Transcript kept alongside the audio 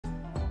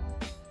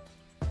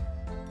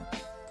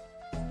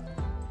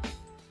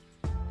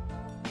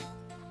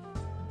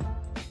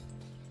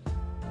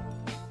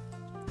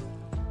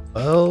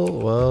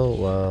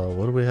Well,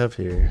 what do we have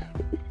here?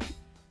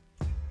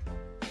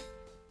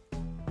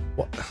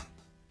 What?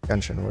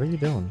 Genshin, what are you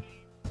doing?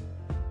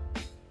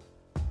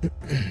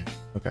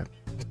 Okay.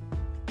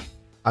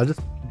 I just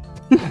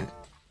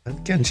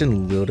had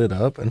Genshin loaded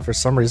up, and for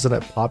some reason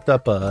it popped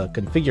up a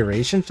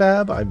configuration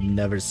tab I've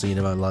never seen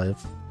in my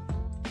life.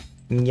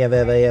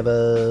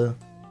 Never.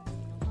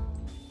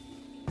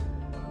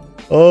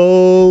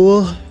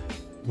 Oh,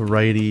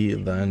 righty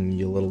then,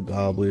 you little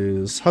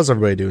goblins. How's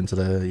everybody doing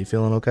today? You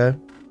feeling okay?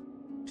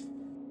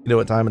 You know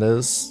what time it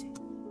is?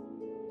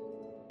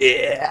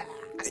 Yeah,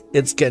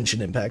 it's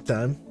Genshin Impact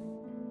time.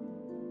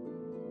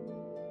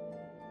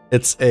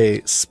 It's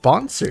a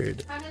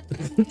sponsored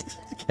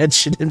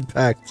Genshin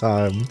Impact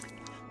time.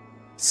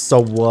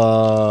 So,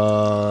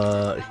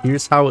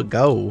 here's how it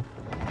go.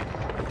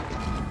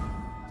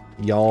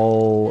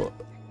 Y'all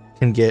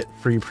can get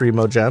free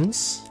Primo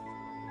Gems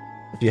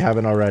if you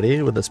haven't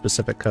already with a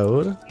specific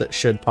code that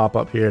should pop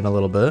up here in a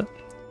little bit.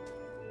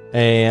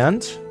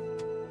 And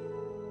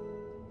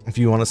if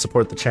you want to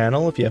support the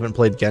channel, if you haven't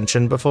played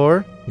Genshin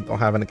before, you don't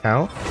have an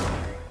account,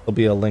 there'll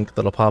be a link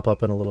that'll pop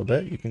up in a little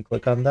bit. You can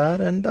click on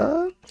that and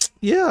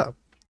yeah,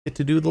 get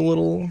to do the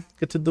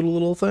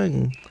little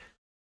thing.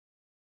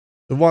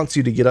 It wants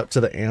you to get up to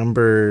the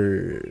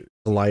Amber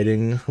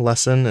gliding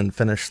lesson and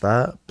finish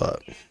that,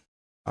 but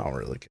I don't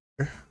really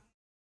care.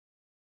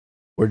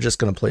 We're just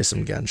gonna play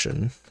some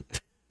Genshin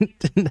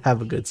and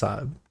have a good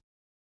time.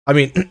 I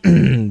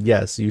mean,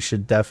 yes, you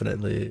should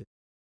definitely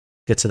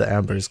get to the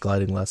Amber's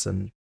gliding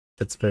lesson.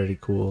 It's very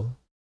cool.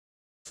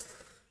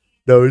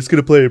 No, we're just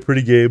gonna play a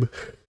pretty game.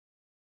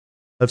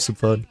 Have some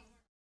fun.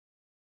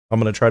 I'm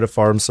gonna try to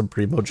farm some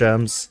Primo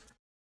Gems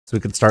so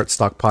we can start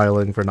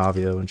stockpiling for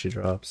Navia when she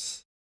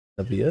drops.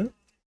 Navia?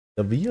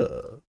 For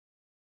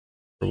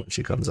when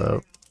she comes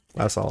out.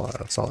 That's all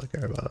I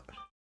care about.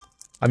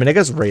 I mean, I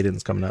guess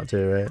Raiden's coming out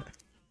too, right?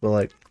 But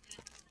like,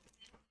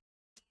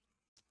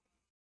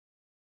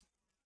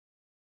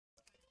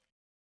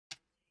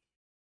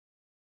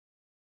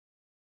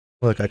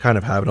 look, I kind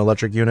of have an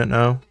electric unit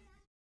now.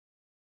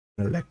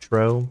 An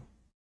Electro.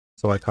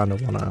 So I kind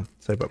of want to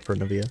save up for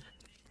Navia.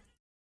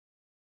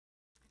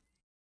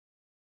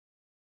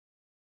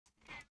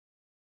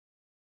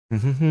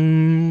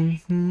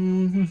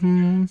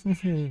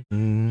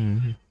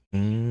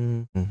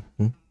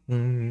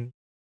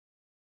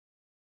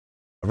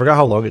 I forgot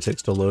how long it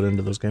takes to load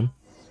into this game.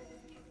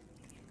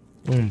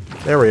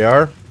 There we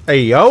are.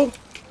 Hey, yo!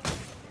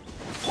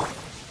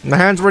 My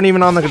hands weren't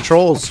even on the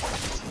controls.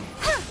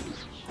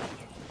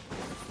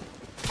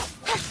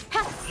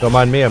 Don't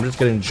mind me, I'm just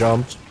getting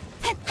jumped.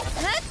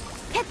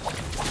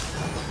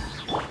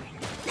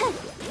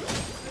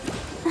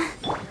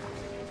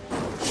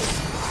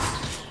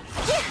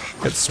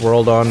 Get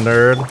swirled on,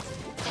 nerd.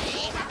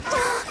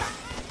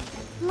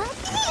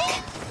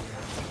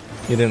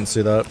 You didn't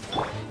see that.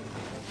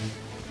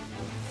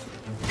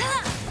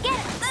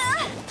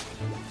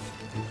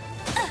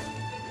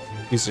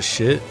 Piece of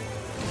shit.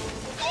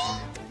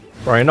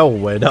 Right, no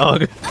way,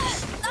 dog.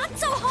 Not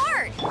so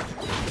hard.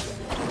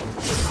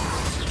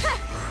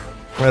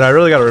 Wait, I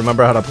really gotta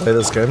remember how to play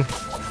this game.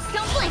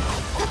 Don't blink.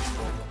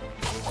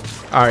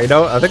 Alright, you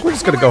know, I think we're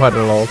just gonna go ahead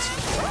and ult.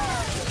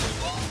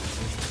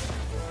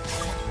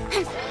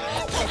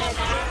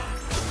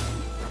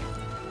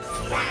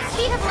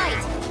 Speed of light.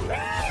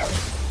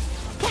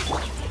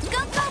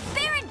 Go,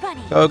 Baron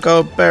Bunny.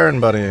 Go,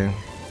 Baron Bunny.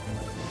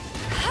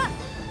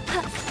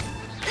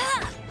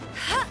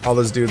 All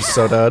this dude's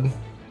so dead.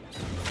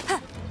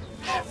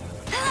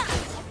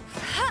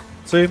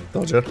 See?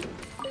 Told you.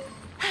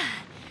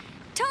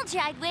 Told you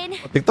I'd win.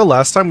 I think the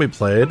last time we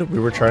played, we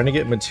were trying to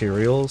get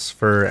materials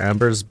for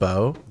Amber's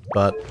bow,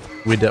 but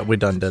we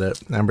done did it.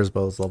 Amber's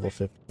bow is level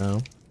 50 now.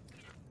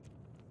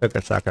 Took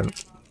a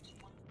second.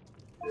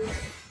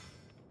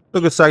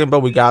 Took a second,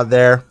 but we got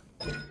there.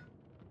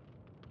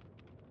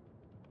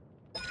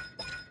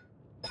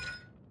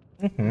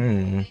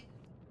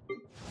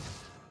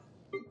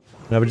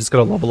 Now we're just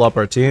gonna level up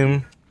our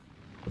team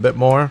a bit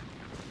more.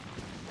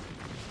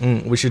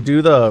 We should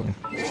do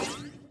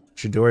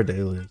our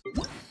dailies.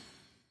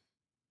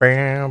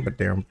 I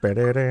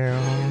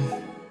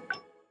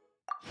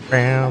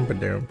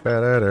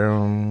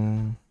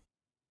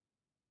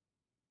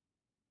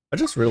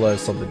just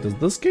realized something. Does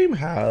this game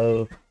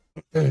have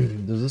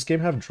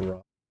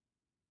drop?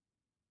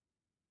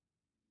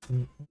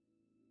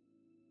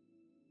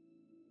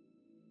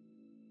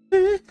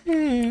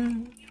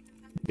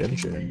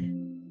 Genshin.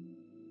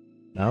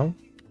 No?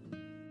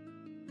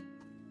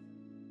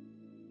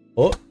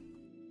 Oh!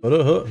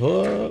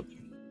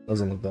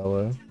 Doesn't look that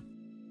way.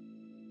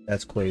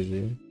 That's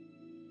crazy.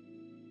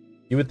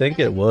 You would think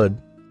it would.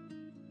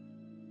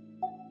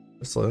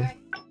 Honestly.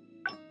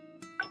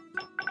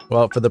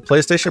 Well, for the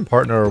PlayStation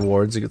Partner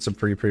Awards, you get some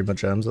free Primo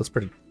Gems. That's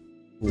pretty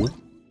cool.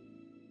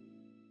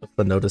 What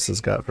the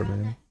notices got for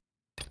me.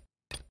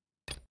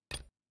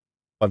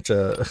 Bunch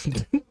of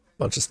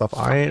stuff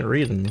I ain't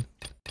reading.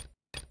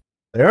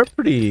 They are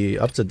pretty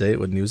up to date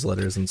with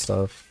newsletters and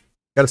stuff.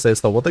 Gotta say,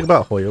 it's the one thing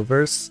about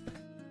Hoyoverse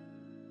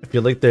I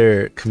feel like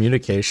their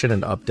communication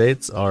and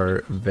updates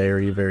are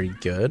very, very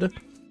good.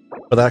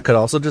 But that could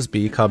also just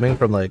be coming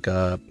from like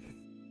a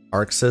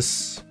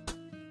Arxis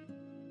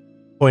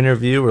point of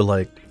view, or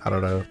like, I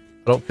don't know.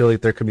 I don't feel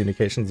like their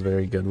communication is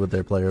very good with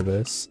their player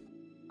base.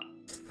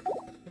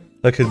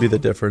 That could be the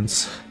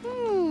difference.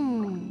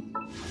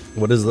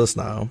 What is this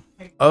now?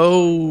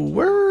 Oh,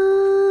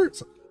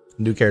 where's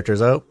new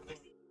characters out?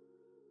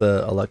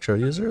 The Electro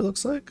user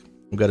looks like.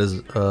 We got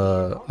his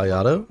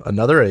Ayato.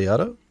 Another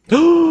Ayato.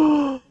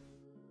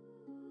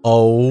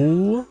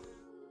 Oh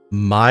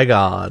my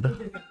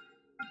god.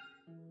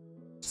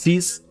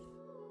 She's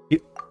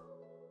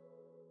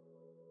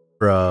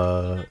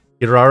bruh.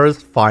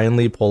 Kirara's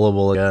finally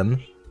pullable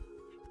again.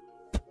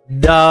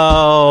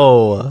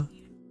 No!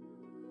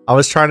 I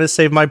was trying to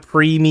save my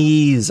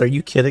preemies. Are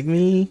you kidding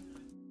me?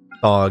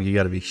 Dog, you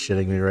gotta be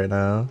shitting me right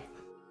now.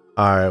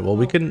 Alright, well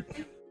we can...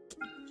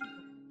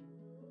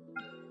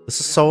 This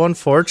is so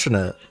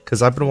unfortunate,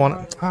 because I've been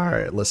wanting...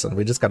 Alright, listen,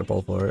 we just gotta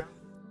pull for it.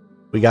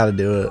 We gotta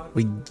do it.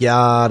 We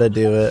gotta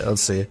do it.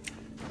 Let's see. Do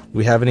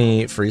we have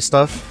any free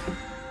stuff?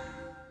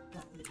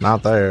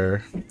 Not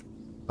there.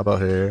 How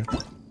about here?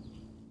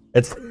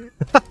 It's...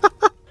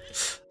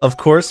 Of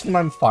course, when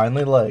I'm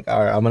finally like,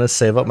 alright, I'm gonna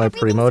save up my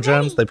Primo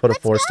gems, they put a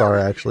 4-star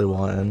I actually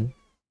want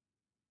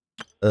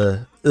in.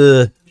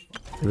 It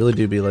really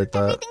do be like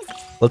that.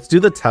 Let's do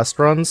the test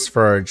runs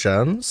for our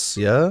gems,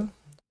 yeah?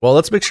 Well,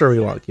 let's make sure we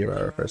want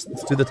Kirara first.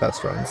 Let's do the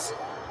test runs.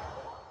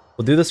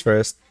 We'll do this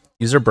first.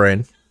 Use our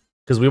brain.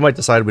 Because we might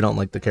decide we don't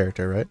like the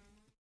character, right?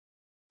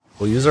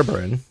 We'll use our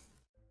brain.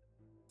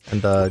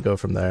 And go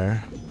from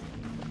there.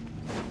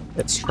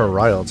 It's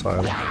trial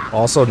time.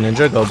 Also,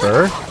 Ninja, go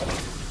Burr.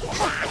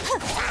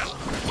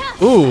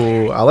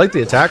 Ooh, I like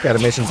the attack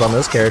animations on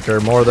this character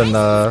more than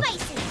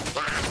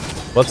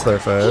what's their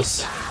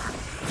face.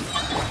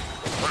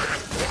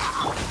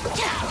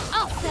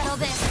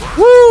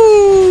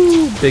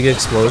 Woo! Big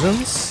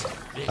explosions.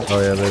 Oh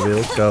yeah, baby,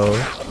 let's go.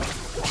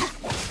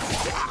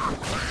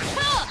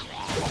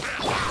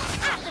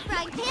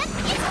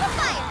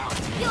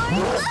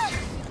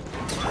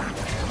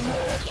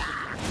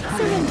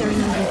 Surrender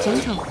and be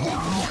gentle.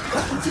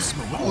 This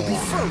moment will be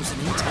frozen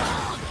in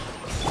time.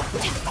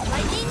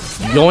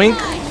 Yoink!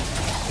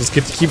 Just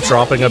get to keep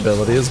dropping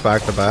abilities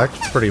back to back.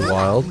 It's pretty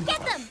wild.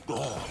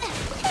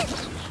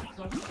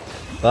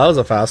 That was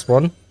a fast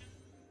one.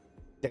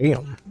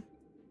 Damn.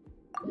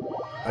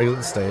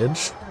 Exit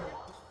stage.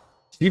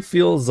 She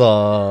feels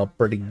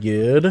pretty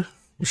good.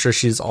 I'm sure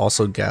she's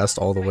also gassed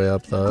all the way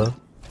up though.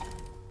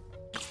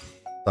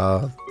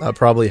 That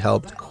probably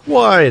helped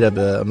quite a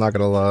bit, I'm not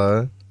gonna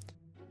lie.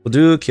 We'll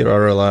do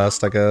Kirara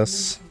last, I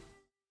guess.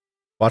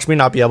 Watch me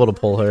not be able to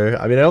pull her.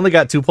 I mean, I only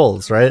got 2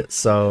 pulls, right?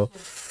 So,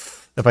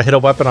 if I hit a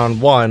weapon on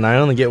 1, I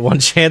only get 1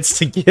 chance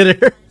to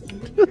get her.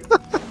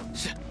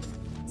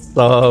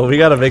 So, we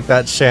gotta make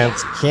that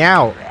chance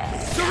count.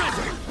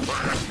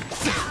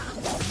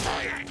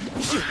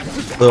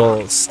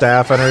 Little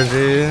staff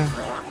energy.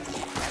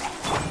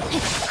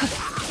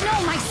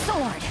 No, my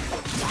sword.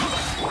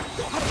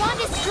 Our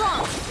bond is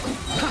strong.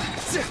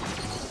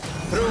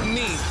 Through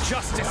me,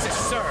 justice is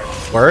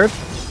served. Word?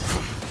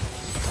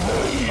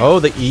 Oh,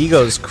 the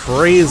ego's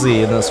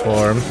crazy in this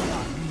form.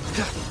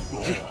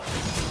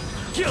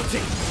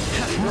 Guilty.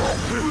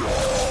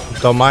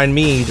 Don't mind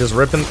me, just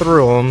ripping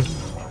through them.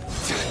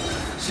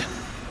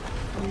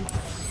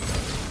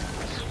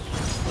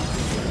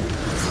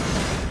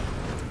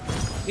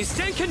 You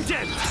stand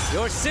condemned.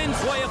 Your sins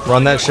weigh upon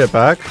Run that shit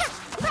back.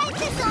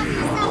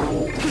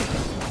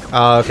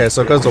 Okay,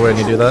 so it goes away when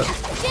you do that.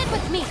 Stand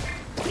with me.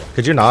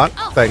 Could you not?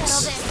 I'll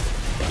Thanks. handle this.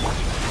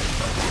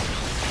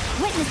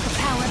 Witness the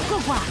power of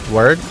Gugwa.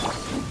 Word?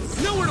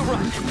 nowhere to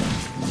run.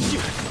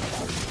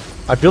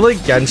 I feel like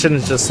Genshin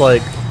is just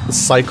like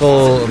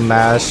cycle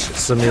mash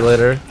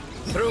simulator.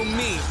 Through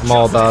me, I'm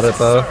all about it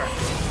though.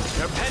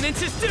 your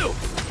penance is due.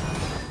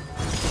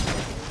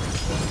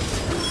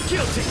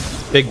 Guilty.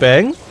 Big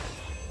Bang?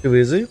 Too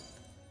easy?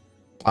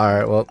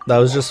 Alright, well, that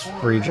was just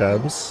free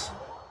gems.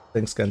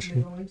 Thanks,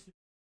 Genshin.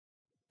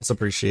 It's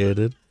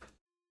appreciated.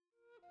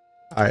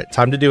 Alright,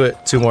 time to do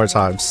it 2 more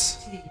times.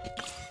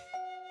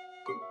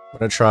 I'm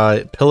gonna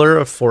try Pillar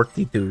of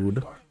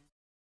Fortitude.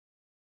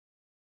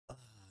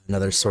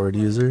 Another sword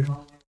user.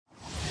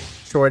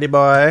 Shorty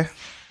boy.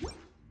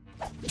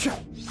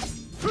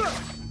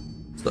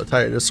 So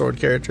tired of sword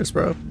characters,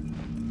 bro.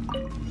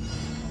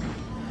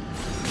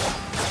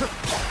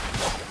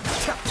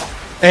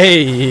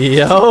 Hey,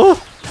 yo!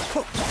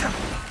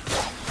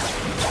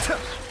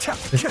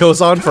 It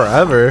goes on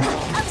forever.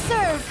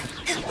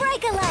 Observe!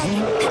 Break a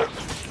leg!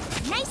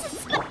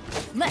 Nice and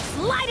let's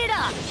light it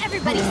up!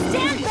 Everybody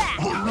stand back!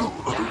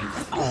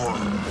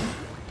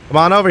 Come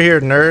on over here,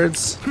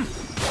 nerds.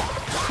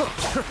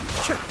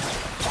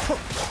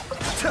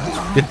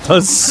 It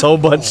does so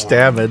much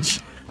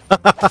damage.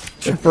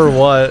 For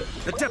what?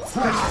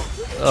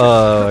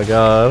 Oh my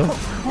god.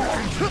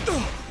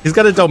 He's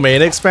got a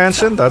domain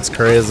expansion? That's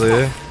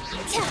crazy. I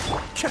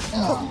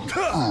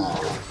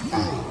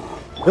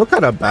feel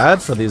kind of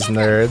bad for these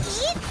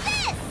nerds.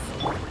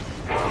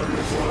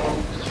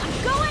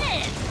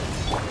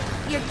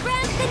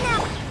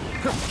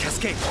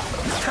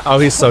 escape. Oh,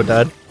 he's so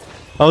dead.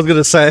 I was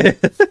gonna say.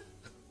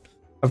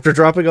 After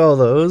dropping all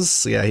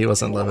those, yeah, he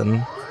wasn't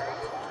living.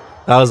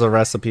 That was a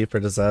recipe for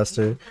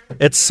disaster.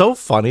 It's so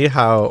funny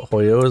how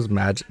Hoyo has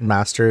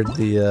mastered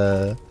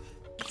the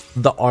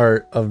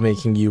art of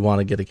making you want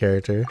to get a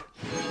character.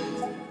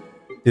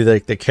 Do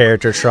like the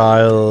character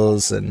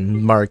trials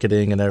and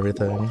marketing and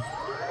everything.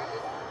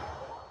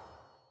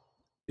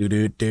 We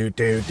got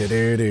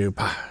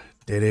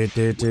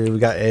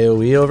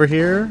AoE over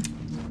here.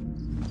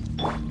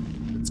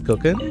 It's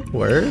cooking.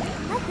 Word.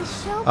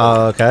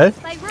 Okay.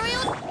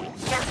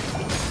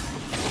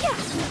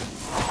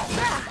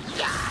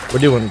 We're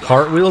doing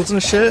cartwheels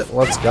and shit.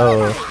 Let's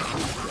go.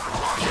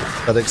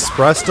 Got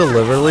express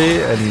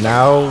delivery, and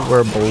now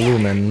we're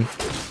blooming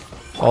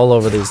all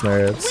over these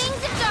nerds.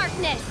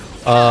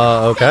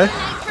 Okay.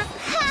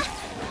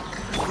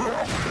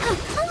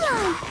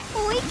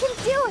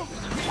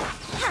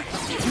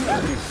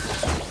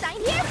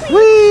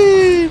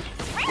 Whee!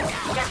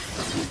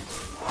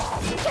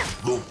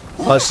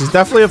 Oh, she's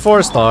definitely a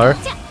 4-star.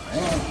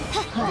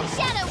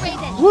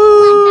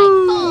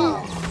 Woo!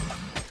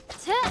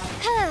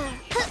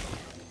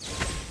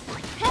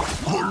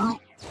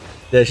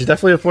 Yeah, she's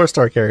definitely a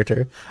 4-star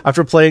character.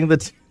 After playing the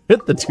 2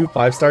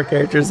 5-star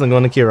characters and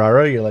going to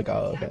Kirara, you're like,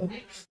 oh,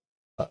 okay.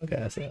 Oh,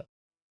 okay, I see that.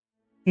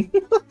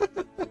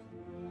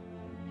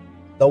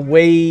 The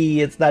way,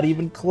 it's not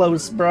even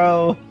close,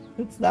 bro.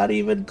 It's not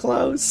even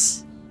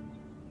close.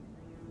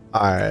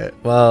 Alright,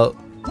 well.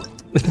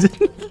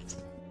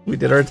 We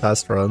did our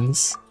test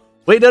runs.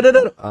 Wait, no.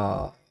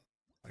 Oh,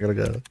 I gotta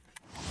go.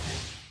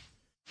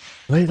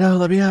 Wait, no,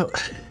 let me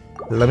out.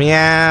 Let me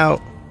out.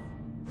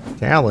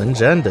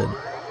 Challenge ended.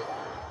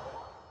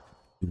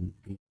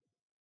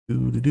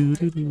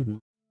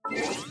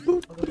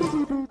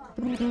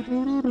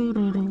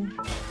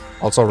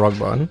 Also, wrong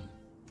button.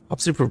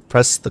 Helps you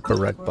press the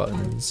correct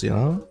buttons, you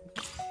know?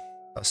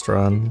 Test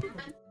run.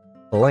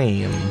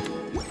 Blame.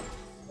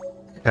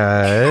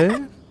 Okay.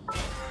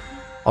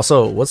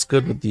 Also, what's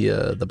good with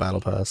the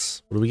battle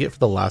pass? What do we get for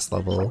the last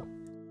level?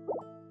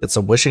 Get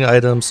some wishing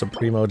items, some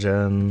primo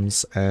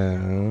gems,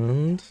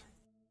 and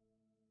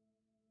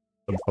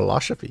some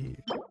philosophy.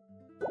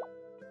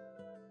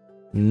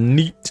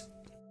 Neat.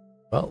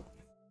 Well,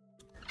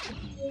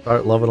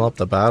 start leveling up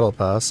the battle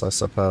pass, I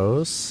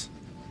suppose.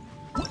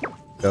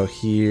 Go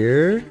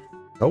here.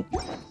 Nope.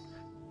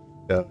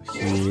 Go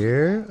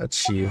here.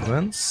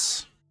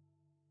 Achievements.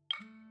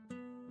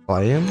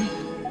 Claim.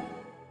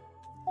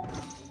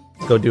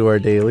 Go do our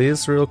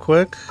dailies real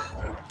quick.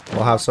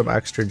 We'll have some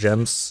extra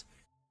gems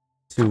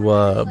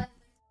to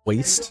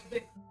waste.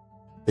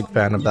 Big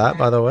fan of that,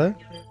 by the way.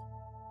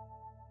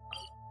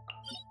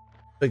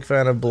 Big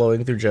fan of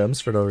blowing through gems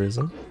for no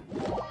reason.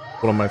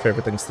 One of my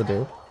favorite things to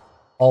do.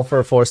 All for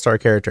a 4-star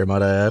character,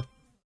 might I add.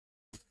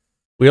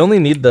 We only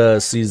need the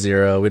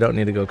C0. We don't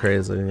need to go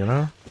crazy, you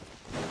know?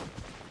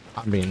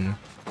 I mean,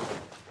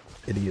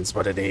 it is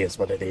what it is,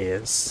 what it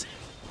is.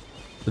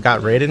 We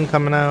got Raiden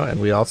coming out, and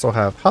we also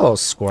have Hello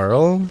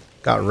Squirrel.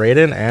 Got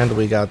Raiden, and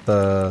we got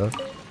the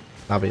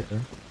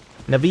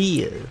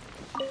Navier.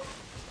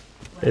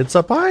 It's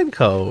a pine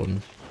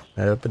cone.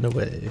 Up and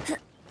away.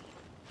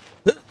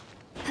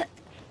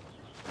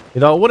 You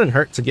know, it wouldn't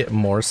hurt to get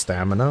more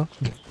stamina.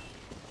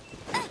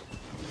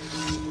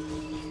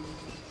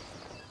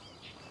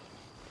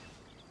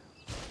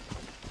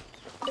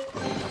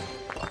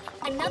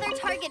 Another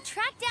target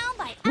tracked down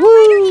by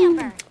Outrider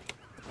Amber.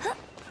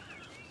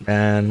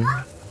 Man.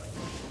 I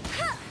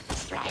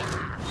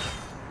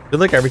feel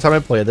like every time I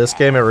play this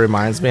game, it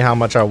reminds me how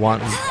much I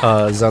want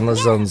Zenless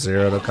Zone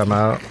Zero to come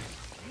out.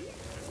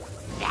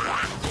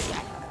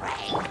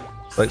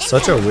 It's like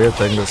such a weird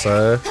thing to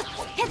say.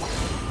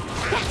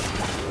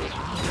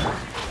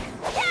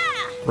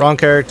 Wrong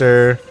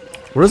character.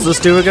 What does this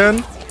do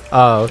again?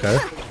 Oh, okay.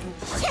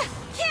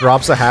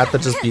 Drops a hat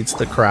that just beats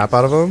the crap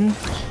out of him.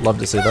 Love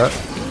to see that.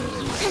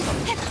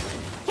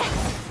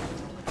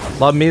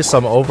 Love me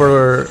some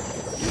overload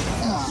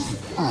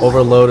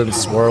and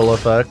swirl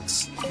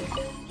effects.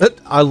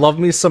 I love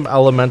me some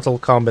elemental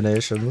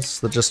combinations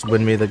that just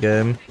win me the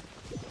game.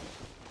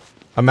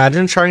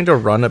 Imagine trying to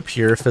run a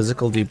pure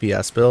physical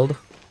DPS build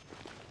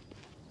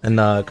in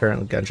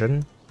current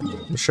Genshin.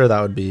 I'm sure that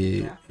would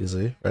be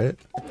easy, right?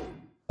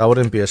 That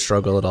wouldn't be a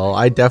struggle at all.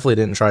 I definitely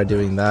didn't try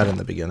doing that in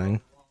the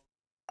beginning.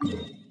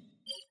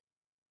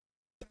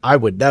 I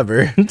would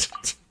never.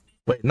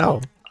 Wait,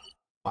 no.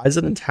 Why is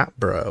it in town?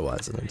 Bro, why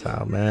is it in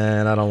town?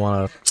 Man, I don't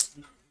want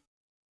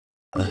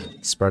to...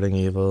 spreading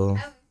evil.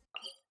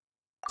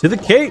 To the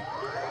cape! I'm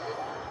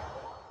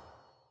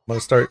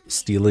gonna start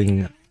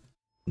stealing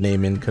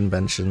naming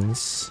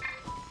conventions.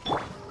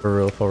 For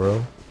real, for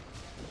real.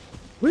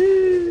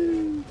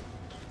 Woo!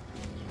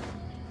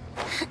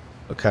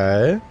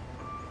 Okay.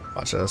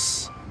 Watch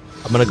this.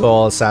 I'm gonna go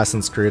all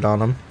Assassin's Creed on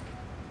him.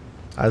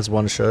 As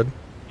one should.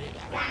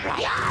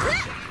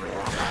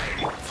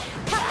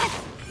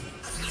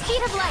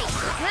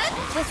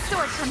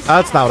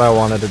 That's not what I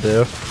wanted to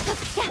do.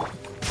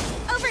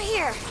 Over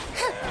here.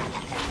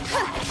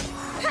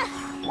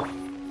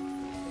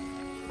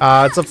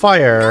 It's a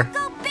fire.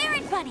 Go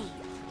Baron Bunny.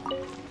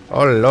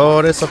 Oh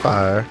lord, it's a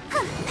fire.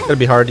 It's gonna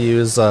be hard to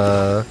use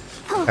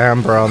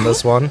Amber on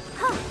this one.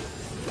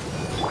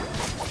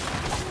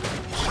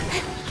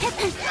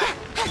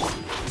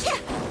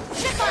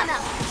 Trip on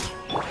up.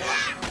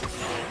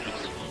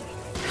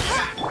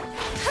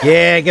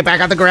 Yeah, get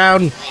back on the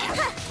ground,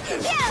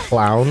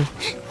 clown.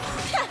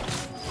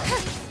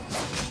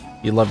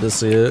 You love to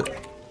see it.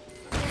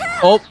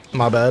 Oh,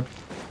 my bad.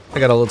 I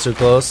got a little too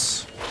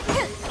close.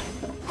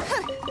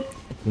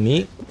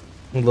 Neat.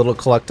 A little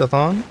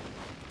collectathon.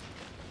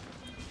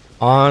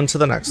 On to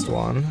the next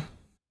one.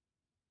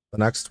 The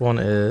next one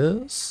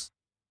is...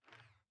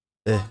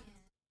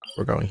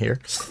 We're going here.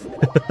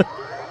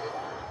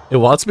 It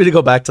wants me to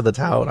go back to the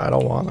town. I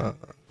don't wanna.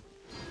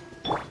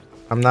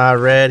 I'm not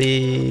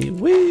ready.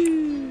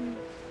 Whee!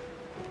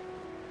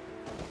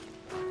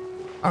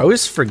 I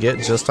always forget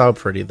just how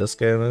pretty this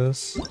game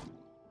is.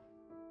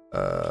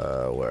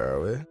 Where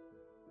are we?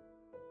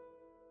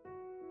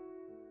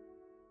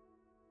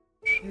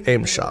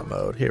 Aim shot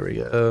mode. Here we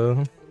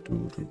go.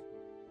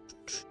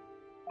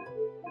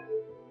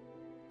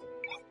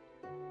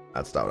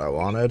 That's not what I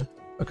wanted.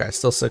 Okay,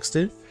 still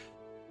 60.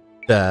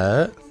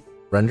 That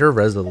render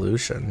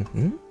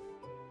resolution.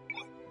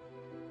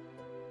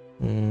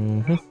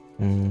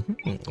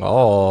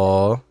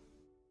 Oh,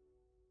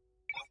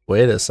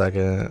 wait a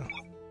second.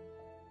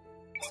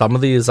 Some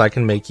of these I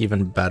can make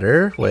even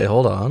better. Wait,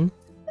 hold on.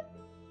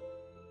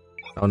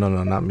 Oh no,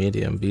 not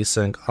medium.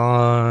 VSync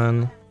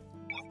on.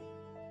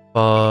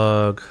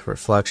 Fog,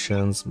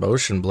 reflections,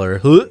 motion blur.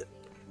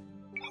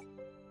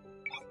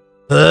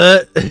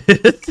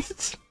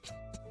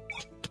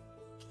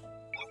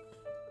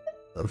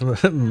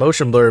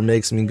 Motion blur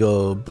makes me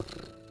go.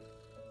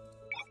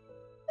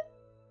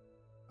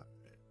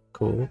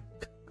 Cool.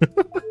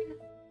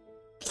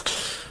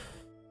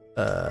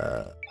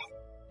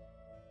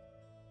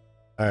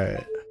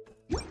 Alright.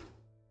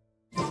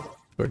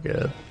 We're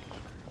good.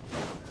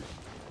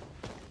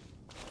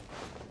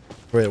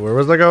 Wait, where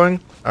was I going?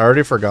 I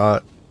already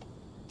forgot.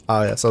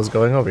 Oh yes, I was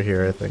going over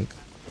here, I think.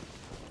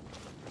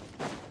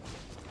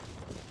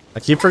 I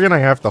keep forgetting I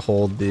have to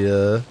hold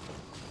the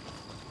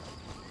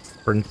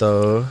sprint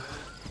though.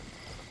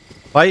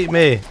 Fight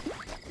me!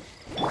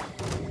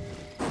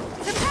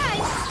 Surprise!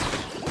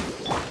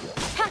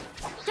 Ha,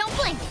 don't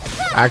blink.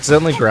 Ha.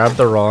 Accidentally grabbed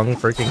the wrong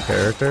freaking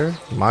character?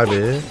 Might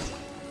be.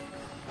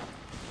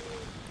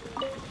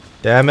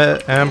 Damn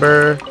it,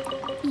 Amber.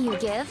 You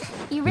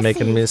give, you receive.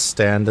 Making me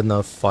stand in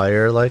the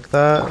fire like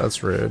that?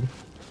 That's rude.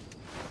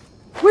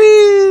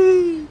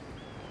 Whee!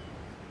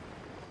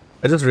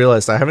 I just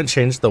realized I haven't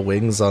changed the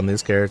wings on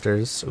these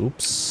characters.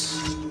 Oops.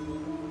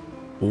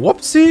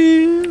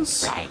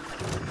 Whoopsies!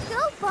 Go,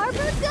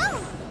 Barbara, go!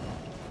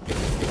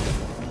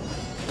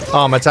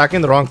 Oh, I'm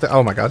attacking the wrong thing.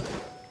 Oh my god.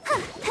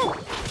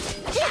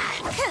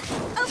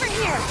 Over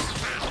here.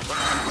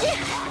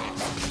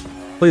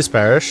 Please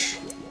perish.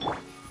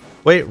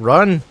 Wait,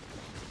 run!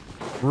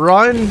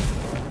 Run!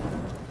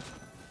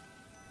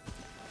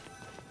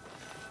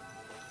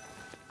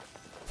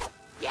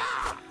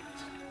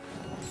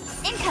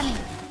 Incoming.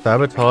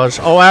 Sabotage.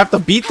 Oh, I have to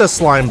beat the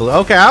slime blue.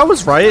 Okay, I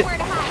was right. Where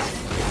to hide?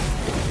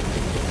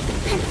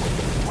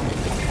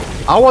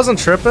 I wasn't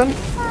tripping.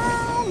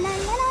 La, la,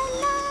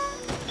 la.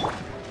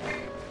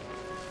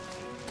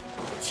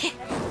 Trip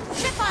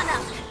on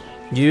up.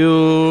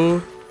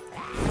 You...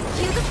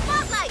 Cue the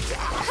spotlight.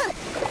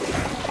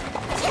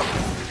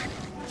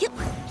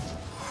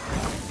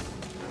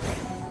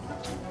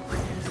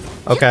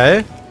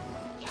 Okay.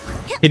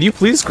 Can you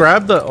please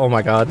grab the... Oh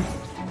my god.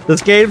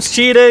 This game's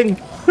cheating!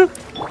 No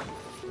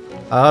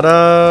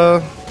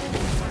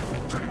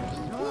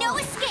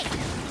escape.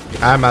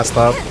 I messed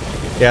up.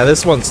 Yeah,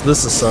 this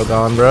is so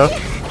gone, bro.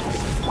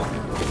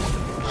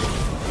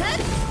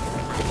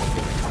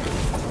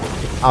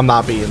 I'm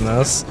not beating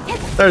this.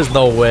 There's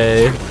no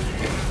way.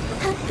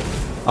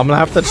 I'm gonna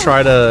have to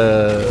try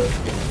to...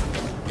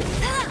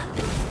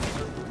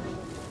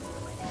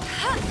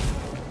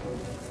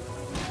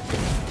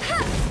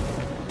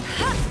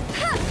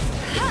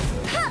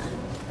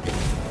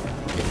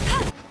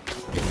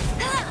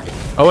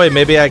 Oh wait,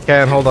 maybe I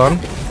can. Hold on.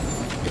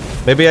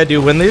 Maybe I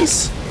do win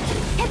these?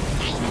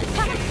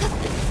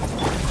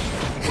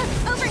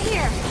 Over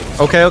here.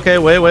 Okay, okay,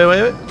 wait.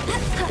 Wait.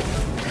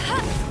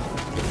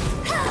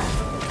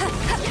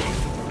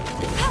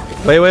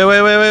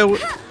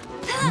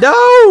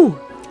 No!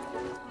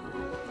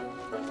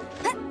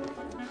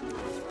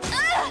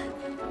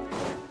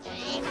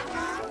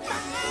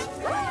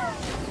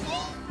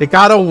 It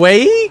got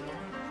away?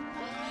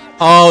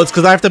 Oh, it's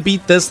because I have to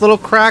beat this little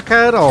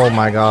crackhead? Oh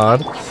my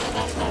god.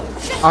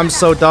 I'm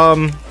so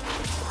dumb.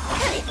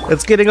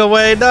 It's getting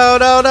away. No.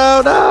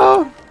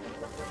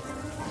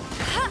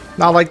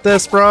 Not like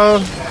this,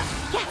 bro.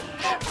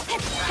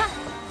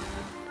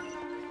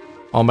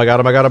 Oh my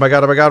god.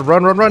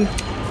 Run.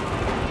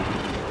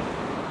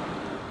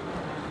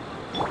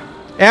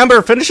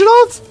 Amber, finish it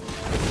off?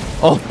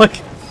 Oh my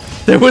god.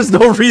 There was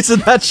no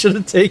reason that should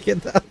have taken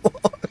that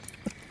long.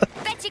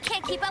 Bet you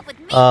can't keep up with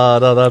me.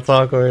 No, that's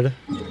awkward.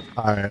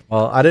 Alright,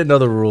 well, I didn't know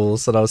the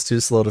rules, and I was too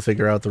slow to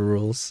figure out the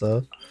rules,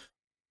 so...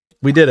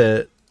 We did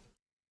it.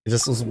 It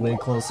just was way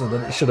closer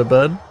than it should have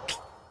been.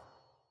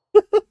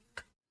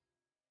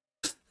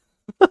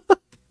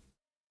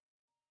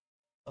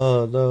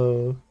 Oh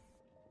no.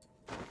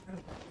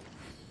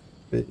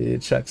 Let me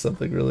check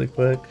something really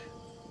quick.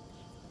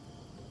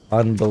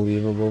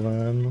 Unbelievable,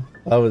 man.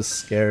 That was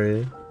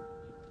scary.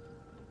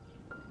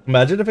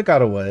 Imagine if it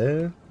got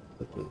away.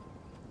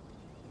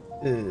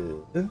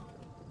 It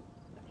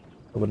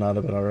would not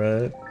have been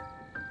alright.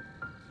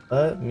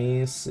 Let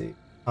me see.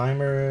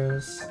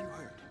 Timers.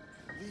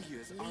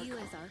 Liyue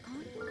as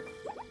Archon?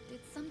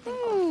 Did something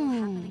awful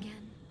happen again?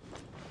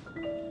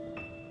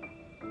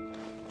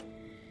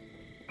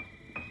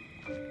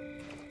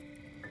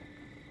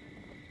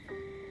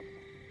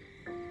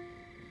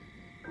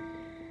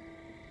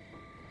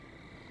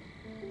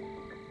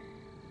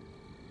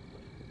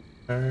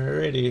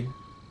 Alrighty.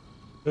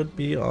 Should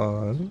be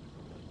on.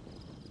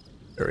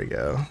 There we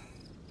go.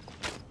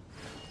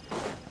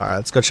 Alright,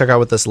 let's go check out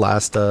what this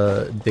last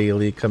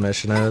daily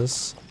commission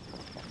is.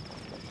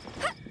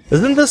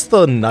 Isn't this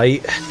the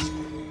knight?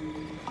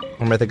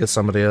 Or am I thinking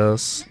somebody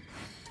else?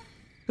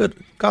 Good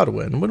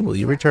Godwin, when will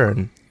you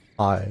return?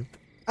 I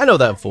know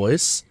that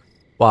voice.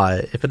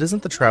 Why, if it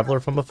isn't the traveler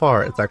from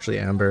afar, it's actually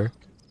Amber.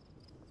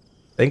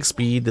 Thanks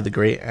be to the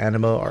great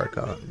Animo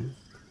Archon.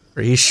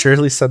 For he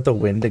surely sent the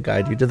wind to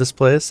guide you to this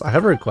place. I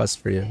have a request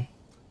for you.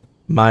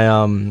 My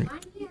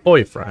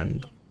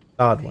boyfriend,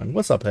 Godwin.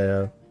 What's up,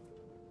 Heyo?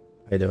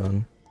 How you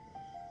doing?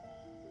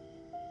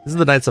 This is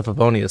the Knights of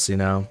Favonius, you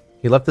know.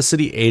 He left the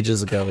city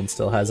ages ago and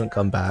still hasn't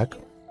come back.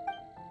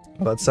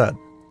 Well, that's sad.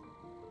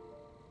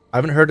 I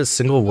haven't heard a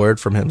single word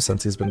from him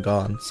since he's been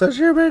gone. Since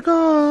you've been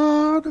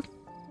gone.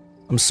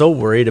 I'm so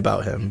worried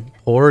about him.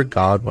 Poor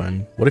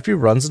Godwin. What if he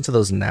runs into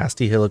those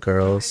nasty hill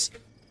girls?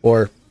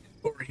 Or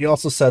he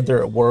also said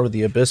they're at war with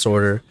the Abyss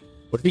Order.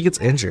 What if he gets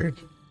injured?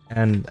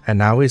 And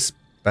now he's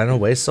been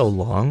away so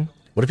long?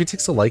 What if he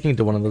takes a liking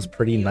to one of those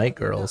pretty night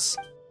girls?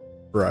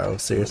 Bro,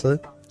 seriously?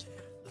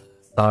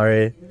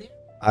 Sorry.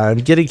 I'm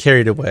getting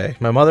carried away.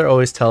 My mother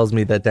always tells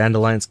me that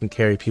dandelions can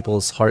carry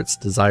people's heart's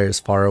desires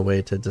far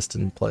away to a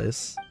distant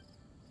place.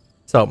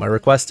 So, my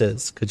request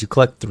is, could you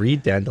collect 3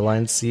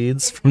 dandelion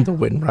seeds from the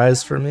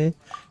Windrise for me?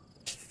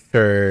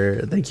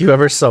 Sure, thank you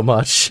ever so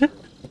much. Lord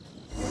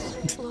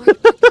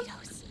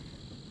Torpedoes,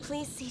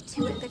 please see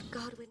to it that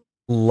Godwin...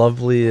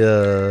 Lovely,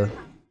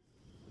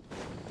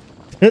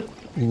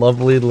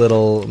 lovely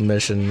little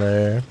mission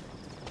there.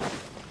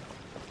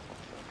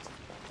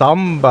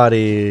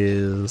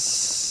 Somebody's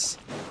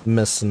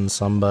missing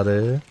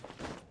somebody.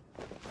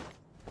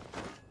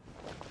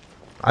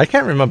 I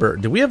can't remember.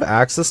 Do we have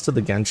access to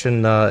the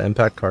Genshin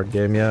Impact card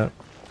game yet?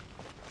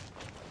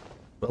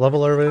 What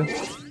level are we?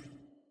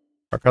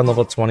 Archon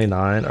level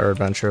 29 or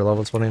Adventure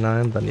level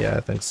 29? Then yeah,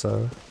 I think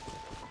so.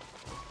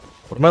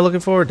 What am I looking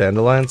for?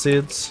 Dandelion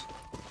seeds?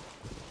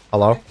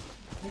 Hello?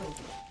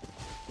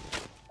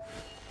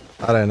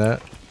 That ain't it.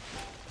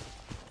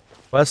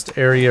 Quest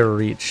area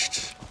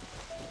reached.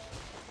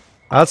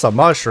 That's a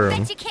mushroom.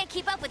 Bet you can't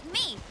keep up with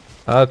me.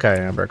 Okay,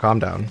 Amber, calm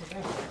down.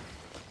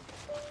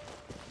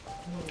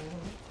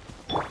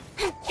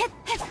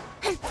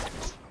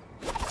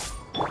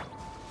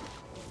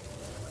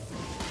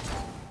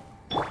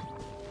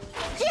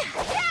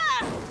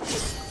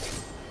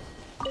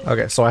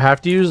 Okay, so I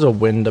have to use a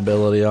wind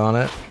ability on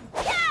it.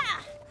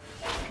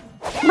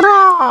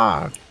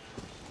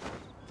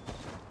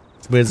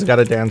 Which means I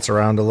gotta dance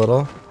around a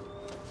little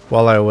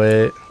while I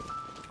wait.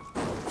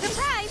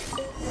 Surprise!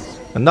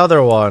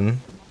 Another one.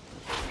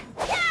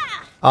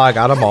 Oh, I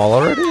got them all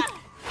already?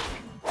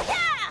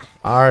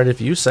 Alright, if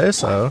you say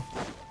so.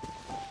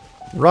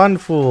 Run,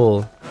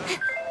 fool.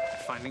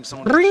 Finding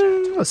someone.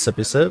 Ring! A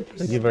sippy sip.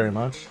 Thank you very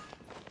much.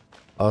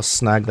 I'll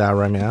snag that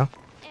right now.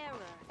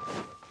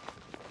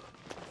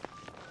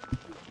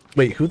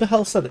 Wait, who the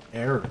hell said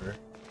error?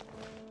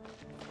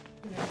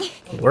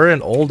 We're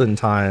in olden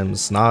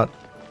times, not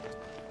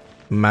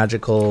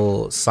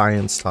magical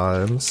science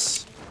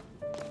times.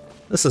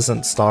 This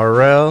isn't Star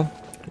Rail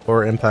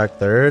or Impact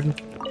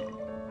 3rd.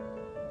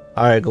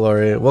 Alright,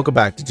 Glory. Welcome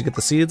back. Did you get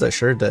the seeds? I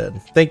sure did.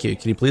 Thank you.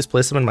 Can you please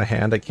place them in my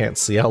hand? I can't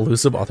see. I'll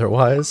lose them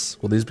otherwise.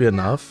 Will these be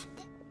enough?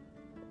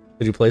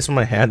 Did you place them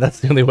in my hand? That's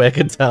the only way I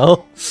can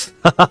tell.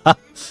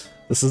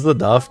 This is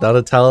enough. Now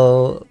to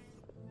tell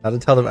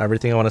them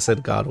everything I want to say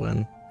to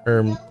Godwin.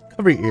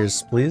 Cover your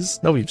ears, please.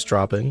 No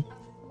eavesdropping.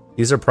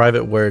 These are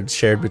private words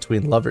shared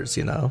between lovers,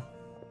 you know.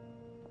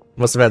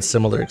 Must have had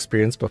similar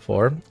experience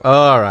before.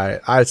 Alright,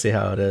 I see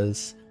how it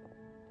is.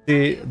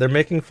 See, they're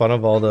making fun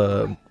of all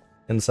the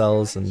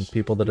incels and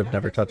people that have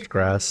never touched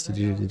grass. Did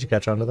you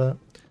catch on to that?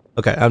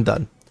 Okay, I'm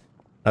done.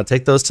 Now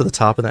take those to the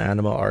top of the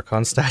Animo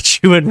Archon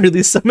statue and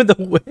release them in the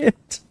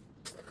wind.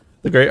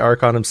 The great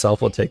Archon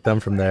himself will take them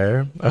from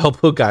there. I hope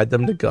he'll guide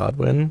them to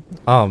Godwin.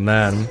 Oh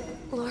man.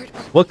 Lord,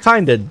 What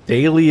kind of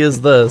daily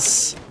is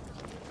this?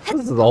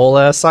 This is a whole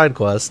ass side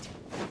quest.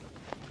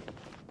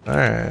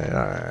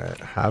 Alright.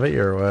 Have it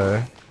your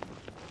way.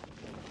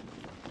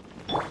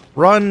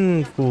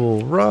 Run,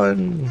 fool,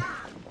 run.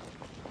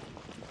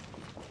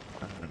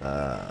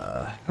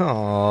 Oh,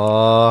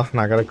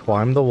 I gotta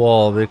climb the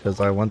wall because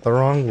I went the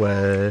wrong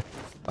way.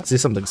 I see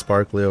something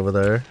sparkly over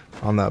there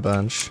on that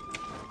bench.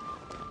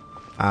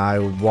 I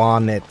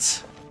want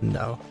it.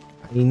 No.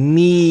 I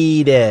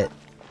need it.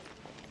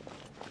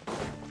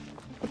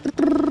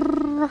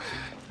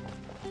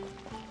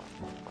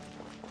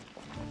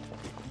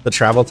 The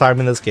travel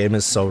time in this game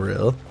is so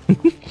real.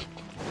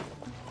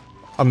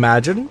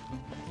 Imagine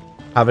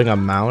having a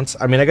mount.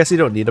 I mean, I guess you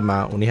don't need a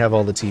mount when you have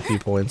all the TP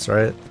points,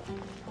 right?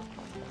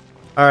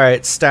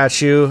 Alright,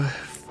 statue,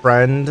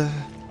 friend,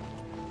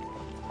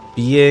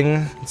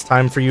 being. It's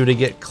time for you to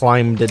get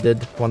climbed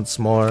once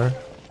more.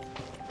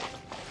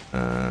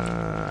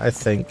 I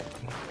think.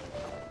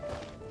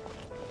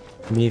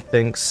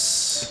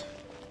 Methinks.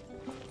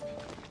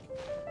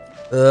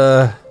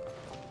 You're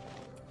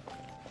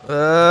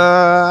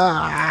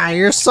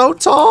so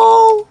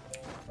tall!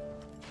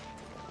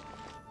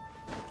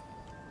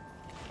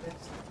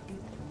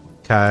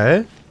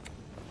 Okay.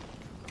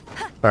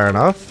 Fair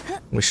enough.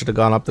 We should have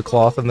gone up the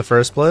cloth in the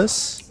first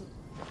place.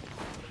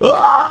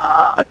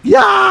 Yeah!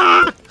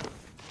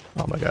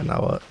 Oh my god,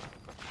 now what?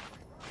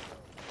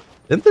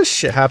 Didn't this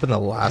shit happen the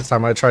last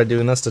time I tried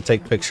doing this to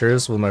take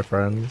pictures with my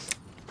friends?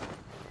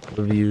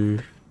 Of you.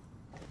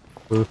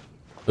 Oof,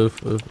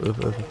 oof, oof,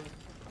 oof, oof.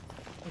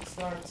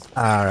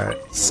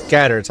 Alright,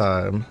 scatter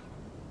time.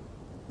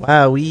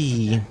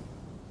 Wowee.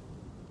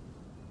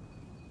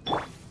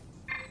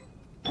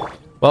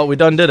 Well, we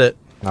done did it.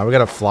 Now we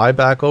gotta fly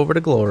back over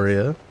to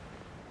Gloria.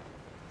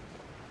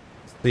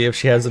 See if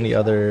she has any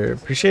other...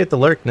 Appreciate the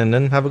lurk,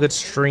 Ninden. Have a good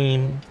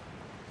stream.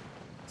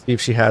 See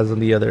if she has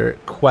any other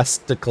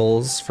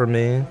questicles for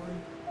me.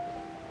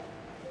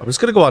 I'm just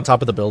gonna go on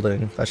top of the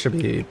building. That should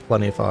be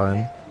plenty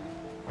fine.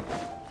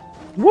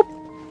 Whoop!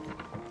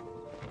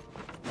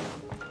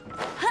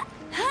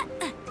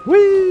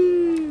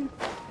 Whee!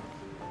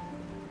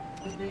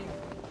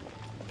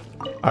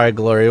 Alright,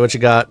 Gloria, what you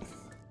got?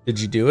 Did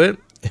you do it?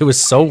 It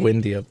was so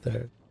windy up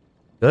there.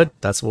 Good,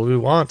 that's what we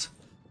want.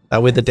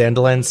 That way the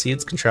dandelion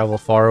seeds can travel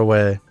far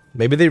away.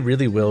 Maybe they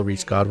really will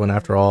reach Godwin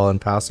after all and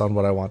pass on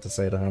what I want to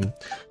say to him.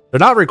 They're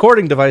not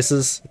recording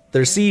devices,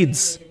 they're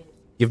seeds.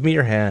 Give me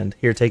your hand.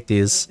 Here, take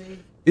these.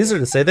 These are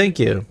to say thank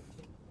you.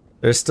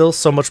 There's still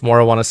so much more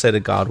I want to say to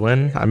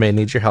Godwin. I may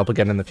need your help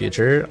again in the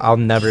future. I'll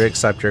never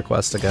accept your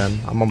quest again.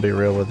 I'm gonna be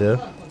real with you.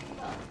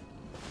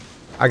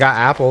 I got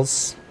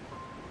apples.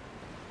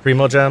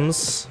 Primo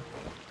gems.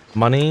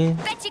 Money.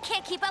 Bet you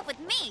can't keep up with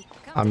me.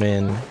 I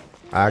mean,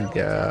 I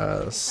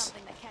guess.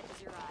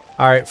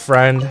 Alright,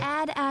 friend.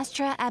 Ad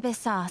Astra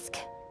Abyssosk.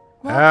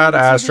 Ad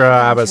Astra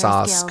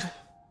Abyssosk.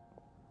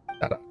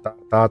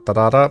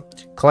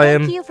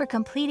 Claim. Thank you for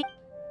completing.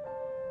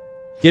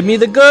 Give me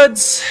the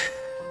goods.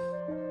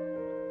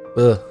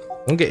 Ugh,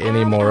 don't get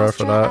any more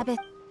for that.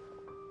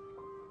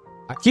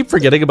 I keep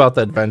forgetting about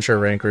the adventure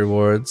rank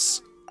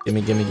rewards.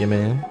 Gimme, gimme,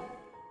 gimme.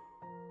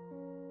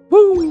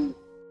 Woo!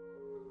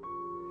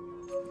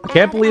 I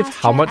can't believe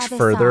how much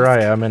further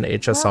I am in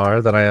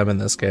HSR than I am in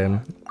this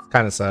game.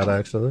 Kind of sad,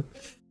 actually.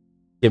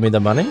 Give me the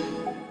money.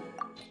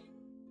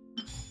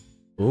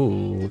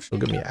 Ooh, she'll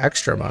give me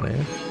extra money.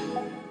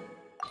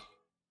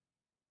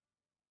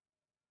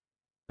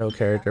 No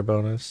character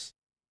bonus.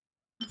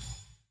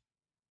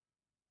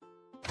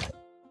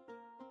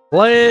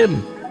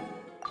 Flame!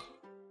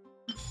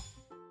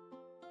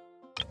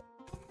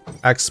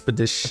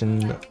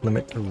 Expedition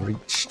limit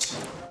reached.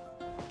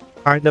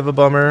 Kind of a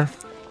bummer.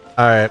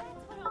 Alright.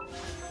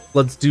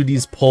 Let's do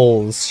these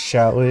polls,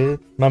 shall we?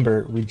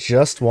 Remember, we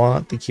just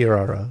want the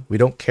Kirara. We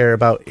don't care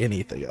about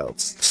anything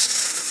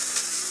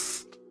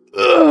else.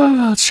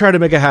 Let's try to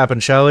make it happen,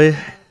 shall we?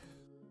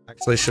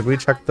 Actually, should we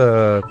check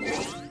the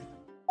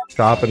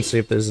shop and see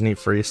if there's any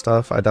free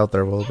stuff? I doubt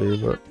there will be,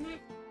 but...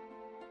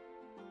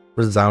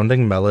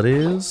 Resounding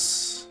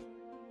melodies?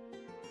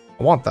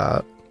 I want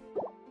that.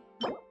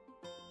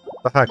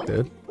 What the heck,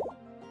 dude?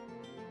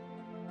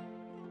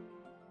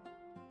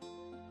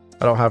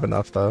 I don't have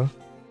enough, though.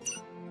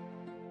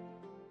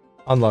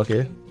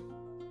 Unlucky.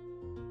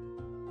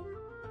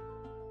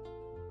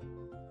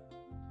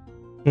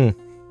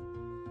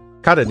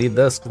 Kinda need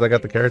this because I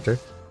got the character.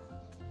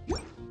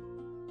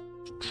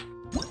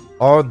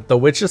 Oh, the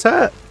witch's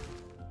hat?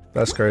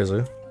 That's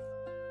crazy.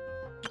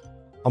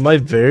 On my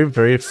very,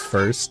 very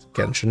first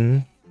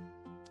Genshin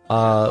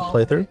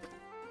playthrough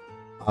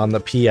on the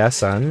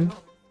PSN,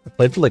 I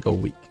played for like a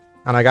week.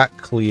 And I got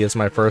Klee as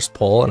my first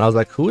pull, and I was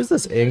like, who is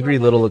this angry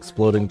little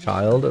exploding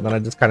child? And then I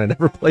just kind of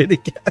never played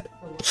again.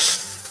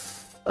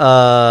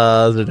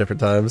 Those are different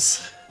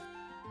times.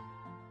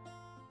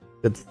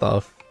 Good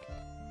stuff.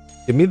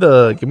 Give me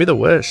the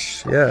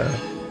wish. Yeah.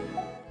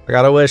 I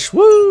got a wish.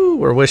 Woo!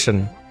 We're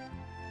wishing.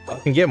 I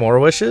can get more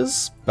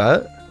wishes,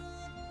 bet.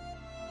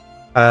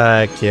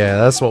 Heck yeah,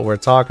 that's what we're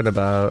talking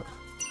about.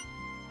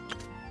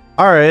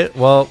 Alright,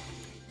 well,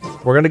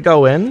 we're gonna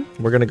go in.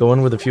 We're gonna go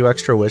in with a few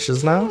extra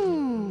wishes now.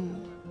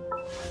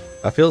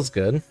 That feels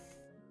good.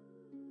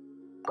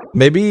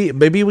 Maybe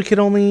we could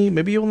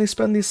only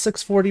spend these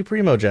 640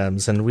 Primo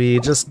gems and we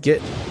just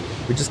get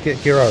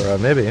Kirara,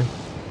 maybe.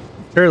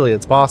 Surely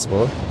it's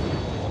possible.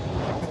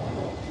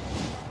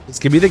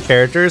 Just give me the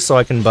characters so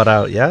I can butt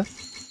out, yeah?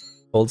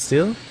 Cold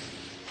Steel?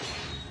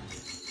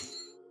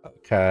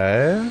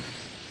 Okay.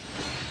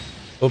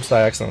 Oops,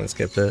 I accidentally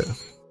skipped it.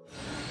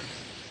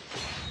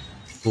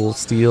 Cool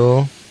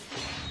Steel.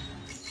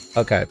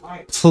 Okay.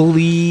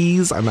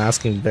 Please, I'm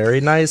asking very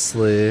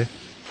nicely.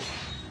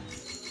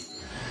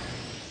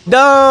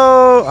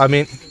 No! I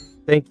mean,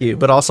 thank you,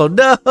 but also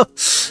no!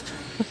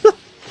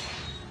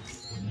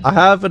 I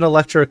have an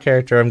Electro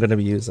character I'm gonna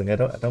be using. I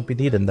don't be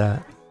needing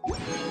that.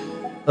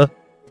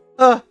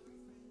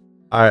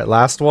 Alright,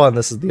 last one.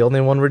 This is the only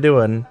one we're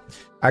doing.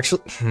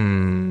 Actually,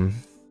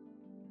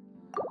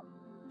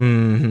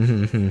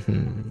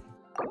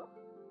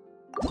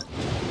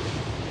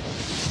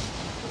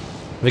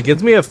 If it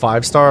gives me a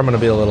 5-star, I'm gonna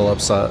be a little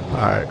upset.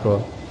 Alright,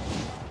 cool.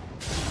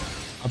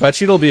 I bet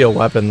you it'll be a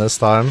weapon this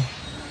time.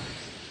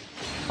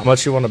 How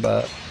much you want to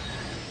bet?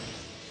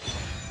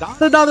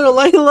 Not another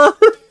Layla!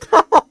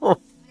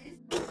 No!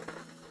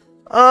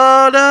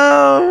 Oh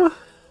no!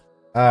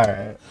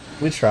 Alright,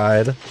 we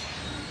tried.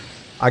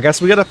 I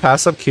guess we gotta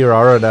pass up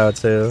Kirara now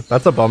too.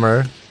 That's a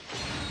bummer.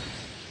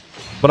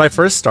 When I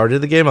first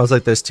started the game, I was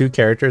like, there's 2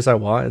 characters I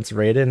want. It's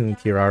Raiden and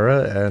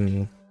Kirara,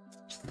 and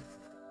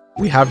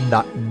we have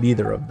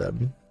neither of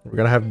them. We're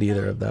gonna have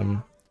neither of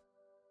them.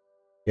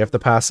 You have to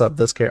pass up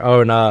this character.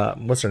 Oh, nah,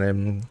 what's her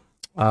name?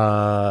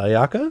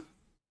 Ayaka?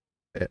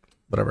 Yeah,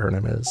 whatever her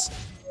name is.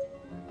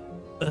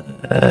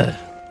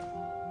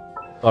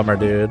 Bummer,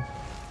 dude.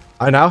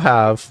 I now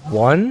have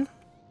 1,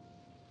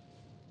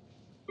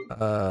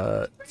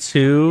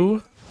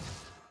 2,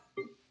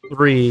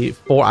 3,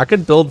 4. I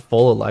could build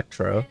full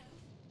Electro.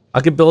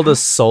 I could build a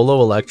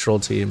solo Electro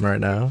team right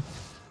now.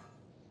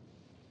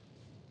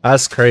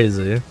 That's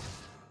crazy.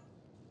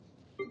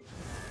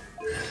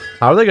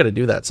 How are they gonna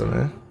do that to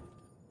me?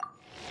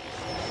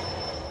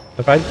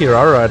 If I had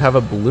Kirara, I'd have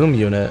a Bloom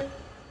unit.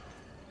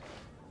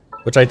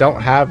 Which I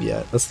don't have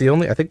yet. That's the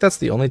only, I think that's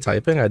the only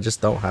typing I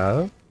just don't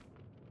have.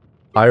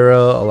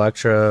 Pyro,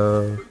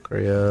 Electro,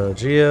 Creo,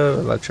 Geo,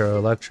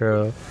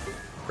 Electro,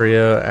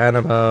 Creo,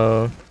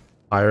 Animo,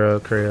 Pyro,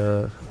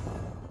 Creo.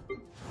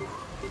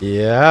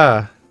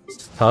 Yeah,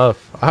 it's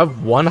tough. I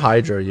have 1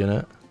 Hydro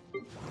unit.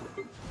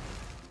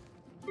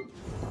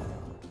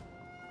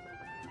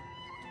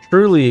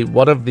 Truly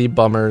one of the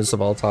bummers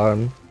of all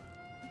time.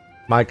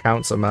 My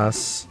account's a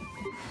mess.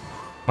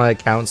 My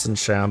account's in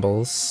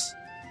shambles.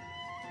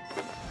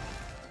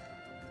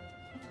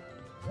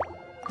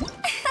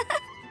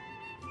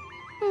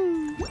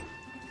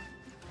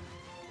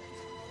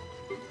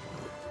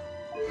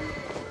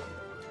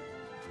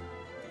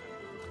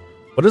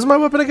 What is my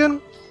weapon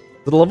again?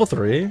 Is it a level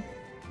 3?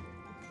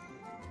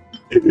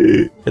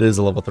 It is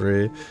a level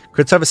 3.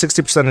 Crits have a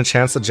 60%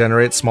 chance to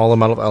generate small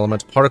amount of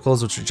elemental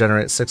particles, which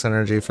regenerate 6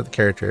 energy for the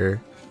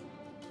character.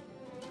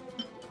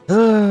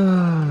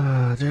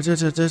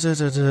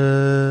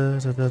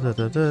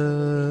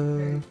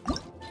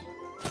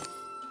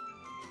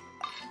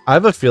 I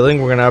have a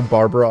feeling we're gonna have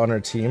Barbara on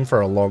our team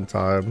for a long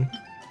time.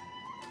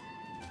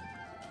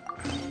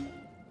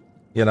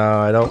 You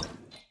know,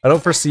 I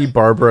don't foresee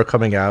Barbara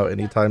coming out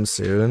anytime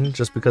soon,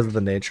 just because of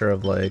the nature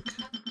of like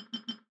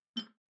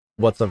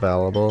what's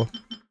available.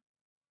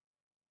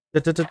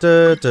 It's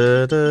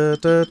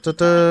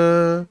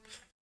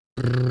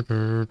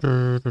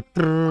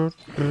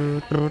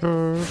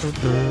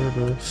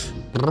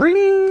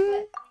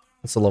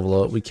a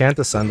level up. We can't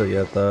ascend it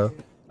yet though.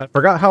 I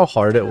forgot how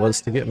hard it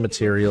was to get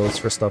materials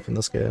for stuff in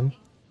this game.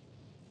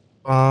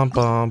 Okay,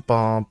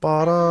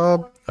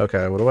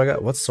 what do I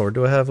got? What sword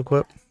do I have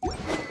equipped?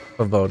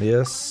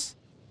 Favonius.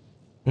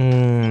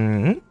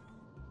 Bane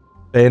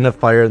of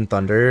Fire and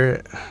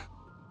Thunder.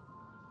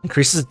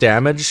 Increases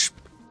damage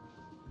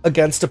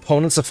against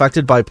opponents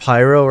affected by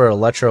Pyro or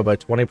Electro by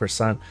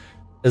 20%.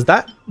 Is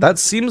that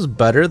seems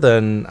better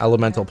than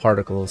Elemental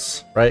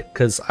Particles, right?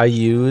 Because I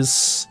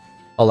use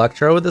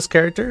Electro with this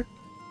character,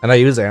 and I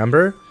use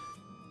Amber.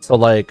 So,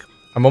 like,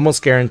 I'm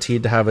almost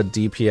guaranteed to have a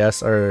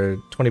DPS or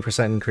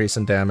 20% increase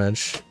in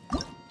damage.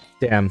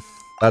 Damn.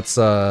 That's,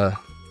 Ugh.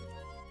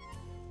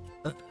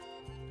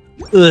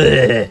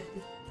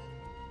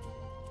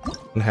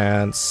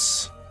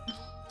 Enhance.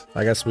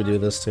 I guess we do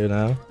this too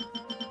now.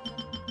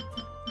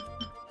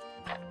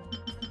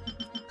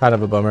 Kind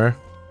of a bummer.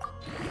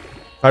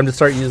 Time to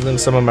start using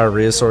some of my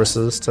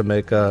resources to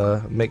make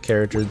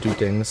characters do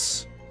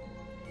things.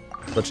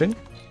 Glitching?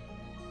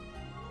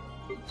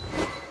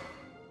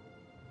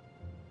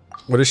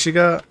 What does she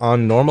got?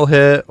 On normal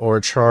hit or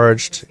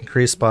charged,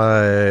 increased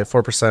by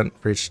 4%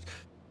 for each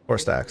 4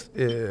 stacks.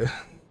 Ew.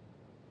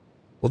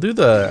 We'll do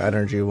the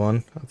energy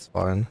one. That's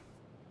fine.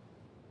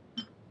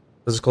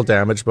 Physical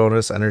damage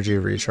bonus, energy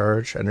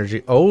recharge,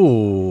 energy.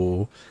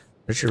 Oh,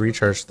 energy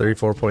recharge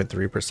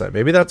 34.3%.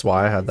 Maybe that's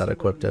why I had that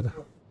equipped.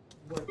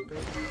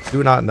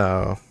 Do not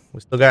know.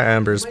 We still got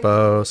Amber's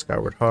bow,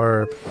 Skyward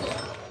Harp.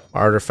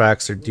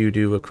 Artifacts are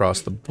doo-doo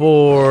across the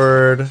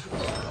board.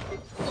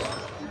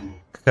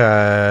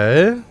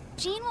 Okay.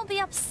 Jean will be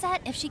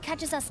upset if she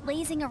catches us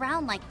lazing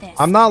around like this.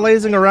 I'm not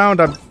lazing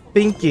around.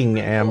 thinking,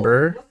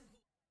 Amber?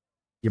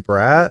 You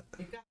brat?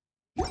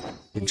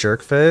 You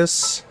jerk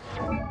face?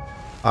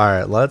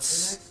 Alright,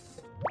 let's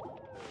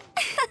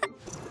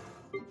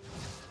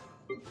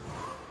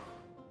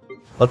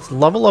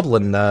level up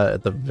Lynette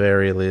at the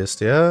very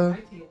least, yeah?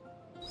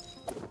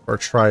 Or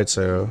try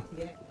to.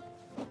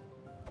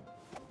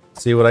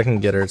 See what I can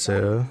get her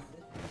to.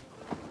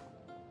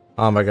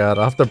 Oh my god,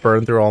 I'll have to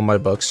burn through all my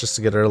books just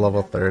to get her to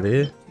level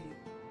 30.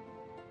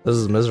 This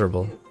is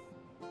miserable.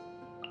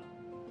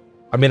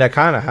 I mean, I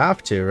kind of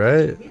have to,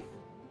 right?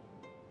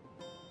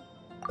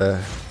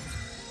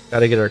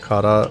 Gotta get her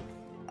caught up.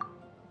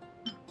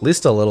 At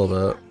least a little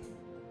bit.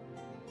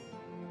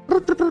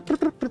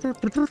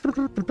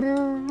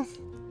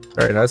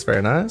 Very nice,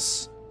 very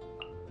nice.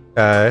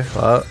 Okay,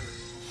 well,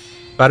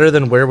 better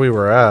than where we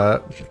were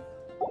at.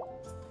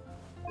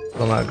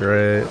 Still not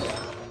great.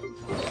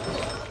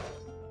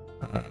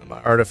 My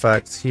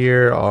artifacts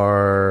here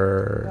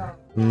are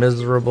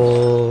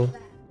miserable.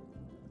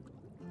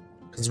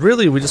 Because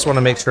really, we just want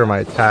to make sure my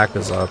attack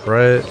is up,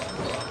 right?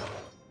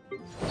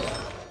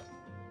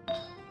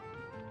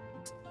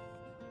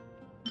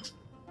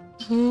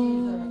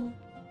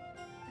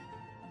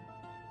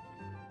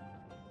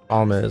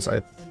 Problem is,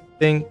 I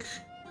think...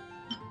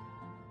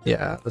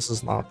 Yeah, this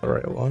is not the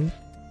right one.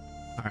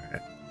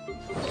 Alright.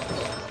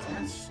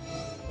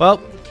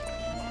 Well.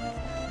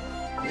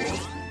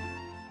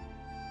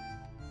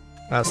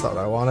 That's not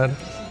what I wanted.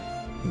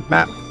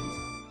 Map.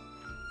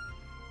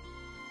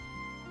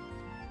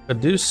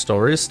 Could do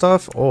story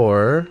stuff,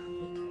 or...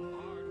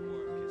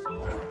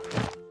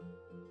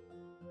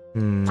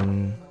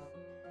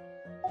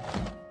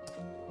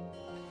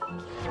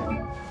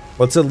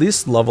 Let's at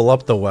least level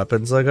up the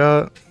weapons I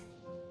got.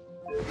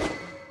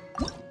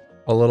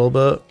 A little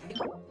bit.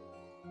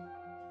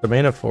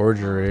 Domain of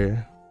Forgery.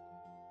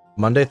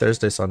 Monday,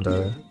 Thursday,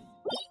 Sunday.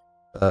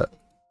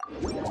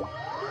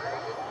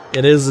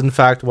 It is in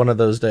fact one of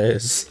those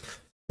days.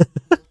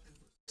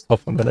 So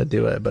if I'm gonna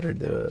do it, I better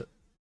do it.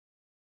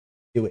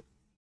 Do it.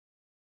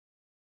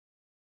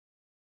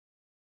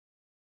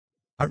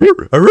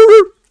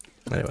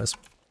 Anyways.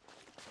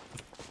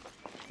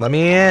 Let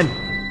me in.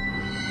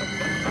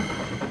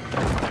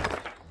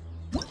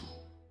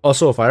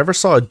 Also, if I ever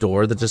saw a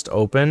door that just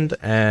opened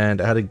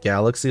and had a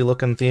galaxy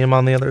looking theme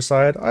on the other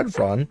side, I'd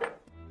run.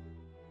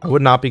 I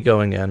would not be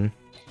going in,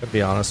 to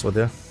be honest with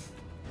you.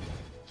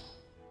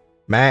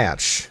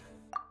 Match.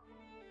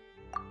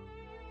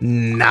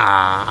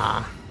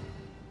 Nah.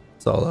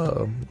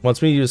 Solo.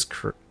 Once we use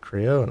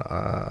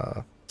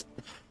Creo,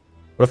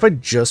 what if I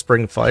just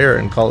bring fire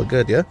and call it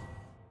good, yeah? A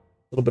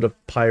little bit of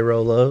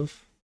pyro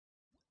love.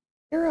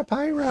 You're a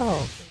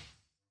pyro.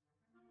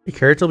 Your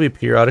character will be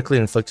periodically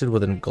inflicted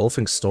with an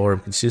engulfing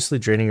storm, continuously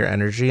draining your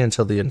energy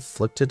until the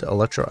inflicted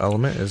electro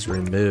element is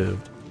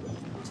removed.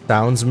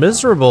 Sounds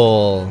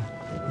miserable.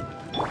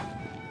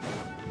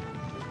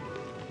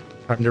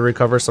 Time to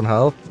recover some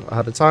health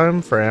ahead of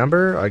time for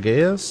Amber, I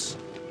guess.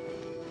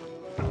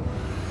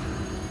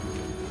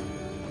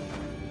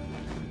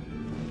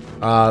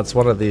 It's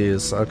one of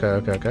these. Okay.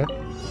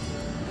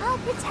 I'll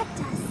protect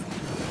us.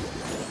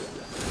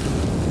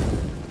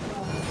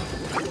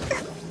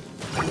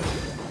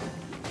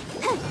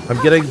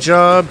 I'm getting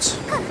jumped.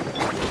 Step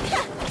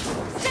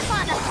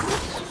on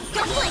us.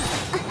 Don't blink.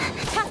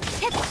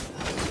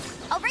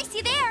 I'll race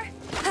you there.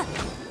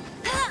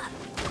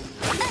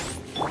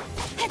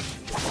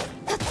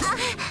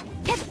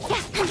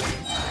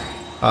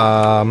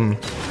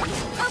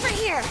 Over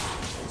here.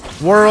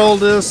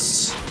 World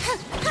is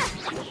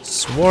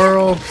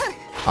swirl.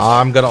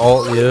 I'm gonna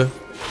ult you.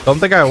 Don't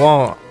think I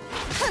won't.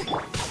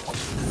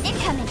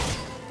 Incoming.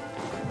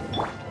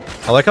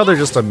 I like how they're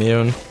just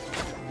immune.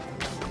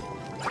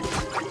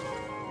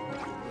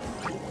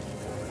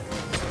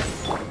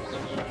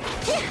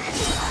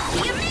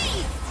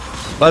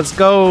 Let's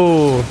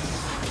go.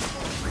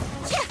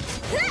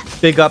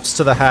 Big ups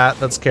to the hat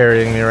that's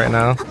carrying me right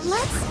now.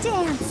 Let's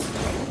dance.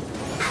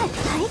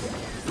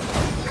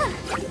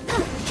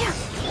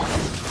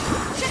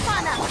 Chip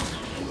on up.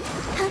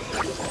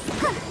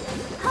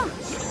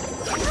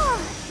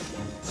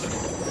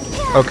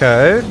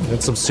 Okay,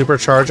 and some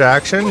supercharge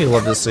action. You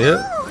love to see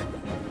it.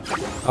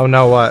 Oh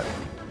no, what?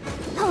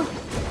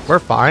 We're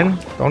fine.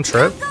 Don't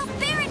trip. Go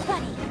Barrett,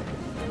 buddy.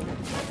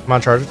 Come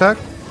on, charge attack.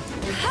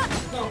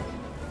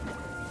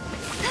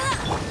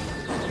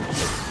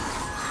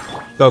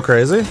 Go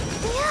crazy.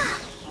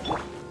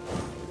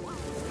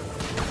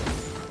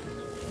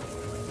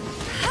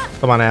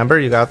 Come on, Amber,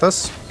 you got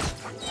this.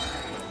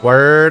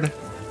 Word.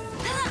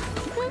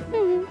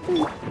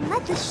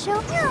 Let the show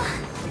go.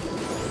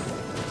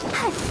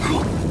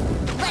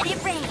 Let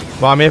it rain.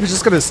 Well, I mean, if it's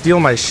just gonna steal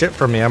my shit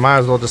from me, I might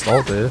as well just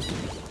ult it.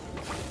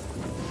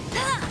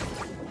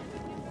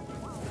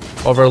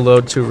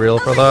 Overload too real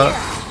for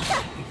that.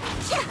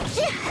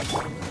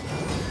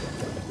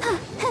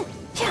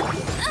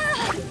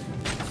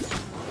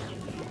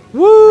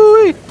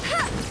 Woo!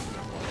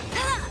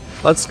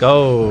 Let's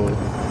go.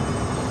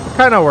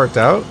 Kind of worked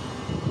out.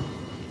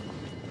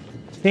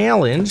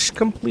 Challenge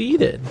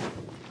completed.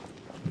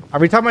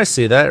 Every time I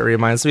see that, it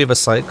reminds me of a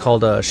site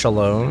called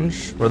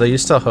Challenge, where they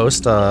used to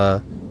host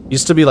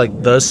used to be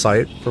like the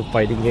site for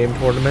fighting game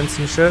tournaments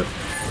and shit.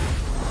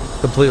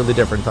 Completely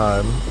different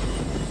time.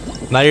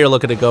 Now you're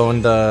looking to go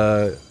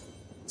into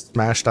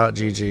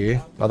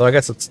Smash.gg, although I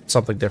guess it's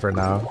something different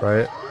now,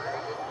 right?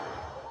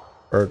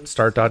 Or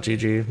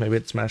Start.gg, maybe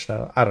it's Smash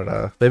now. I don't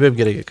know. Maybe I'm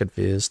getting it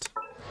confused.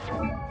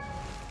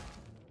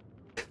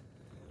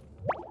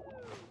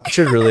 I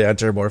should really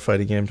enter more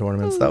fighting game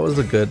tournaments. That was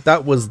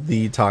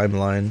the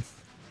timeline.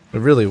 It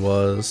really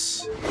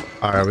was.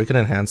 Alright, we can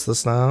enhance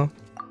this now.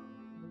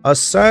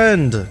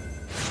 Ascend!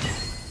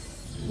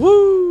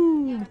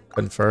 Woo!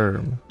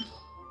 Confirm.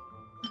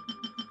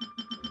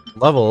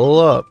 Level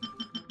up.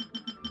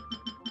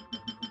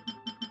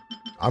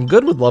 I'm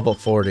good with level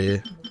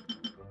 40.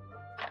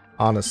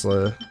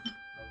 Honestly.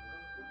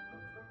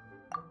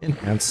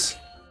 Enhance.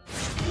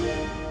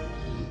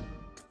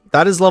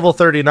 That is level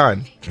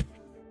 39.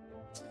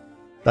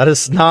 That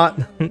is not...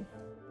 I don't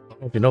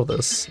know if you know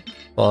this,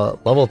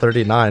 but level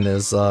 39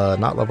 is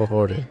not level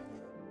 40.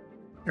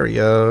 Here we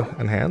go.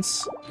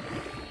 Enhance.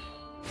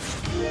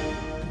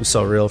 I'm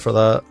so real for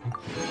that.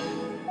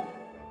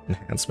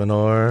 Enhancement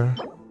ore.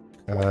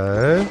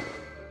 Okay.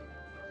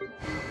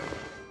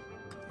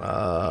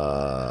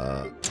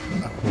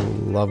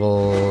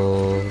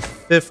 Level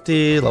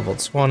 50, level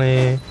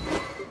 20.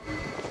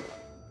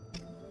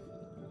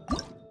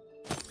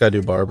 Gotta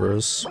do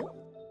barbers.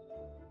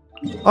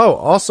 Oh,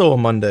 also a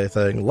Monday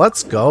thing.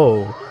 Let's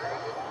go.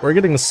 We're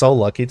getting so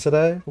lucky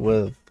today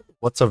with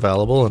what's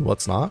available and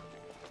what's not,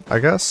 I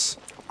guess.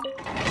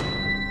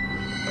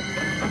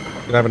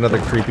 Gonna have another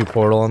creepy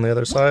portal on the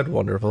other side.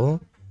 Wonderful.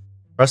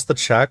 Press the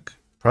check.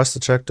 Press the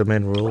check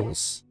domain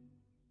rules.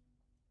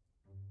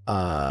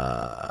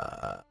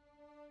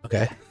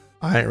 Okay.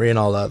 I ain't reading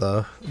all that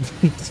though.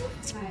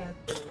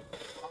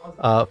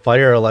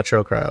 Fire,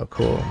 electro, cryo.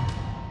 Cool.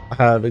 I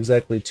have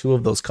exactly 2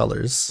 of those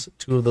colors.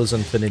 2 of those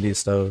infinity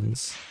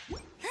stones.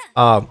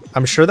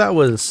 I'm sure that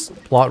was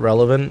plot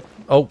relevant.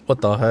 Oh,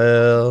 what the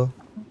hell?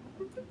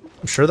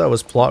 I'm sure that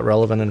was plot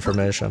relevant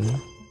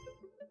information.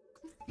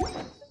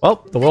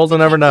 Well, the world will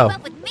never know.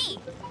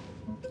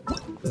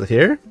 Is it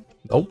here?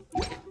 Nope.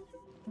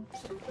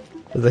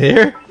 Is it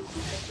here?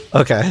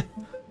 Okay.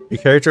 Your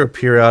character will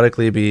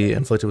periodically be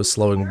inflicted with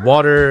slowing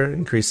water,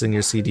 increasing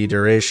your CD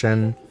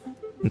duration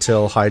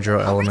until hydro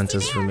element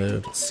is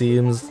removed.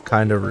 Seems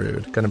kind of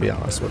rude, gonna be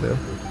honest with you.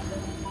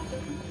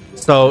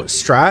 So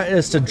strat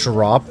is to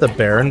drop the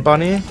Baron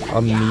Bunny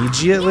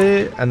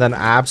immediately and then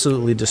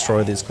absolutely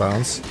destroy these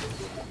clowns.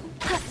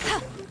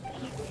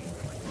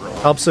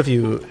 Helps if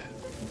you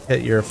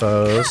hit your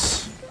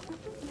foes.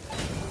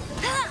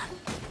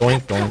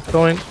 Doink, doink,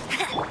 doink.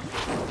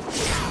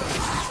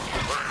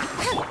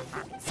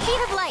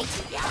 Speed of light.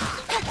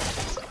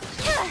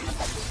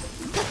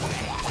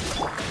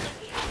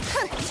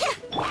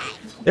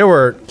 They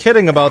were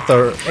kidding about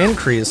the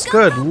increase.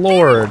 Good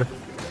lord.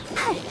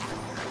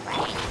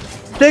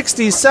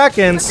 60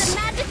 seconds?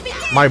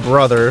 My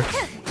brother.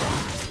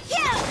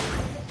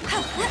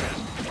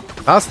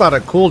 That's not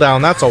a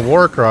cooldown, that's a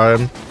war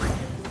crime.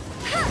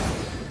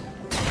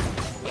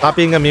 Stop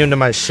being immune to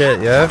my shit,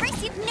 yeah?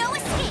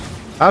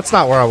 That's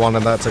not where I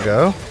wanted that to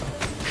go,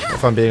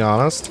 if I'm being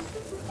honest.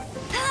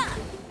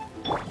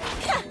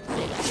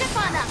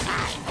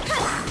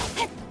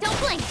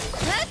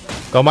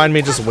 Don't mind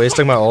me just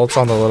wasting my ults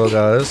on the little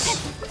guys.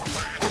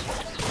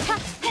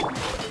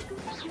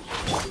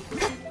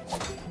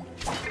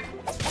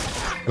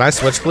 Can I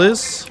switch,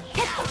 please?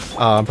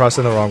 I'm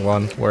pressing the wrong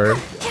one. Word.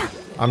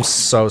 I'm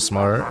so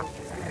smart.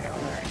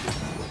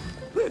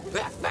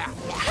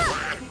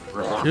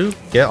 You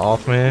get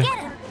off me.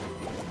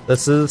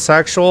 This is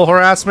sexual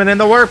harassment in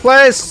the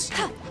workplace!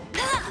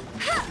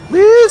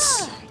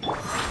 Please!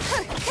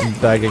 I'm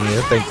begging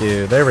you. Thank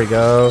you. There we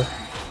go.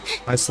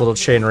 Nice little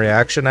chain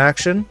reaction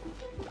action.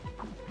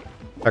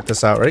 Check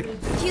this out, right?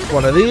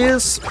 One of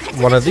these.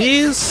 One of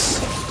these.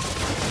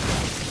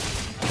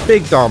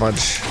 Big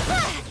damage.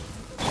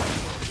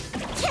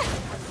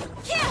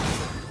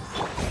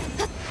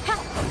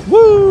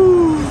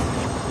 Woo!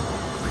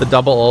 The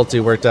double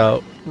ulti worked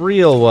out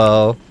real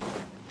well.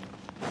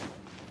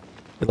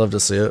 I'd love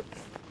to see it.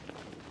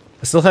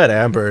 I still had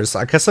ambers.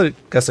 I guess I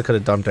could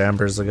have dumped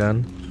ambers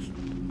again.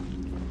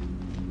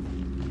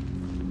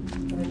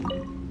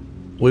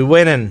 We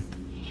winning.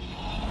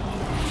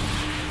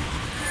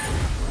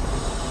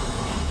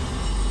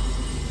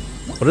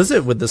 What is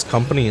it with this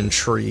company and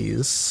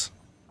trees?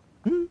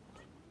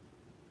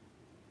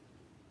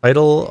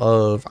 Title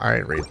of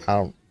Iron Raid.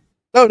 No,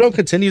 don't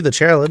continue the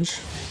challenge.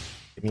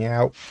 Get me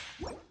out.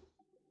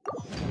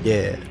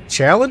 Yeah,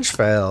 challenge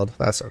failed.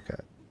 That's okay.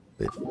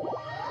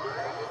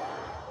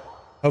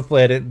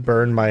 Hopefully I didn't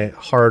burn my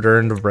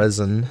hard-earned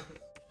resin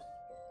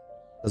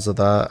because of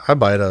that. I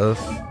might have.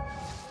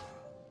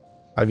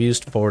 I've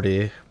used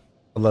 40,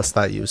 unless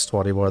that used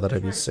 20 more than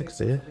I've used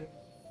 60.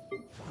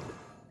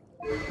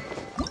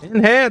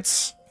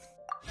 Enhance!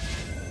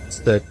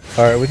 Stick.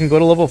 Alright, we can go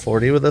to level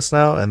 40 with this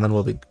now, and then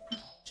we'll be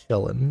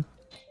chillin'.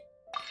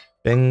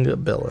 Bing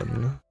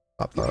billin'.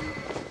 Pop up.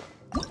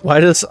 Why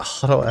does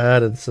auto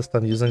add insist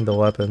on using the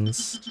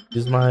weapons?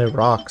 Use my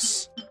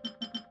rocks.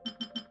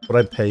 What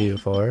I pay you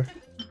for?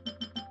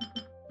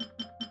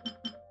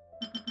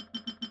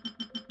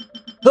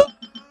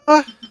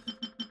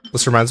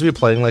 This reminds me of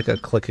playing like a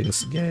clicking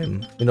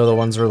game. You know the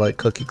ones where like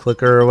cookie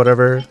clicker or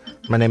whatever?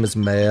 My name is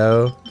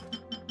Mayo.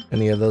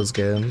 Any of those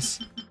games?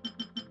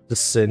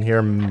 Just sitting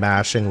here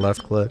mashing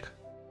left click.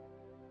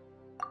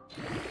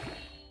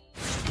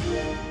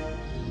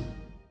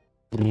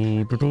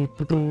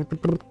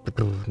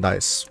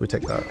 Nice, we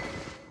take that.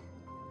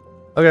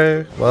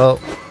 Okay, well.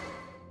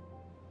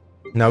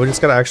 Now we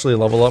just gotta actually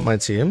level up my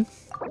team.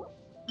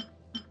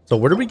 So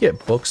where do we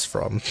get books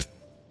from?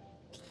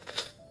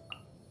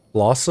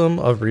 Blossom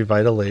of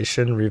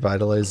Revitalization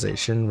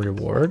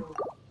reward?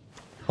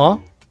 Huh?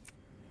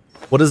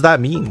 What does that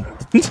mean?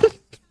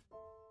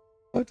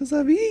 What does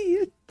that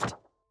mean?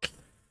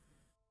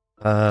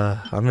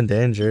 I'm in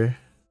danger.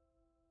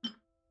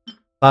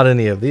 Not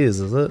any of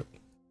these, is it?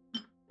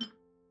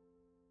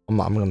 I'm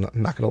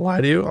not gonna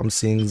lie to you. I'm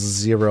seeing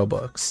 0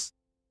 books.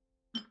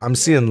 I'm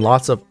seeing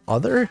lots of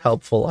other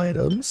helpful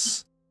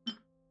items.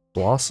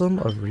 Blossom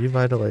of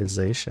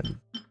Revitalization.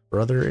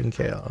 Brother in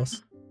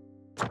Chaos.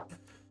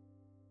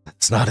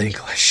 That's not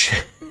English.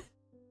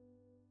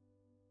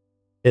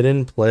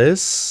 Hidden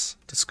place.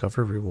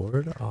 Discover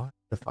reward. Oh, I have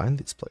to find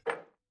these places.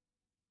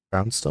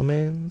 Grounds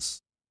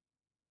domains.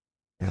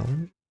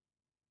 Challenge.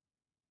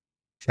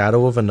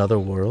 Shadow of Another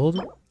World.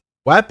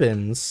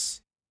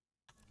 Weapons.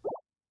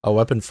 Oh,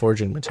 weapon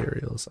forging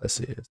materials. I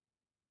see it.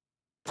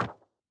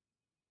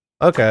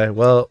 Okay,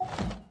 well,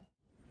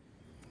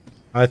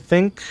 I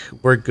think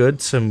we're good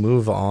to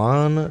move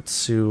on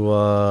to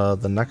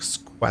the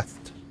next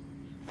quest.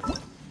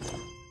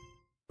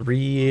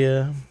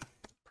 3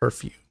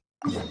 perfume.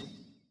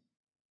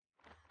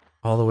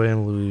 All the way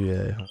in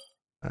Liyue.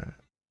 Alright.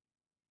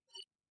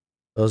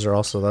 Those are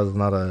also, that is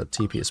not a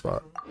TP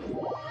spot.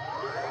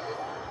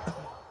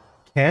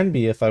 Can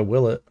be if I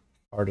will it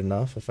hard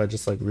enough, if I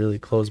just like really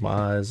close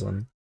my eyes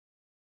and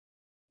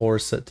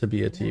force it to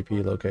be a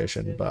TP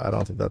location, but I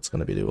don't think that's going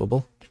to be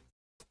doable.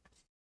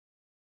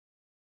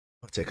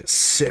 I'll take a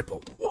sip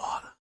of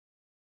water.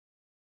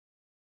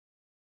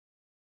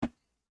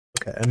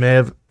 Okay, I may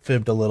have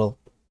fibbed a little.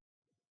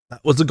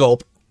 That was a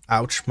gulp.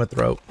 Ouch, my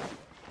throat.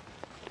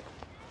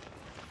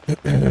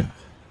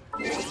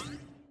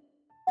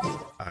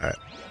 Alright.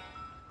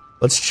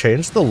 Let's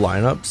change the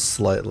lineup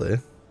slightly.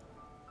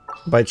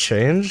 By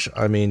change,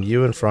 I mean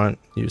you in front,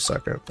 you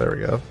second. There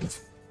we go.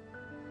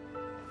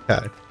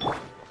 Okay.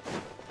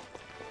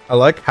 I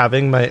like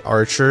having my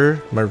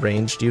archer, my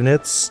ranged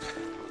units,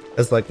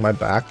 as like my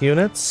back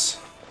units.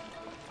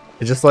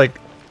 It just like,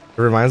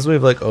 it reminds me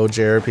of like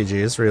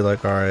OJRPGs where you're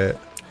like, alright,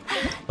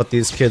 put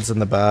these kids in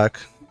the back.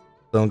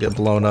 Don't get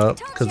blown up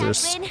because they're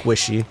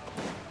squishy.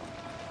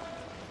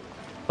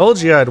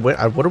 Told you I'd win.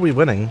 What are we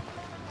winning?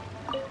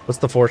 What's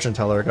the fortune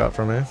teller got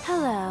for me?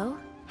 Hello.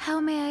 How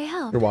may I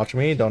help? You're watching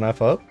me? Don't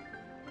F up?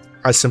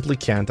 I simply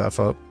can't F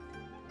up.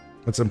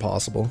 It's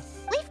impossible.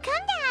 We've come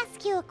to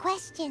ask you a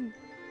question.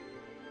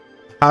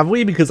 Have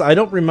we? Because I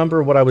don't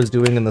remember what I was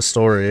doing in the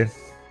story.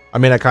 I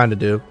mean, I kind of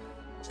do.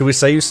 Should we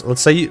say you...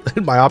 Let's say you...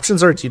 My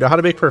options are, do you know how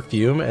to make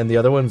perfume? And the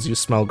other one's, you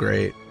smell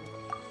great.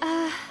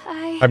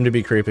 Time to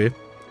be creepy,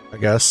 I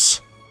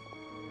guess.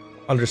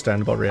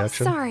 Understandable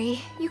reaction.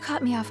 Sorry, you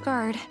caught me off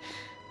guard.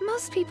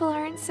 Most people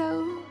aren't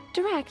so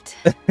direct.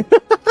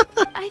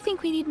 I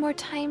think we need more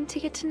time to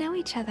get to know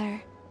each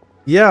other.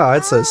 Yeah,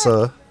 I'd say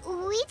so.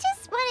 We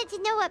just wanted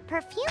to know what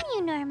perfume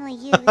you normally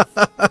use.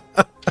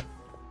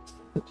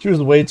 She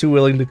was way too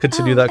willing to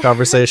continue that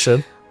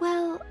conversation.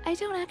 Well, I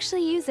don't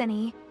actually use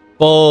any.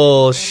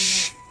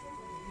 Bullsh.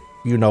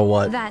 You know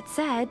what? That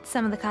said,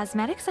 some of the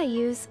cosmetics I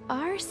use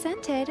are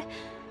scented.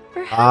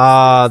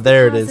 Perhaps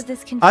there it is.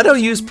 I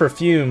don't use confusion.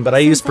 perfume, but I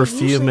use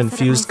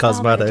perfume-infused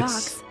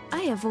cosmetics.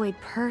 I avoid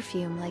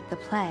perfume like the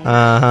plague.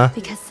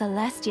 Because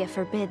Celestia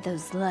forbid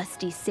those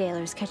lusty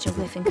sailors catch a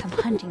whiff and come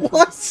hunting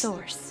for the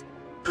source.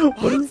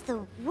 That's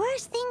the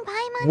worst thing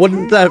Paimon's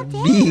Wouldn't heard that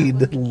all day.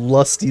 mean,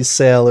 lusty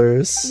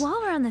sailors? While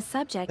we're on the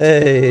subject,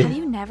 Hey. have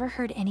you never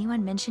heard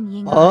anyone mention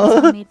Ying's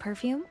homemade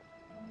perfume?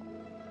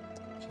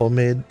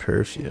 Homemade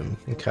perfume.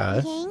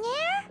 Okay.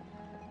 Ying-er?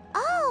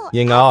 Oh,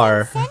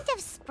 Ying-ar. scent of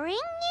spring,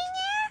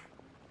 Ying-er?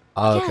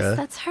 Oh, okay. Yes,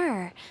 that's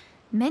her.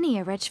 Many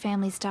a rich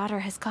family's daughter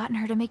has gotten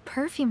her to make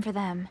perfume for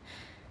them.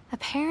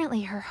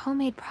 Apparently, her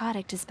homemade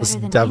product is better This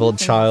than devil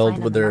anything you'll child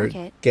find with on the their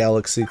market.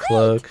 galaxy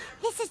cloak.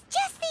 This is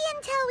just the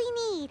intel we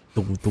need.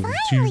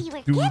 Finally,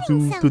 we're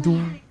getting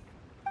somewhere.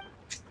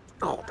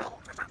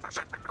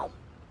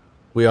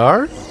 We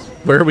are?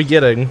 Where are we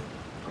getting?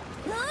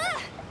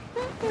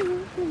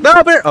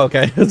 No, Bear.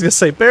 Okay, I was gonna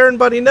say Baron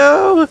Buddy,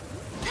 no.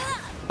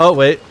 Oh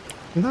wait,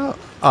 no.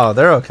 Oh,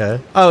 they're okay.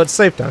 Oh, it's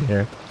safe down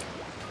here.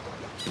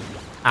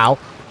 Ow.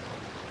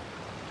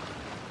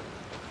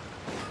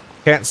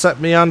 Can't set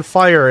me on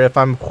fire if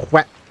I'm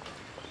wet.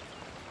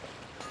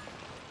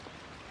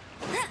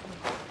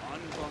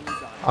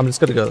 I'm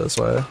just gonna go this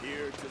way.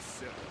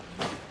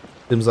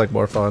 Seems like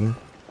more fun.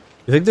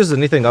 You think there's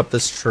anything up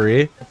this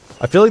tree?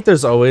 I feel like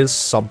there's always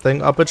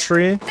something up a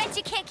tree, Bet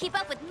you can't keep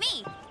up with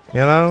me. you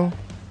know?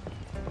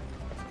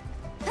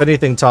 If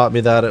anything taught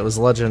me that, it was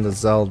Legend of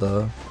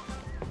Zelda.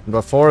 And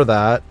before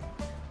that...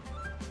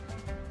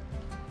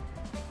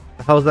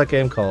 the hell is that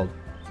game called?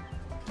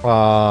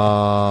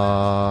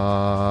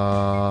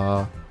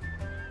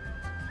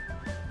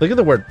 Look at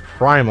the word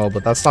primal,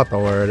 but that's not the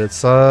word.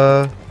 It's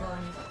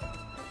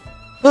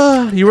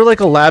you were like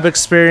a lab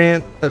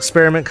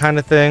experiment kind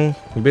of thing.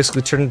 You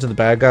basically turned into the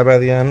bad guy by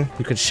the end.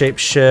 You could shape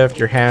shift,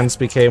 your hands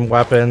became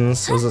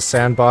weapons. It was a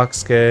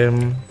sandbox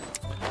game.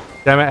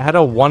 Damn it, it had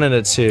a 1 and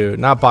a 2,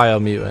 not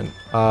Biomutant.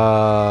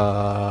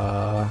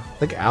 I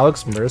think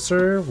Alex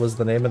Mercer was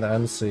the name of the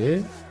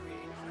MC.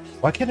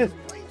 Why can't it?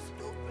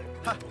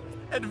 Ha,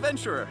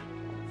 adventurer,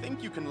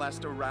 think you can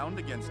last a round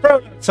against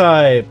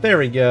Prototype, there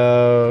we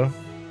go.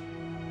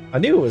 I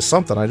knew it was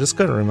something, I just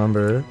couldn't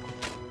remember.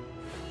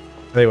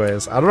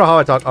 Anyways, I don't know how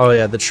I talked. Oh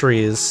yeah, the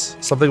trees.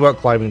 Something about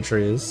climbing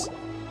trees.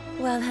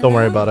 Well, Don't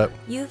worry hello. about it.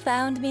 You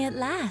found me at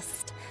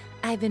last.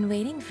 I've been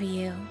waiting for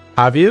you.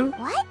 Have you?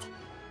 What?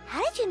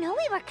 How did you know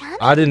we were coming?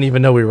 I didn't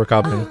even know we were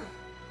coming. Oh,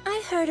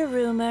 I heard a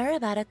rumor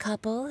about a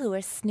couple who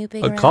were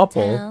snooping A around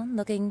couple? town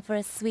looking for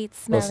a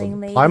sweet-smelling Listen,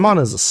 lady. Paimon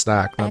is a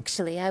snack. Not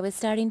Actually, I was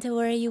starting to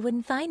worry you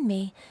wouldn't find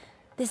me.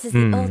 This is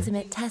the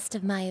ultimate test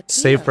of my appeal.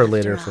 safe for after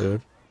later all.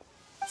 food.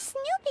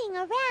 Snooping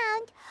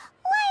around?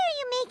 Why are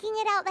you making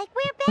it out like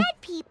we're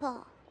bad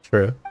people?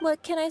 True.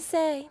 What can I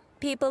say?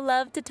 People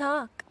love to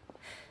talk.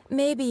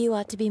 Maybe you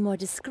ought to be more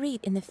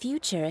discreet in the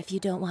future if you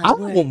don't want I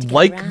word to don't get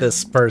like around.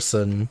 this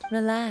person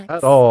Relax.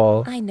 at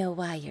all. I know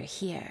why you're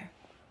here.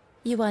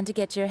 You want to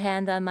get your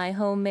hand on my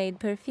homemade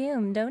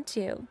perfume, don't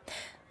you?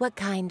 What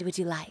kind would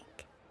you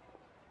like?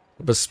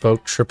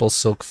 Bespoke triple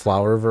silk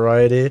flower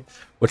variety,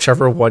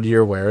 whichever one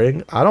you're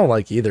wearing. I don't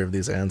like either of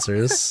these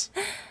answers.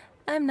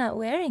 I'm not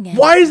wearing it.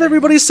 Why does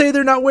everybody say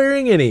they're not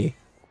wearing any?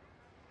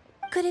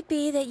 Could it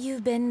be that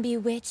you've been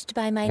bewitched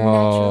by my natural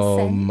Oh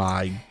scent?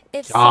 my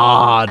If so,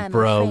 god, I'm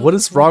bro. afraid What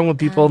is it's wrong not with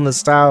people in kind.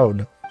 this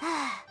town?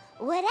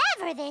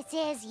 Whatever this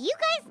is, you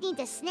guys need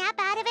to snap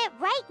out of it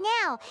right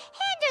now.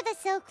 Hand her the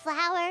silk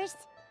flowers.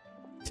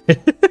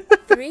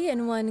 3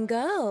 in 1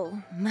 go.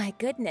 My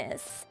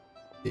goodness.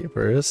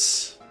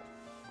 Papers.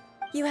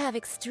 You have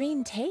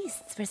extreme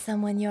tastes for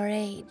someone your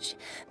age.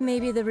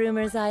 Maybe the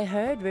rumors I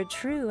heard were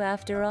true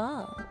after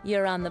all.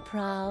 You're on the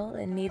prowl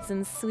and need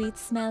some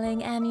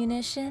sweet-smelling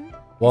ammunition?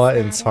 What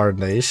Is that it?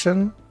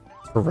 incarnation?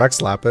 For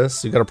Rex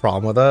Lapis? You got a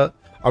problem with that?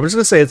 I'm just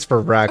gonna say it's for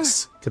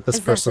Rex. Get this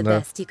Is that the person to.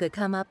 best you could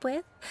come up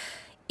with?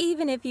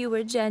 Even if you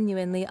were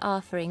genuinely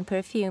offering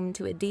perfume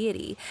to a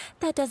deity,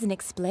 that doesn't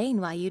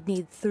explain why you'd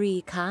need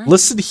 3 kinds.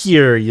 Listen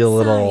here, you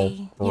little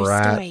Sorry, your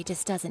rat. story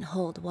just doesn't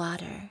hold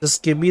water.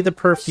 Just give me the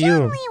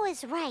perfume. Zhongli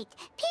was right.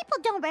 People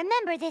don't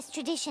remember this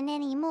tradition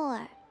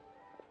anymore.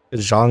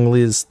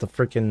 Zhongli's the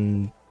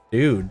freaking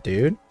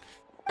dude.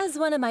 As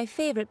one of my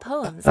favorite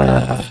poems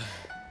goes,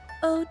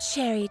 O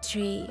cherry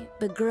tree,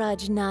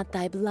 begrudge not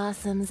thy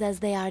blossoms as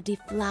they are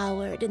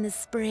deflowered in the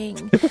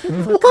spring.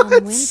 For come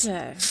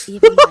winter,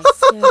 even thy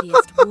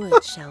sturdiest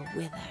wood shall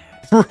wither.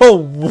 Bro,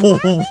 whoa,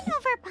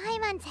 Over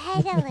Paimon's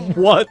head a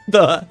little. what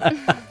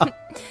the?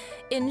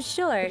 In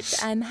short,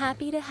 I'm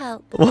happy to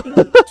help.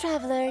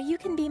 Traveler, you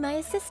can be my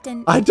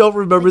assistant. I don't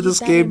remember But you this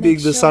better game being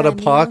make this sure out of I'm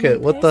the pocket.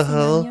 only What the person on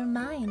hell? your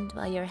mind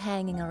while you're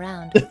hanging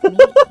around with me.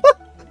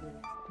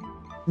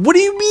 What do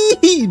you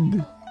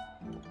mean?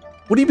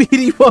 What do you mean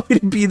you want me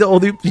to be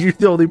you're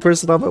the only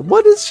person on it?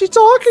 What is she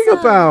talking So,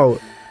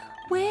 about?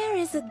 Where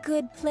is a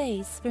good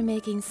place for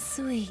making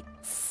sweet,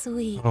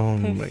 sweet Oh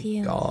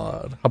perfume? my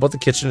god. How about the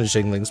kitchen at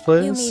Jingling's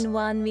place? You mean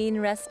Wan Mean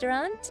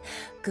Restaurant?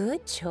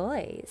 Good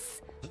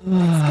choice.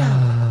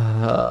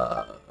 Let's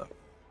go.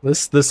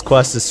 This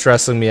quest is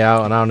stressing me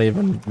out and I don't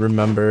even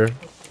remember.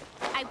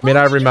 I mean,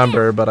 I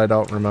remember, but I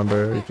don't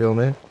remember. You feel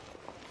me?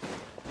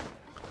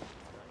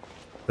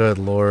 Good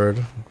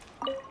lord.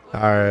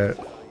 Alright.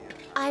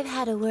 I've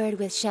had a word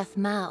with Chef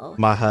Mao.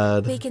 My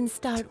head. We can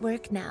start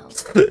work now.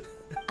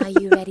 Are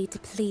you ready to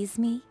please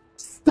me?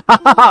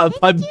 Stop!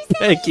 I'm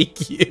begging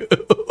you.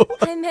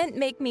 I meant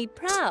make me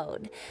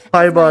proud.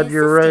 Paimon, my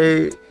you're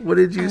assistant. right. What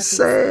did you Obviously.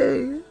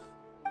 say?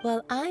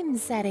 Well, I'm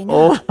setting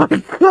Oh up. my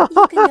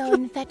You can go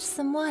and fetch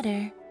some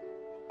water.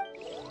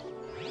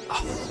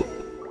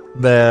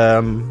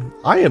 Damn.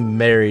 I am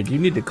married. You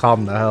need to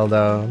calm the hell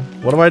down.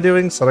 What am I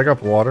doing? Setting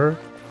up water?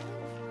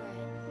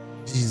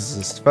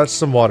 Jesus. Fetch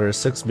some water.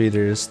 6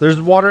 meters.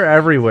 There's water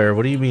everywhere.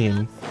 What do you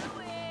mean?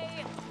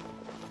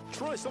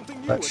 Try something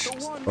new Fetch at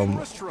the Wan some- Mean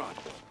restaurant.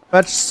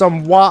 Fetch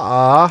some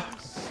water.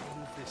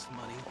 This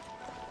money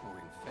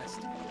or invest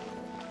it.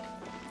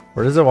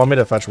 Where does it want me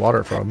to fetch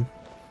water from?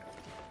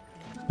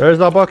 There's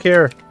a book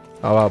here.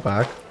 Oh, out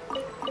back.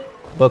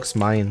 Book's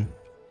mine.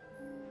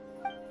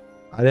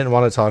 I didn't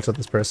want to talk to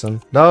this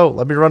person. No,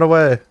 let me run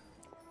away.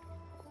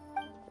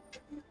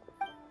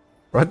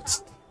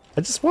 What?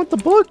 I just want the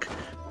book.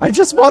 I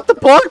just want the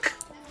book.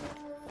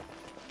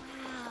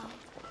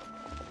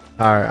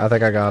 Alright, I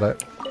think I got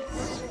it.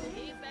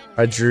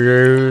 I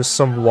drew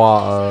some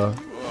water.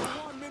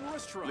 Wan Mean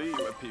restaurant.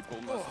 Liyue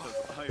people must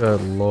have hired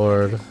Good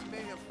lord.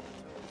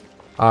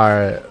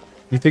 Alright.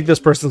 You think this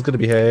person's gonna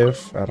behave?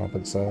 I don't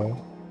think so.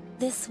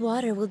 This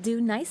water will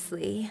do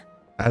nicely.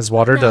 As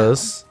water Now,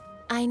 does.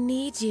 I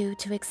need you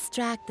to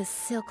extract the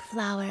silk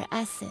flower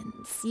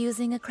essence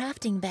using a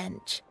crafting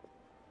bench.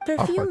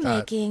 Perfume God.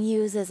 making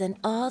uses an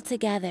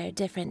altogether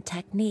different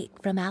technique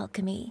from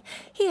alchemy.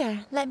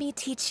 Here, let me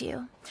teach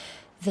you.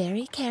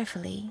 Very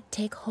carefully,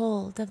 take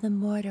hold of the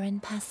mortar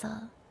and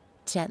pestle.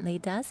 Gently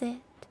does it.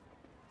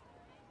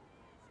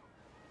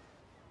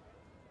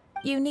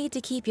 You need to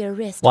keep your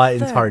wrist What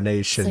firm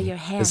incarnation so your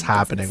hand is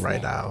happening doesn't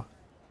right slip. now?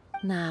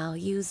 Now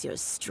use your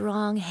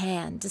strong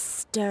hand to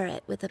stir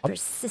it with a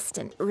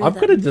persistent rhythm. I'm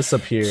gonna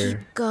disappear.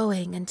 Keep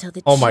going until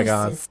the Oh my juices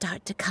God.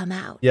 start to come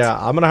out. Yeah,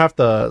 I'm gonna have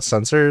to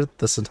censor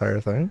this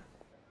entire thing.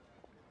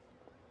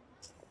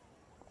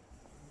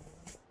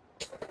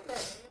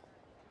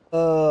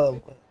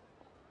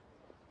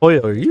 Boy,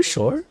 are you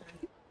sure?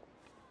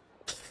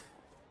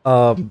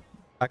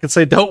 I could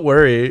say don't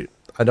worry.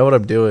 I know what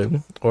I'm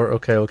doing. Or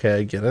okay,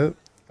 I get it.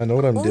 I know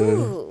what I'm doing.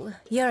 Ooh,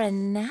 you're a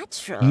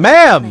natural.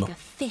 Ma'am! Like a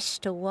fish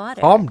to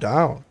water. Calm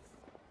down.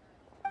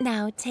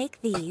 Now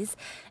take these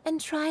and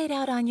try it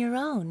out on your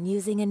own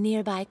using a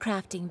nearby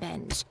crafting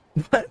bench.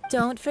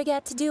 Don't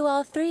forget to do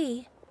all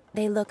three.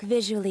 They look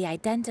visually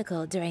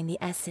identical during the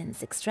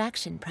essence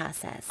extraction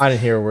process. I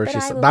didn't hear a word but she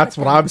I said. will That's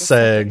put what them I'm into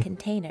separate saying.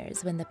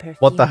 Containers when the perfume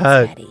What the is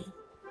heck? ready.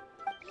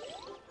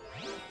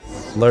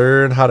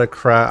 Learn how to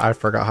craft. I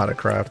forgot how to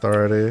craft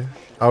already.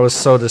 I was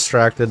so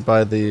distracted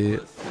by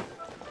the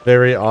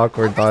very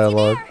awkward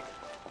dialogue.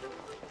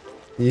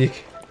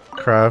 Eek.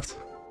 Craft.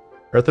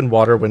 Earth and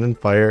water, wind and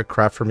fire.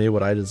 Craft for me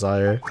what I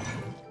desire.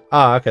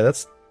 Ah, okay.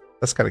 That's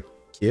kind of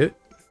cute.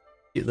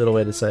 Cute little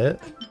way to say it.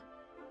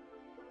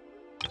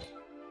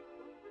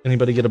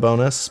 Anybody get a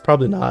bonus?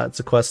 Probably not. It's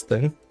a quest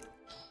thing.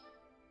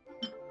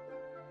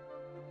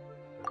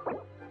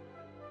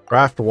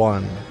 Craft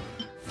 1.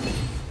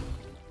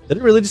 Did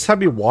it really just have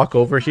me walk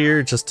over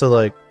here just to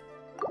like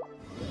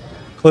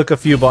click a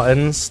few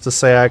buttons to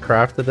say I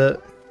crafted it?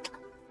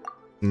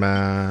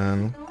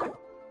 Man.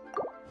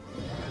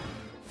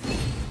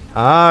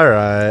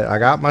 Alright, I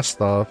got my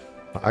stuff.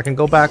 I can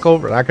go back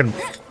over. I can...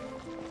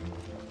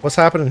 What's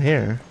happening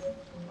here?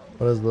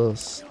 What is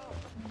this?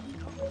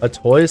 A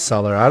toy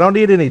seller. I don't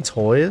need any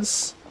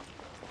toys.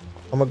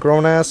 I'm a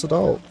grown-ass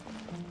adult.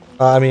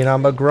 I mean,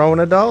 I'm a grown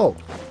adult.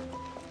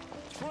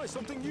 Try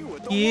something new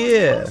at the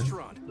Yeah. restaurant.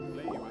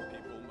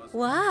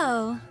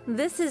 Wow,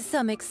 this is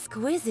some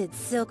exquisite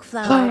silk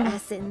flower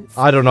essence.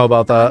 I don't know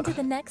about On to that.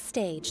 the next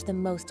stage, the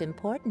most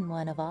important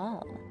one of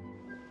all.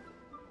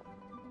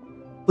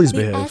 Please The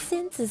behave.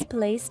 essence is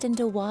placed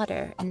into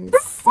water and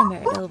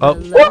simmered over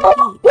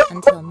low heat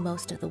until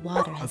most of the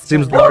water has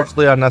Seems boiled.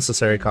 largely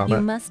unnecessary You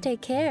comment. must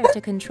take care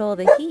to control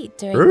the heat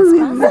during this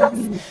process.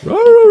 If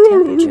the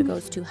temperature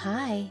goes too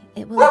high,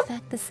 it will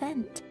affect the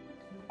scent.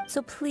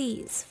 So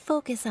please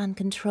focus on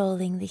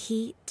controlling the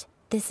heat.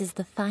 This is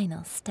the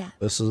final step.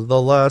 This is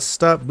the last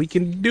step. We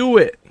can do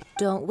it.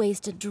 Don't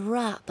waste a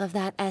drop of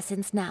that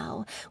essence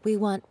now. We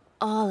want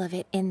all of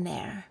it in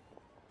there.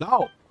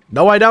 No.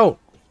 No, I don't.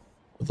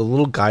 With a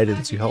little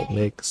guidance, you help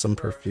make some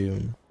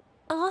perfume.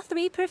 All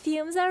three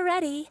perfumes are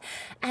ready.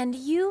 And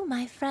you,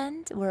 my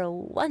friend, were a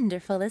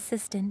wonderful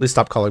assistant. Please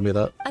stop calling me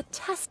that. A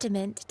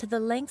testament to the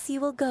lengths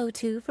you will go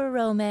to for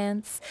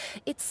romance.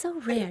 It's so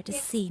rare to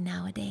see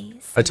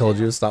nowadays. I told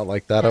you it's not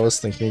like that. I was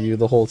thinking of you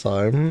the whole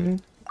time.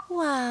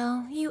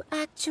 Wow, you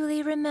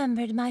actually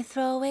remembered my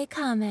throwaway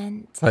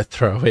comment. My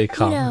throwaway You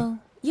comment. know,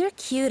 you're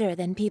cuter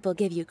than people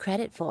give you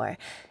credit for.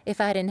 If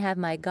I didn't have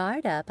my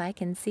guard up, I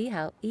can see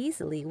how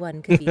easily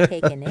one could be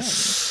taken in.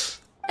 Too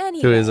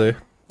Anyway, easy.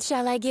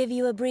 shall I give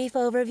you a brief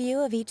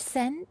overview of each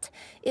scent?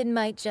 It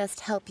might just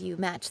help you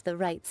match the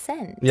right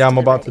scent. Yeah, I'm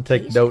the about right to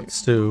take occasion.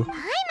 notes too.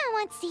 Paimon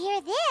wants to hear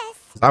this.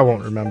 I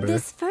won't remember.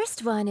 This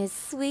first one is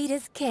sweet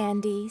as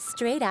candy,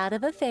 straight out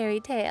of a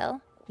fairy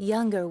tale.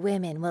 Younger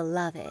women will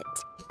love it.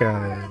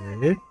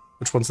 Okay.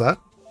 Which one's that?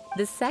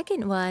 The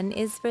second one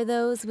is for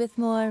those with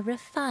more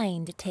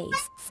refined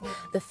tastes.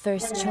 The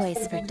first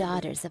choice for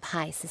daughters of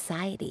high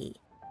society.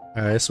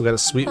 Alright, so we got a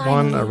sweet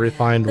one, a Finally,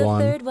 refined the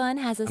one. third one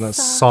has and a a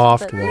soft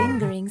soft but one.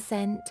 lingering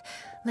scent,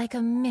 like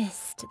a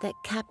mist that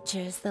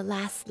captures the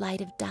last light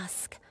of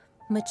dusk.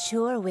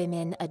 Mature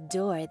women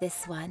adore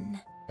this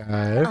one.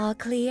 Okay. All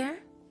clear?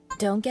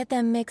 Don't get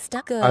them mixed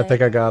up. Good. I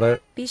think I got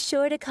it. Be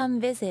sure to come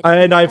visit.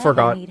 And if I you ever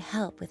forgot. Need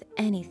help with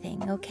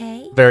anything,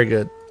 okay? Very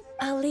good.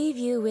 I'll leave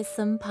you with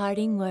some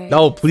parting words.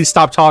 No, please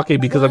stop talking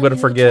because I'm One gonna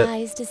who forget.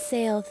 tries to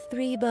sail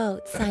 3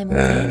 boats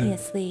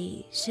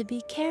simultaneously should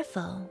be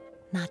careful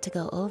not to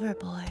go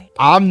overboard.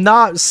 I'm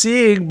not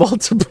seeing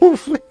multiple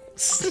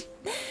things.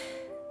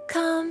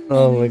 Come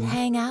Oh and my-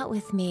 hang out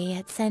with me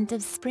at Scent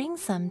of Spring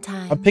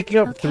sometime. I'm picking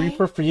up okay? 3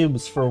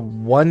 perfumes for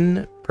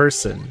 1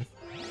 person.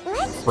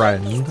 Let's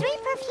Friend. take these 3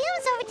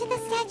 perfumes over to the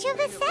Statue of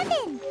the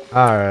Seven.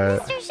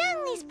 Alright. Mr.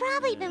 Zhongli's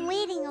probably been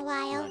waiting a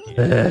while.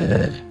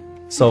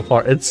 So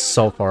far, it's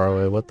so far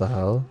away. What the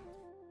hell?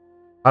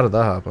 How did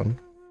that happen?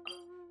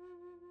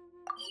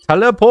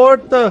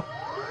 Teleport!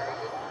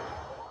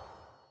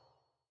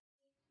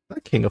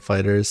 King of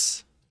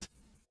Fighters.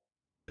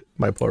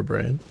 My poor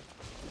brain.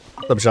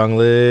 What's up,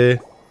 Zhongli?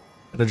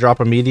 Gonna drop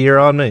a meteor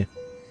on me.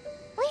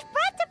 We've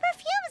brought the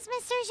perfumes,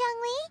 Mr.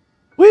 Zhongli.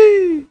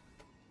 Whee!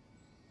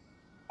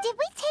 Did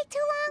we take too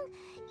long?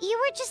 You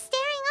were just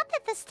staring up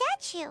at the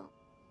statue.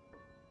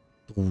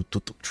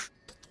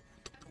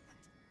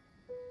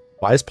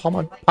 Why is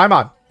Paimon?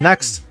 Paimon,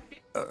 next.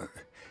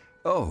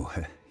 Oh,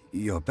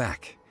 you're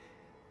back.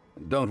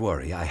 Don't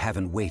worry, I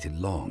haven't waited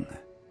long.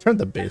 Turn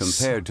the bass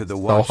Compared to the so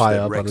watch high that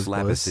up on Rex his voice.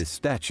 Lapis'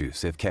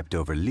 statues have kept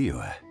over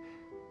Liyue,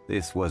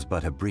 this was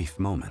but a brief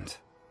moment.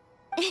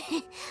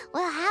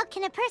 Well, how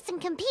can a person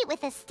compete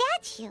with a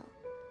statue?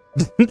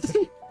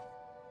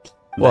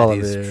 Well, that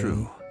is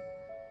true.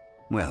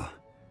 Well,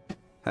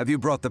 have you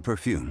brought the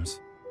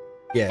perfumes?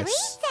 3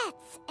 Yes.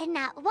 sets and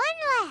not 1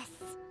 less.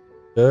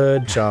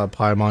 Good job,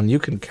 Paimon. You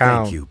can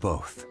count. Thank you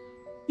both.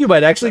 You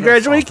might actually Let us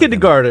graduate offer them.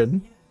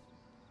 kindergarten.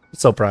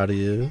 So proud of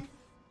you.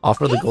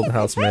 Offer the This Golden is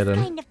House the first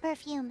Maiden. kind of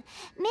perfume.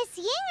 Miss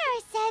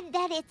Yinger said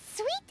that it's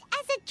sweet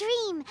as a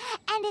dream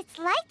and it's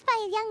liked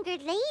by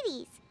younger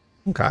ladies.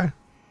 Okay.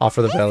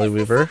 Offer the This Valley is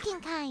Weaver. the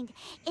second kind.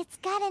 It's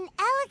got an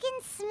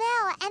elegant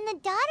smell and the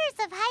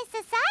daughters of high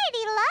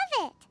society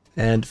love it.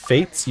 And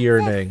Fate's The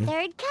Yearning.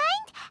 third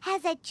kind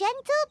has a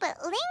gentle but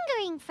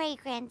lingering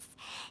fragrance.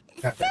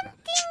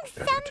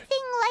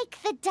 Something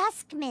like the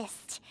dusk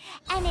mist.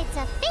 And it's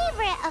a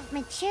favorite of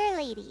mature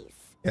ladies.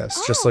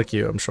 Yes, just Oh, like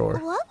you, I'm sure.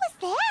 What was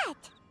that?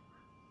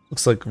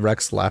 Looks like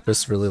Rex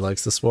Lapis really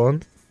likes this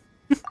one.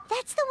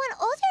 That's the one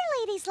older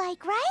ladies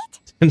like, right?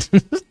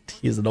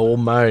 He's an old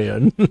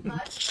man.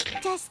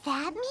 Does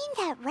that mean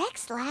that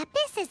Rex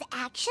Lapis is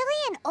actually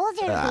an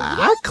older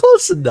lady?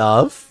 Close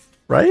enough,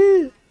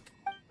 right?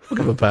 We'll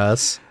give a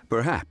pass.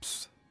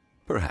 Perhaps.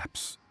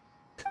 Perhaps.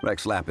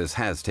 Rex Lapis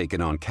has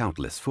taken on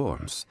countless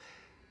forms.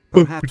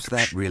 Perhaps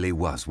that really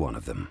was one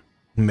of them.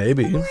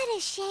 Maybe. What a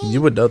shame.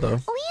 You would know, though. We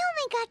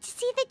only got to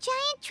see the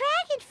giant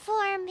dragon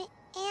form,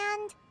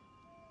 and...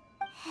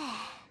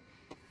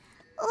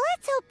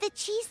 Let's hope the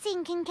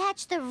Chising can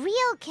catch the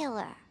real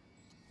killer.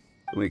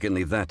 We can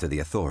leave that to the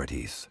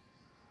authorities.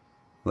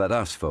 Let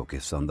us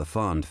focus on the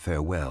fond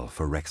farewell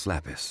for Rex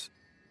Lapis.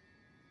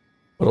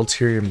 What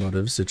ulterior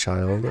motives do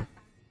child?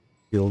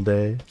 Field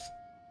day.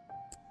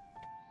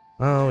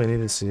 Oh, we need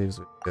to see.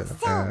 So,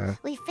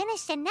 we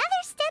finished another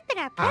step in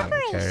our I don't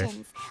care.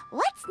 preparations.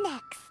 What's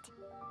next?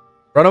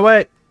 Run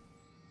away!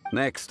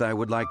 Next, I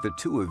would like the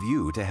two of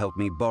you to help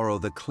me borrow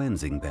the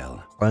cleansing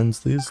bell. Cleanse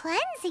these.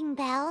 Cleansing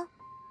bell?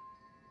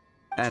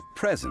 At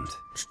present,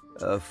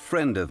 a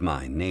friend of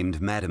mine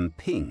named Madame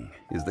Ping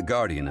is the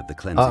guardian of the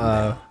cleansing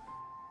bell.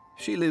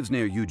 She lives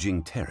near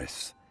Yujing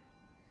Terrace.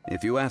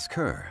 If you ask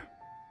her,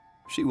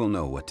 she will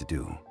know what to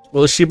do.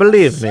 Will she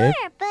believe me?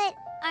 Sure, but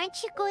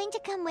aren't you going to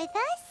come with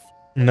us?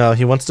 No,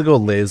 he wants to go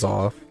laze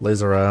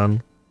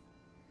around.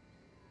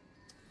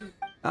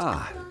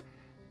 Ah,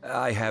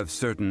 I have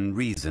certain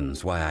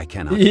reasons why I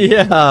cannot.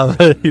 Yeah,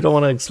 but you don't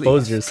want to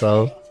expose Please.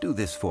 yourself. Do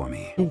this for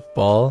me.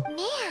 Ball.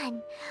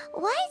 Man,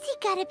 why is he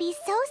gotta be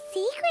so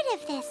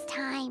secretive this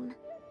time?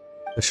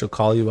 She'll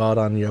call you out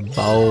on your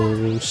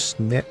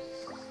bullshit.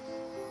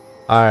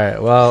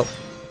 Alright, well,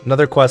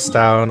 another quest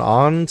down.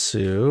 On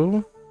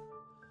to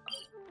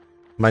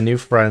my new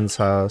friend's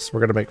house. We're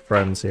gonna make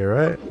friends here,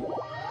 right?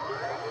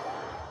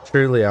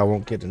 Surely I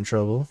won't get in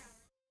trouble.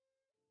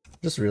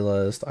 Just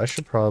realized I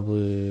should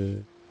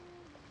probably...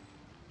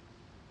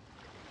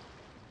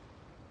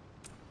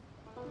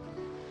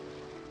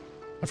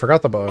 I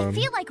forgot the I bone.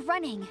 feel like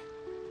running.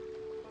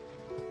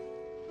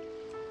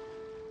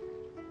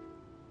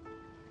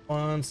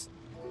 Once.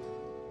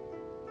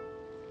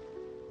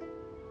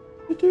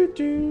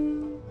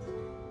 Do-do-do.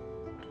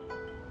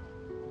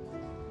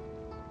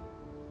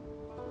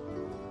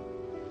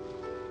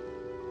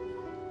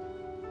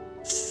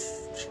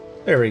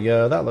 There we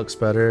go. That looks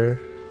better.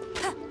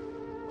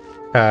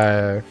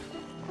 Okay.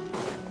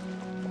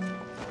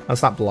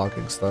 That's not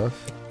blocking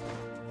stuff.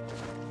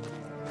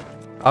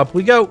 Up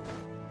we go.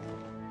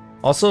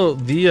 Also,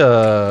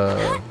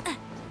 the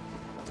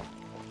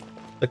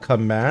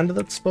command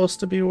that's supposed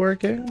to be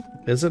working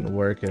isn't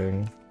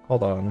working.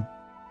 Hold on.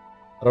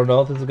 I don't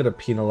know if this is gonna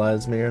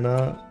penalize me or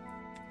not.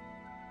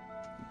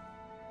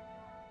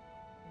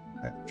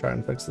 Alright, try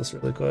and fix this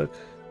really quick.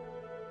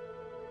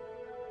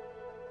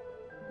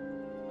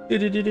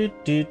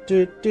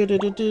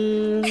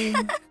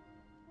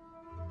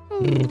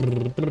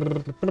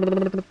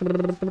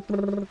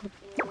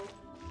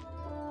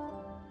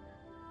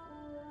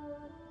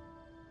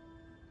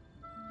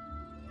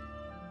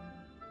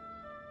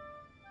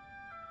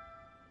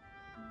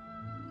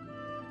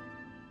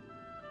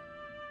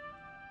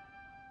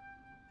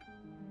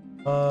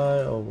 Why,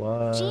 oh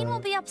why? Jean will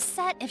be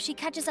upset if she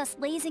catches us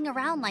lazing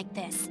around like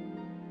this.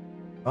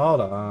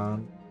 Hold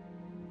on.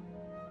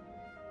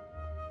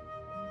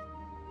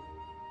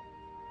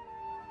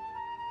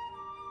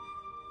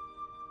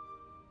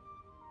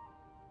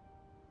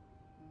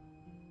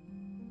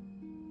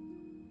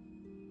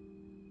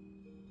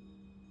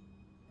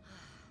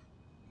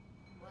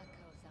 What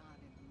goes on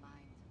in the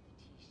minds of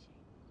the Tishin?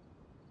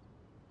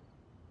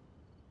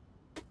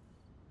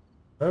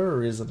 whatever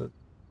reason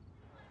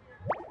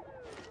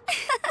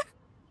it's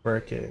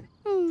working.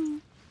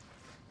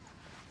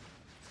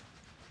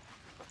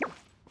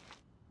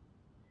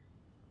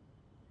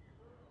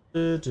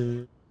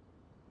 Do-do.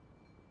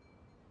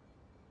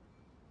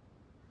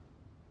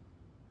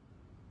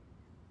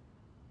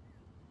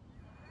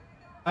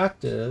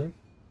 Active.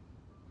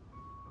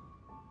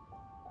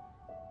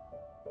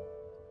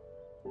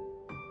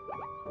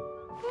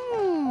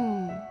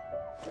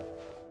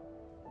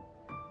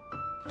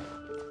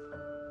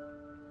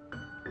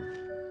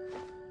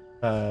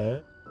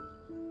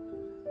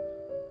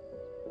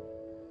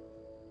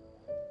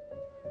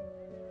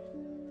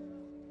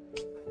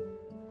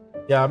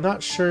 Yeah, I'm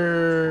not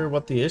sure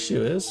what the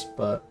issue is,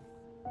 but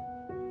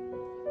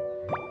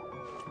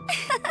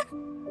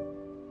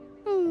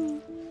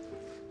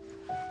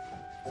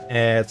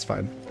it's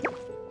fine.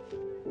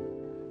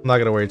 I'm not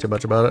gonna worry too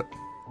much about it.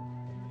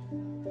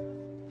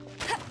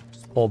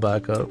 Just pull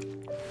back up.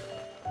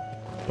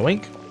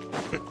 Doink.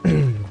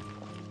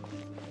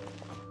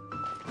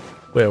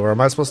 Wait, where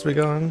am I supposed to be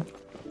going?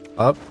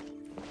 Up?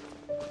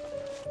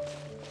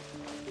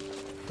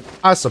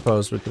 I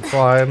suppose we could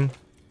climb.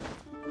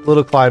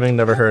 Little climbing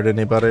never hurt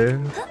anybody.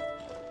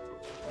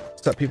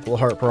 Except people with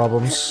heart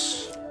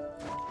problems.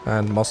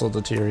 And muscle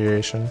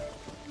deterioration.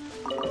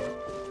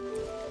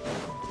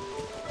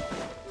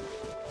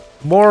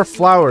 More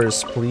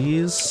flowers,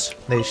 please.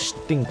 They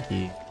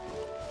stinky.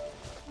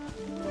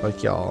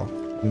 Like y'all.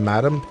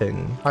 Madam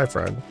Ping. Hi,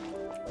 friend.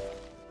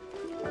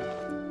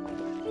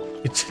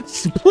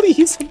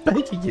 Please, I'm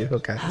begging you.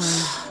 Okay.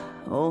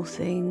 All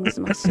things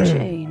must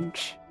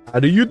change.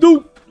 How do you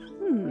do?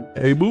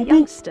 Hey, boo boo.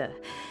 Youngster,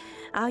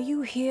 are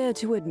you here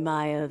to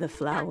admire the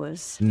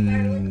flowers?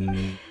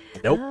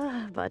 Nope.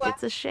 But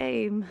it's a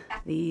shame.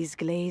 These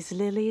glazed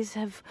lilies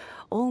have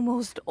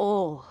almost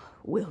all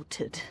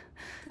wilted.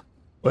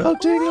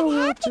 What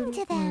happened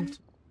to them?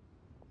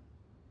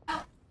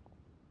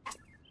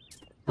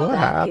 What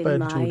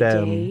happened to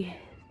them? Day,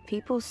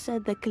 people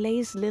said that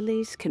glazed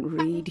lilies can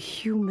read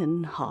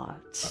human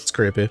hearts. That's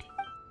creepy.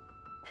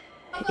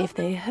 If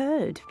they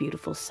heard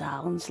beautiful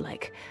sounds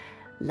like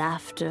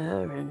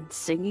laughter and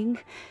singing,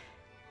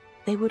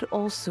 they would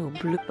also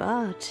bloom.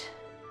 But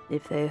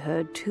if they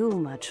heard too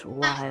much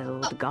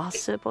wild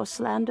gossip or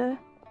slander,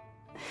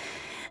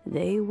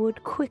 they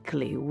would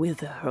quickly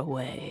wither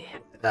away.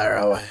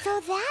 So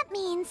that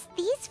means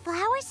these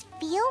flowers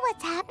feel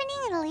what's happening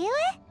in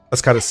Liyue?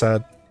 That's kind of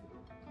sad.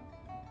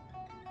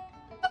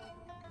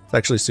 It's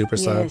actually super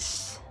sad.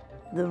 Yes,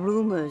 the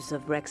rumors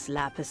of Rex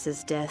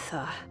Lapis's death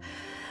are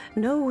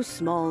no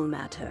small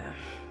matter.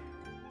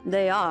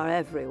 They are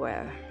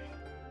everywhere.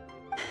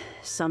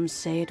 Some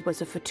say it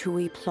was a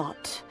Fatui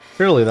plot.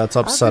 Clearly that's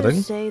upsetting.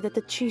 Others say that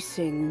the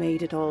Chising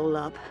made it all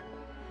up.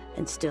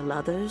 And still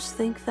others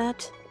think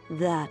that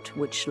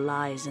which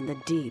lies in the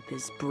deep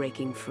is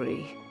breaking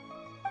free.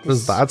 What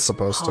is that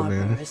supposed to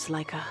mean? It's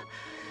like a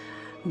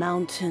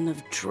mountain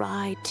of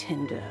dry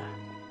tinder.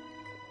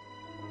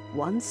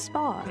 One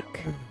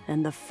spark,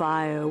 and the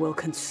fire will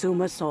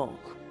consume us all.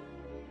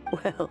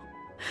 Well,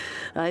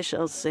 I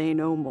shall say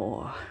no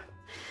more.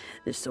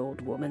 This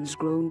old woman's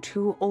grown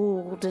too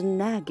old and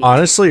nagging.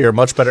 Honestly, you're a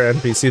much better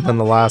NPC than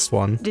the last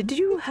one. Did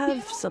you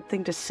have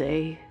something to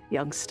say,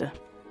 youngster?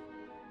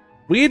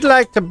 We'd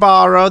like to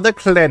borrow the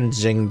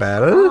cleansing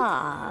bell.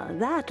 Ah,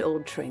 that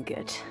old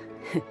trinket.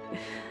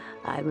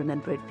 I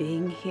remember it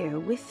being here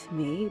with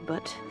me,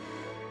 but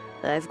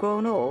I've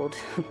grown old.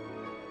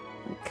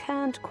 I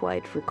can't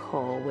quite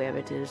recall where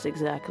it is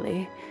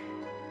exactly.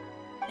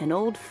 An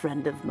old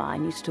friend of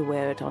mine used to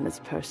wear it on his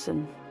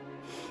person.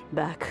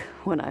 Back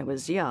when I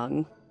was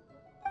young,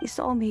 he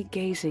saw me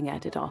gazing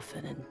at it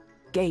often and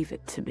gave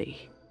it to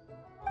me.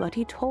 But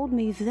he told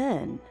me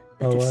then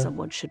that if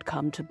someone should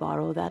come to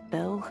borrow that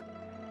bell,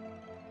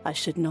 I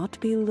should not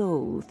be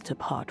loath to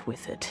part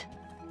with it.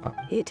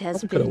 It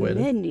has been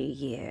many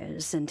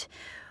years, and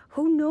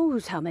who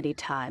knows how many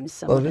times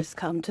someone has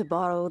come to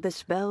borrow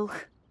this bell.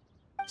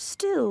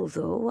 Still,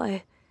 though,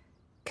 I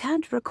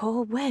can't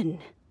recall when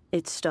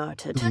it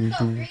started.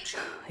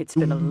 It's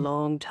been a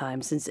long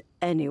time since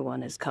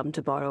anyone has come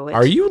to borrow it.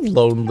 Are you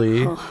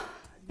lonely? Oh,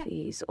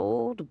 these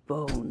old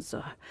bones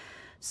are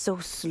so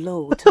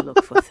slow to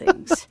look for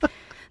things.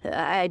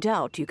 I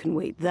doubt you can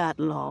wait that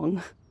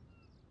long.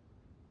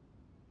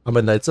 I'm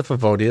a Knights of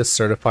Favonius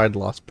certified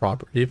lost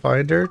property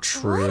finder.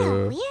 True. What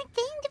a weird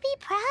thing to be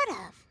proud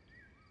of.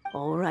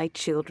 All right,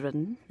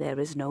 children. There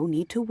is no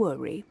need to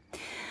worry.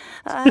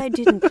 I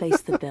didn't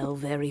place the bell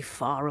very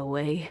far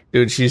away.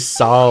 Dude, she's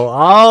so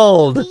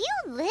old. Do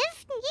you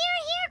live near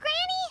here,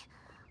 Granny?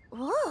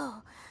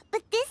 Whoa,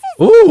 but this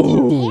is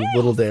Ooh,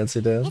 little dancey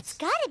dance. It's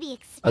gotta be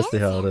expensive. I see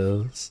how it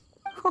is.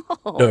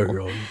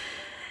 Oh,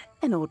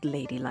 an old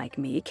lady like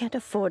me can't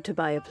afford to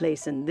buy a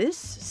place in this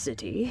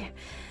city.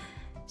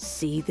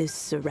 See this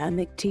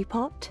ceramic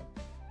teapot?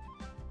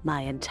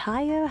 My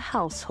entire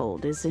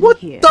household is in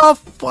here. What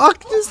the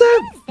fuck does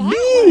that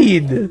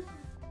mean?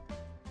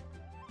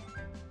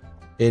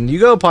 In you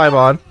go,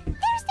 Paimon. There's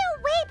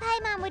no way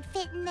Paimon would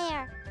fit in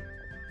there.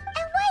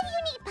 And why do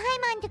you need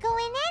Paimon to go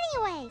in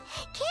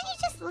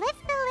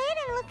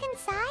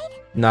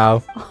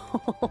No.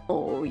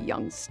 Oh,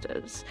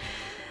 youngsters.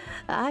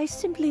 I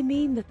simply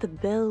mean that the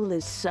bell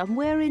is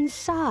somewhere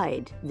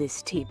inside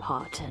this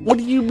teapot. And what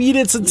do you mean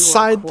it's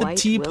inside the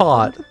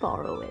teapot? To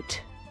borrow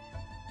it,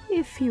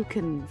 if you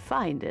can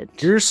find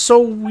it. You're so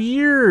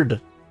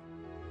weird.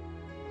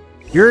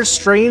 You're a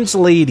strange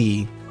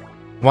lady.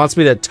 Wants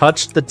me to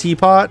touch the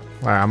teapot?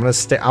 All right, I'm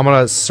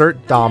gonna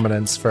assert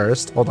dominance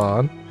first. Hold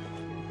on.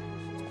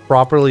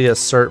 Properly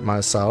assert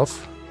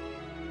myself.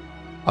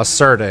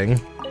 Asserting.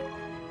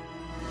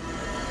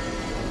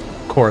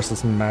 Of course,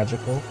 it's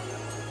magical.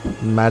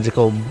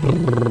 Magical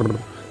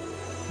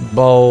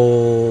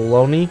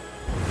bologna.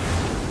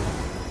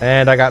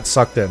 And I got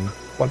sucked in.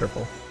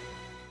 Wonderful.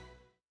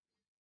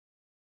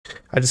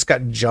 I just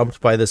got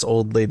jumped by this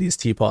old lady's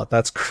teapot.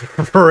 That's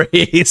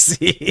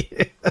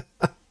crazy.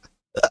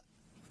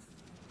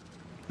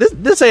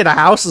 This ain't a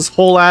house, this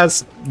whole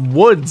ass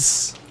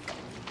woods.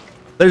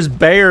 There's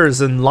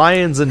bears and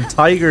lions and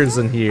tigers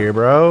in here,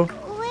 bro.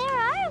 Where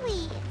are we?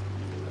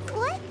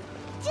 What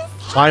just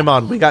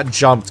Paimon, we got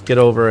jumped. Get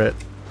over it.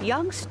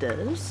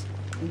 Youngsters,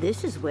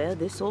 this is where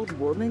this old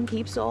woman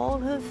keeps all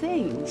her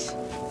things.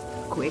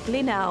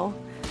 Quickly now,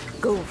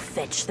 go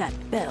fetch that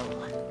bell.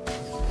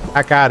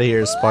 Back out of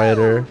here,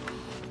 spider.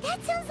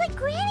 That sounds like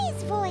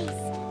Granny's voice.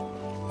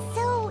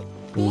 So,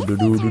 what's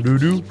going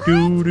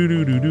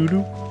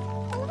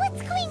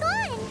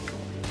on?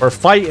 We're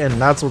fighting,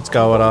 that's what's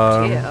going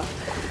on. Yeah,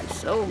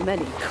 so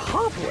many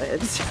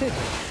cobwebs.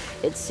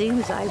 It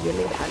seems I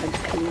really haven't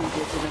cleaned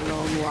it in a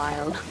long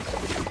while.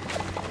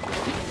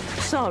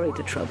 Sorry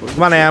to trouble you.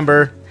 Come on,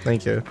 Amber.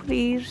 Thank you.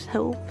 Please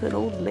help an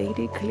old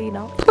lady clean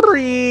up.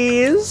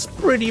 Please,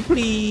 pretty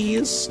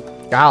please.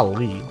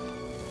 Golly.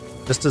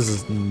 Just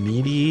as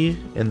needy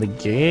in the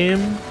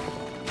game.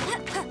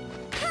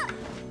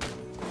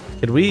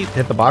 Could we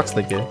hit the box?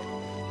 Thank you.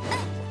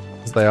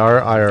 Because they are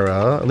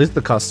IRL. At least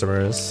the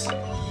customers.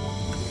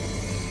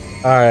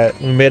 Alright,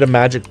 we made a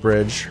magic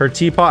bridge. Her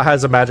teapot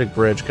has a magic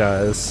bridge,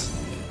 guys.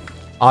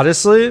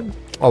 Honestly,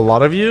 a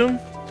lot of you,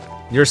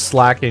 you're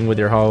slacking with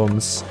your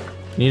homes.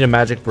 You need a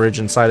magic bridge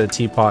inside a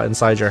teapot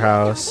inside your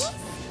house.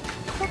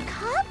 The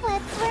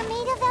cobwebs were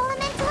made of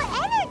elemental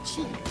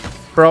energy.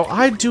 Bro,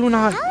 I do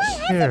not How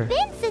long care. has it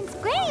been since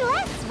Granny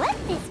last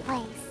swept this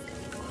place?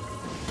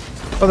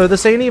 Brother,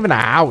 this ain't even a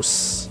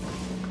house.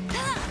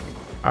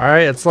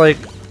 Alright, it's like...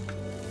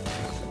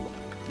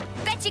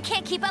 Bet you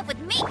can't keep up with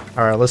me.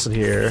 Alright, listen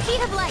here.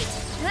 Speed of light.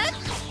 Huh?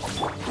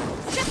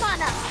 Step on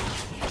up.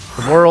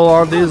 Whirl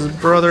on these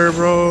brother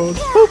bros.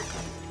 Boop.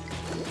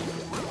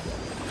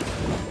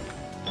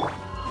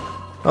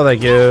 Oh,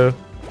 thank you.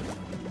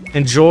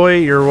 Enjoy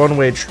your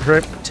one-way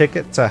trip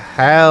ticket to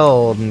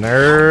hell,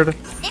 nerd.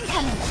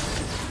 Incoming.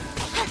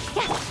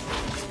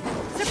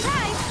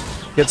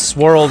 Surprise. Get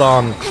swirled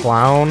on,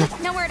 clown.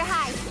 Nowhere to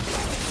hide.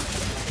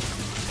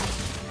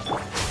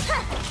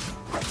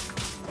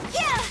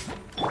 Yeah.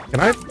 Can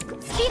I?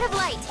 Speed of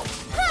light.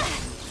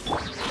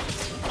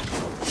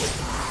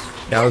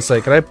 Yeah, I was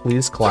like, can I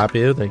please clap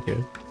you? Thank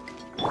you.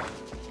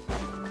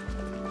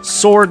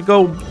 Sword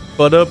go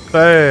bada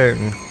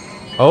bang.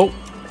 Oh,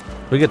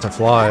 we get to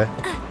fly.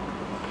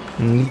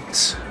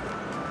 Neat.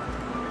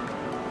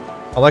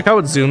 I like how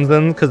it zooms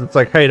in because it's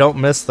like, hey, don't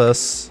miss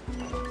this.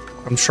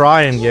 I'm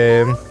trying,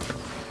 game.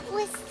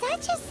 Was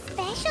such a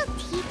special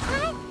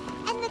teapot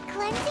and the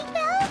cleansing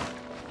bell?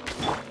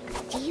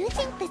 Do you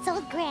think this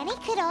old granny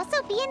could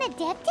also be an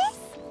adeptus?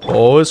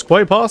 Oh, it's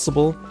quite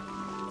possible.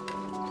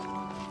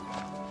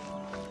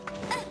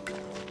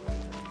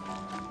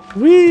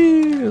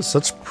 Whee!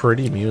 Such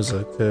pretty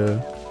music, too.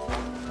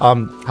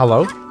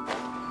 Hello?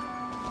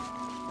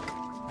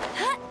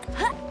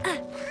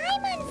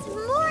 Paimon's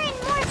more and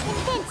more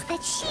convinced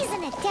that she's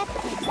an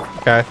adeptus.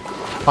 Okay.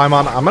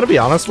 Paimon, I'm gonna be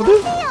honest with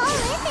you. They all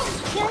live in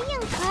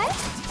Kyrian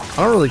Karst?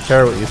 I don't really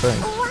care what you think.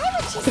 Why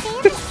would she stay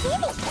in the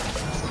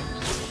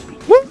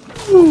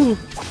city? Woo!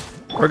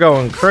 We're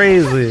going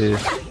crazy.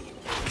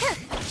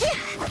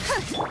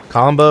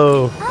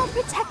 Combo. I'll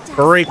protect her.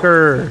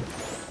 Breaker.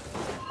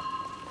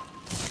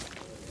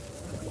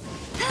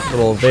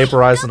 Little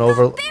vaporize and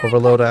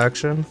overload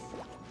action.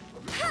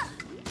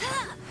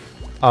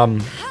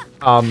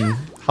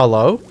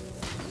 Hello?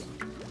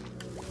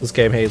 This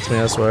game hates me,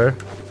 I swear.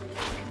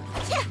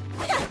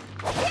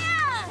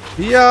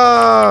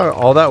 Yeah!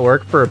 All that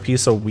work for a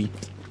piece of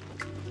wheat.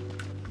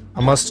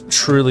 I must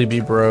truly be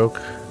broke.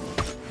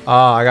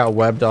 Ah, I got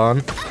webbed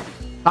on.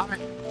 Stop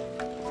it!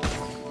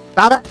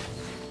 Stop it!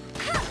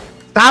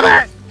 Stop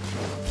it!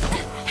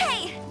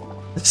 Hey.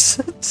 It's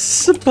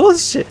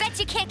bullshit. Bet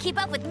you can't keep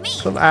up with me.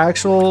 Some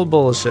actual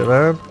bullshit,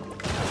 man.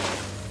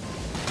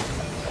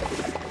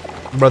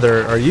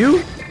 Brother, are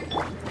you?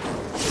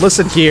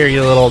 Listen here,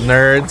 you little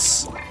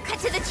nerds. Cut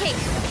to the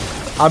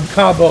chase. I'm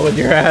comboing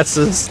your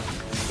asses.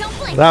 Don't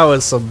blink. That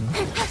was some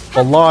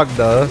Bologna.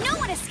 No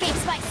one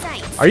escapes my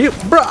sight. Are you?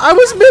 Bro, I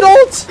was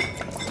mid-ult!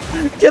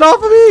 Get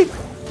off of me!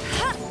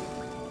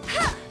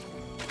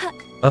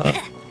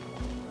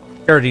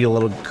 Dirty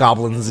little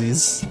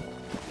goblinsies.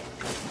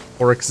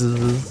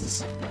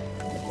 Oryxes.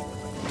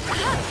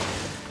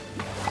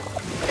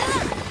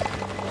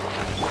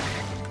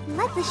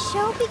 Let the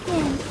show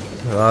begin.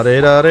 Da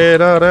 -da -da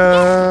 -da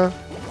 -da.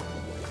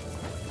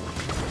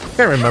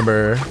 Can't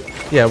remember.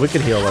 Yeah, we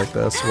could heal like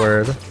this.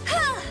 Word.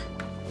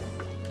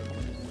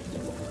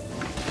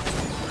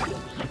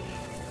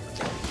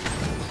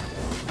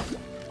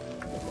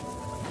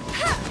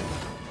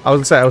 I was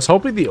gonna say, I was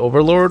hoping the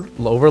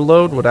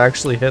overload would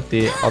actually hit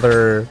the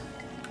other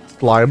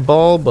slime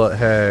ball, but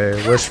hey,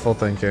 wishful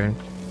thinking.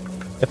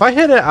 If I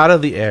hit it out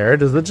of the air,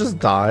 does it just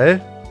die?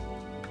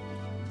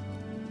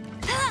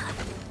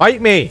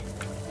 Bite me!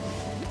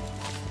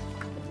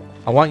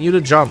 I want you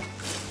to jump.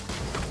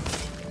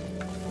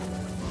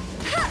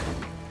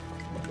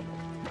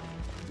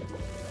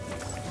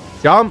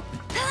 Jump!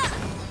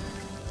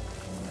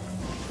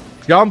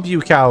 Jump,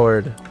 you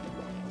coward!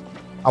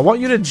 I want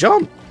you to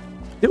jump!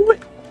 Do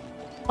it!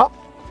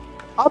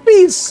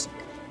 Puppies!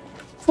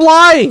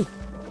 Fly!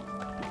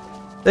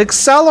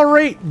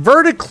 Accelerate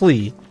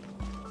vertically!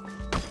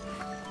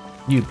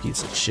 You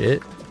piece of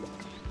shit.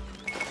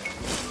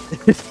 I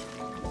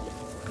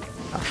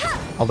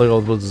think I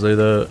was supposed to say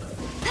that.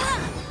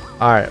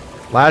 Alright,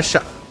 last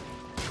shot.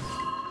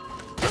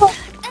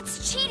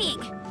 That's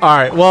cheating.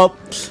 Alright, well,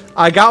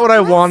 I got what I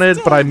wanted,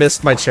 but I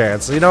missed my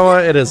chance. You know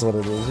what? It is what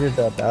it is. You're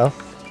dead now.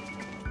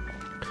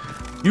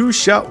 You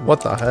shall.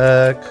 What the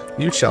heck?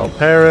 You shall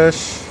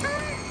perish.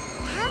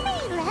 How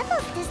many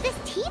levels does this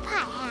teapot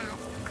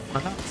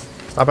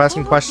have? Stop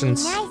asking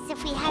questions. It would be nice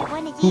if we had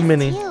one of Too these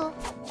many. too.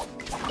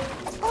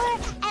 Or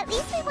at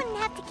least we wouldn't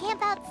have to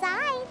camp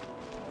outside.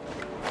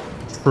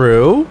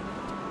 True.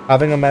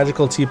 Having a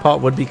magical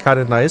teapot would be kind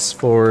of nice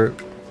for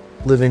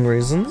living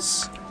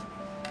reasons.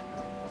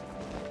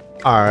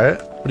 Alright,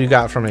 what do you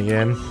got for me,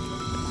 game?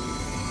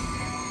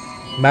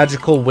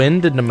 Magical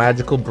wind and a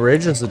magical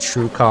bridge is a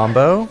true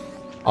combo.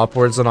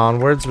 Upwards and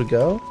onwards we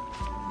go.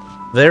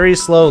 Very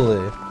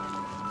slowly.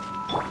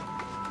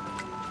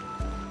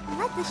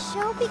 Let the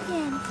show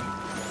begin.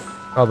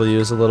 Probably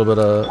use a little bit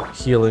of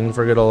healing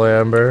for good old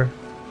Amber.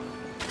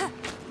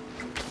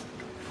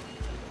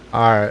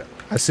 Alright,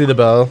 I see the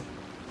bell.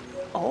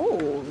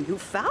 Oh, you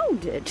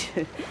found it.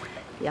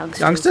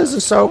 Youngsters are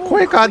so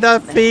quick on their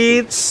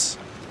feet.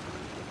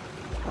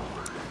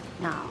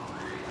 Now,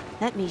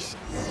 let me see.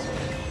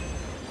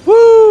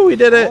 Woo, we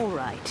did it. All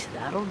right,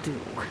 that'll do.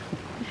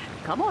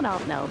 Come on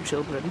out now,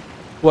 children.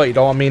 What, you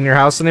don't want me in your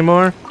house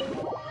anymore?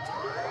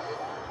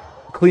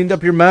 Cleaned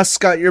up your mess,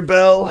 got your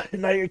bell,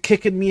 and now you're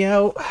kicking me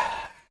out.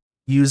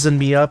 Using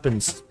me up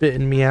and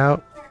spitting me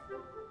out.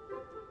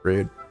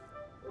 Rude.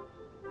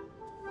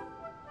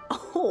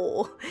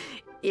 Oh,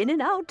 in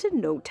and out in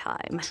no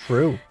time.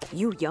 True.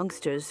 You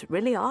youngsters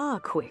really are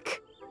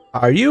quick.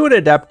 Are you an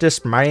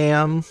Adeptus,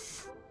 ma'am?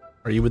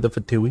 Are you with the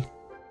Fatui?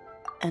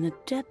 An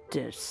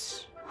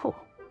Adeptus? Oh,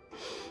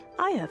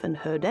 I haven't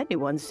heard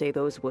anyone say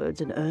those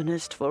words in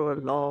earnest for a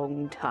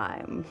long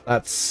time.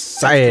 That's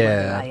As to whether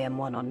sad. I am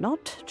one or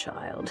not,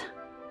 child.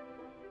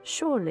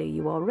 Surely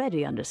you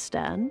already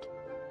understand.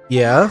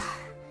 Yeah?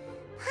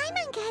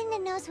 Paimon kinda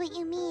knows what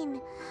you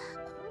mean,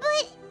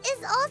 but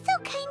is also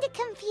kinda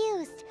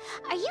confused.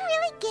 Are you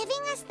really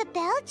giving us the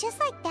bell just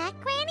like that,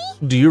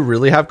 Granny? Do you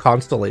really have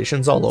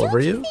constellations all over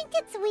Don't you? you think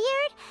it's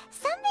weird?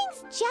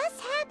 Something's just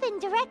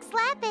happened to Rex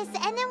Lapis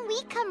and then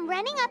we come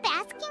running up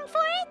asking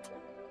for it?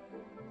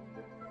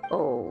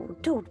 Oh,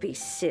 don't be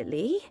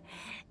silly.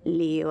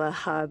 Liyue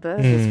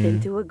Harbor has been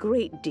through a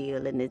great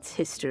deal in its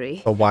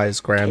history. A wise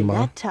In grandma.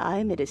 that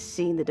time, it has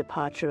seen the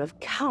departure of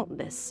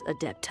countless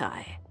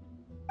Adepti.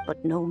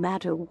 But no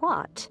matter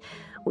what,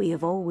 we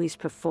have always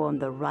performed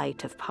the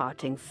rite of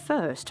parting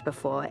first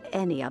before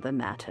any other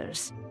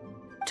matters.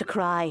 To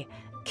cry,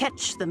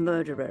 catch the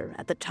murderer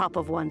at the top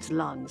of one's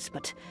lungs,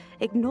 but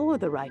ignore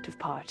the rite of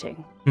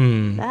parting.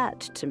 That,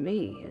 to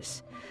me,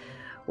 is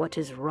what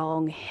is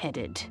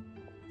wrong-headed.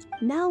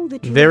 Now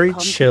that you Very have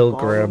come to chill,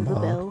 borrow Grandma. the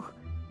bell,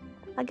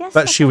 I guess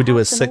Bet that she would do a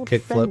perhaps an sick old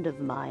kickflip. friend of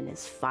mine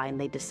has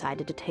finally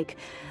decided to take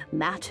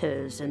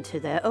matters into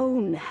their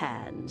own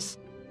hands.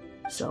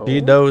 So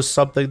He knows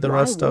something the why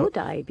rest don't. would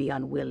I be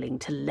unwilling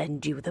to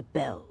lend you the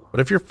bell? What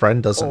if your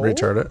friend doesn't Oh?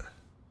 return it?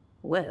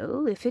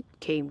 Well, if it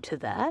came to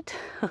that,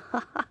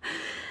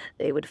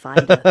 they would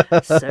find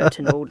a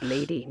certain old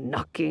lady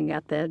knocking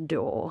at their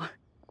door.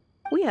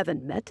 We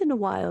haven't met in a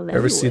while anyway.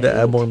 Ever see the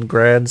M1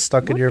 Grand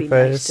stuck in Would your be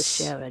nice to face?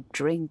 share a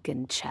drink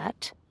and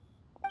chat.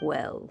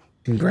 Well,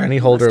 Can Granny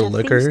hold must her have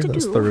liquor? things to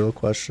That's do. the real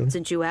question.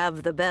 since you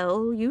have the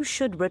bell, you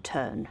should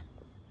return.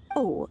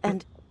 Oh,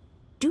 and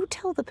do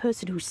tell the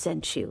person who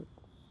sent you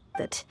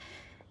that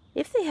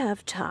if they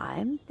have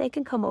time, they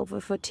can come over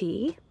for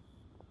tea.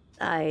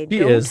 I She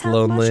don't is have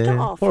lonely. much to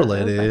offer, Poor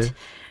lady. but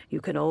you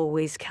can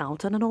always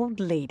count on an old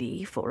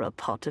lady for a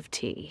pot of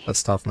tea.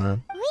 That's tough,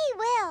 man. We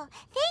will.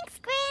 Thanks,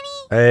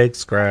 Granny.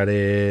 Thanks,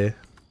 Granny,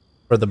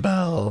 for the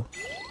bell.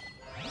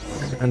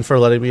 And for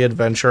letting me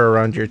adventure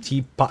around your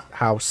teapot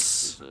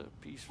house. It's a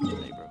peaceful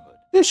neighborhood.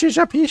 This is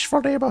a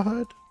peaceful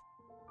neighborhood.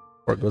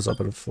 Or it goes up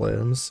in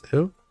flames.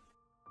 Ew.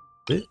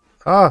 Ew.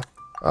 Ah.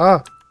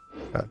 Ah.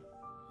 Okay.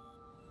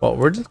 Well,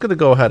 we're just gonna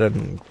go ahead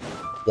and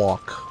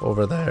walk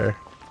over there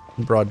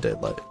in broad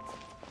daylight.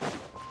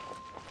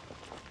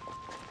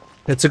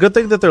 It's a good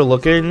thing that they're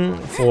looking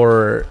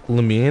for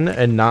Lumine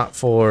and not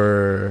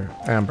for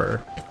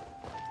Amber.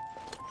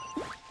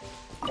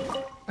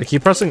 I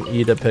keep pressing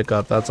E to pick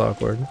up. That's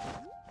awkward.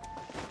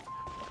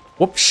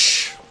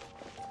 Whoops.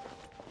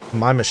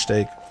 My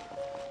mistake.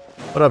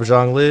 What up,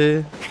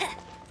 Zhongli?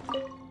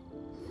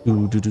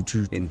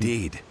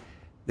 Indeed.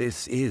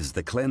 This is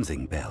the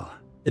cleansing bell.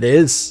 It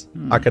is.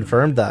 I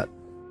confirmed that.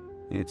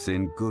 It's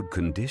in good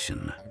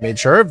condition. Made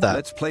sure of that.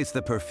 Let's place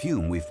the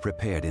perfume we've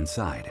prepared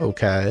inside.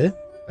 Okay.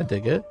 I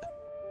dig it.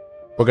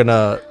 We're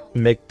gonna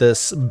make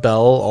this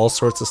bell all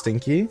sorts of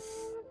stinky.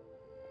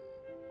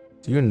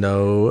 Do you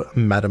know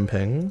Madam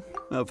Ping?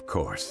 Of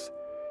course.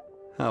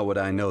 How would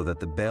I know that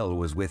the bell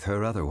was with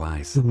her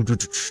otherwise?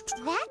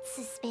 That's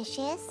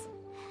suspicious.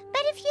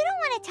 But if you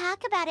don't want to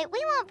talk about it,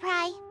 we won't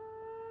pry.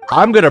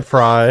 I'm gonna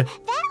pry.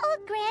 That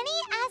old granny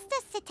asked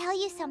us to tell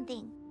you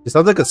something. You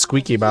sound like a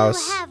squeaky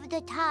mouse. If you have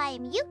the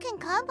time, you can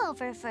come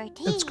over for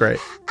tea. That's great.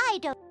 I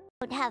don't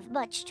have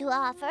much to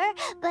offer,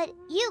 but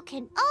you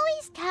can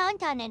always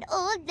count on an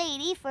old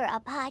lady for a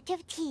pot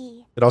of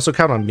tea. You'd also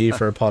count on me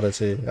for a pot of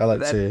tea. I like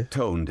tea. That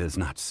tone does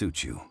not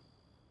suit you.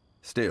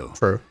 Still,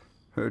 True.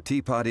 her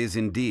teapot is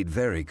indeed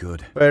very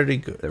good. Very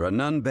good. There are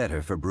none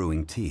better for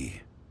brewing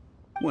tea.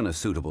 When a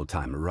suitable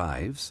time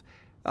arrives,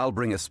 I'll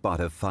bring a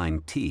spot of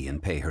fine tea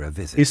and pay her a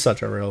visit. He's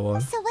such a real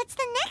one. So what's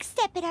the next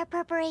step in our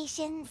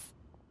preparations?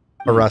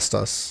 Arrest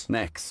us.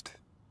 Next,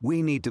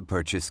 we need to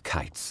purchase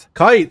kites.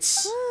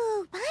 Kites!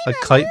 Ooh, A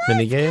Paimon kite loves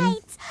minigame?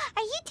 kites.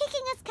 Are you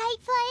taking us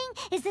kite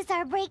flying? Is this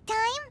our break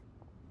time?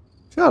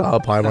 Shut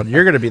up, Paimon.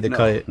 You're gonna be the No,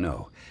 kite.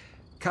 no.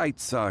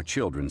 Kites are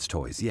children's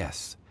toys,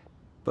 yes.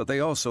 But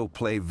they also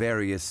play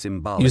various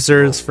symbolic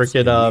User's roles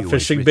in freaking Liyue's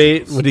fishing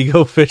bait rituals. when you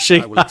go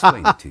fishing. I will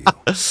explain it to you. Catch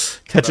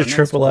a But our next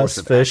triple course S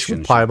of fish action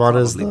with should Paimon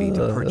as probably be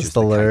to purchase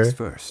the lure. kites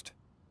first.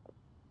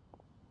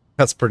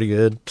 That's pretty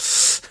good.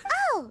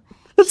 Oh,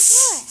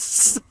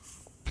 sure.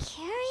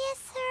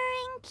 Curiouser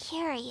and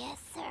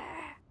curiouser.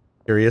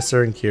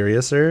 Curiouser and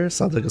curiouser?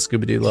 Sounds like a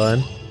Scooby-Doo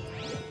line.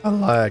 I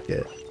like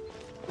it.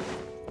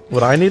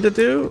 What I need to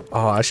do?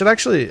 Oh, I should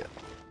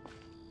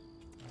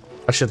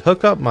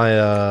hook up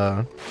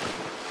my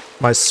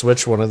my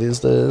Switch one of these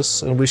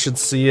days, and we should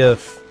see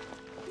if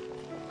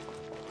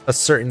a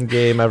certain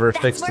game ever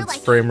fixed its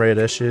frame rate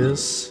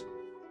issues.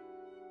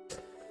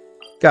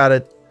 Got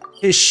a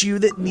issue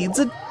that needs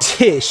a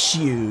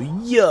tissue.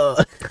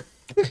 Yuck.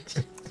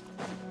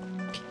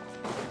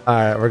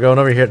 Alright, we're going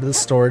over here to the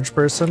storage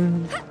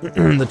person.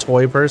 The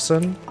toy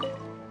person.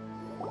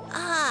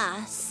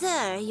 Ah,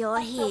 sir, you're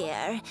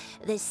here.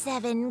 The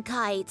 7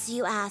 kites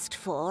you asked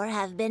for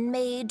have been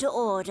made to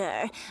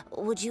order.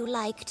 Would you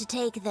like to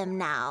take them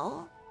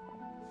now?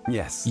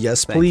 Yes.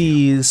 Yes, thank you.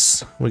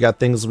 please. We got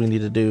things we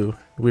need to do.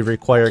 We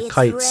require It's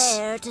kites.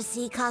 rare to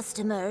see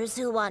customers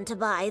who want to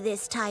buy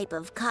this type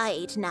of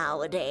kite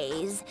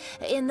nowadays.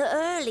 In the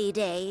early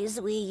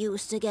days, we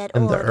used to get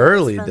In the orders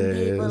early from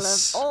people of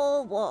days.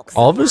 all walks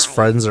All of of his life.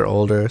 friends are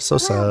older. So Well,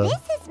 sad.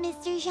 this is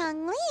Mr.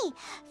 Zhongli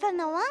from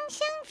the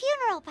Wangsheng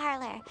Funeral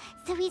Parlor,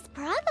 so he's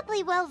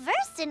probably well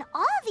versed in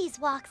all these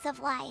walks of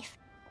life.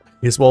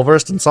 He's well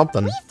versed in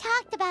something. We've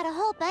talked about a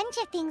whole bunch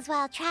of things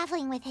while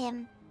traveling with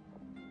him.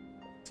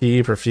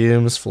 Tea,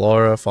 perfumes,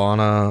 flora,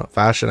 fauna,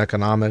 fashion,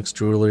 economics,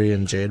 jewelry,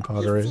 and jade He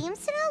pottery.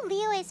 seems to know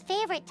Liyue's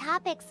favorite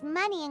topics,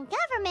 money and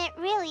government,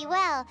 really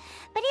well,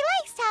 but he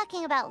likes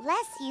talking about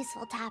less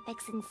useful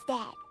topics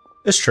instead.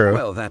 It's true.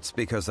 Well, that's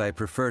because I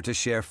prefer to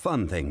share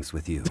fun things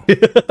with you.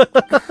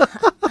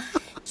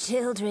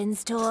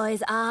 Children's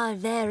toys are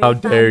very How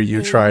dare fun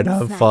you try to things,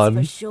 have that's fun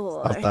for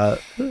sure. about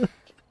that.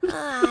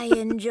 I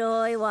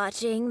enjoy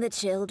watching the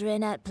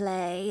children at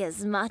play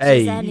as much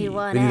Hey, as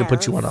anyone we need to else.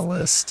 put you on a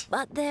list.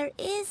 But there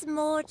is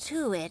more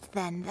to it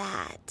than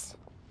that.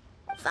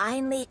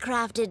 Finely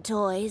crafted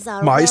toys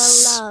are My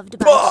well loved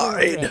by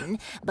spine! children,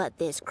 but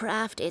this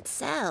craft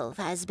itself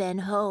has been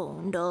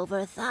honed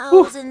over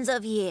thousands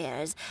of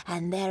years,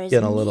 and there is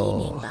Getting a meaning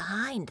little-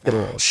 behind Get a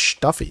little that.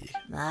 stuffy.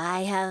 I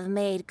have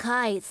made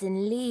kites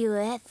in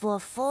Liyue for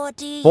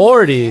 40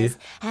 40? years,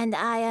 and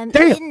I am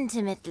Damn.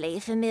 intimately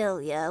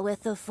familiar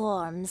with the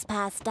forms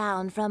passed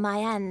down from my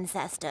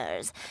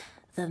ancestors.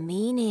 The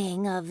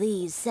meaning of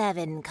these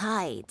 7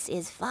 kites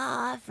is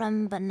far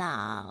from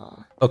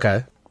banal.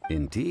 Okay.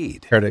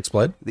 Indeed. Care to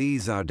explain?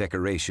 These are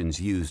decorations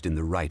used in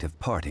the rite of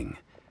parting.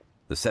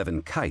 The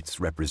 7 kites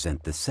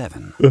represent the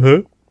 7.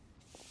 Uh-huh.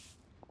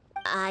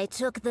 I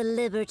took the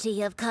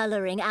liberty of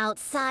coloring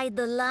outside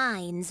the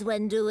lines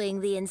when doing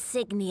the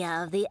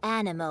insignia of the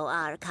Animo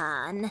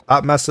Archon.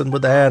 Stop messing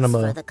with the As for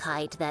anima. the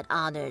kite that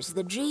honors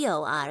the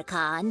Geo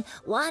Archon,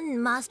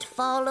 one must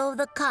follow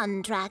the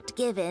contract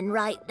given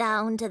right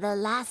down to the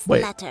last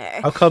Wait, letter.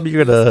 how come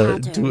you're These gonna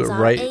do patterns it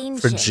are right for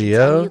ancient,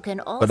 Geo, and you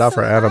can but not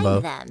for also Animo?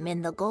 find them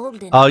in the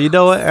Golden Oh, you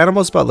know House. what?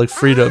 Animal's about like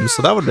freedom,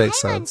 so that would make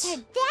Paimon's sense.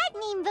 heard that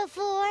name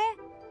before.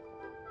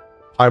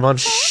 Paimon,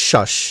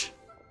 shush.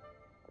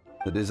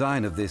 The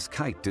design of this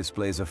kite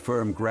displays a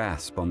firm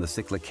grasp on the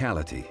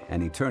cyclicality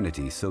and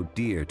eternity so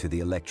dear to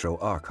the Electro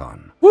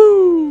Archon.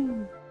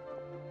 Woo!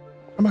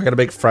 Am I gonna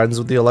make friends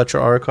with the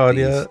Electro Archon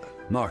These yet?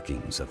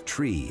 markings of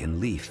tree and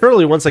leaf.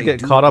 Surely once I They get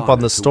do caught up on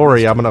honor the to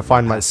story, I'm wisdom gonna find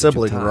and my passage of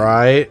sibling, time.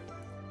 right?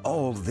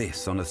 All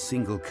this on a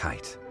single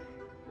kite.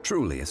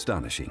 Truly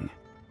astonishing.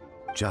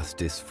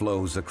 Justice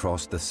flows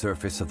across the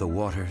surface of the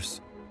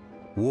waters.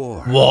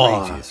 War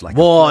rages like a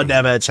War flame,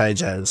 never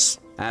changes.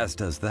 as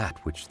does that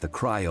which the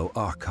Cryo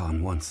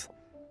Archon once.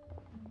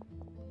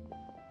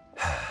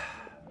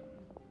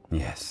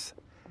 Yes.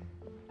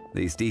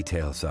 These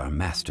details are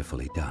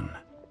masterfully done.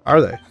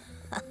 Are they?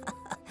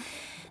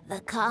 The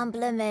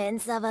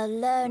compliments of a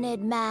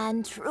learned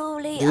man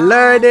truly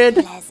Learned.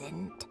 are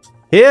pleasant.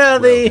 Hear Well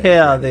thee, then,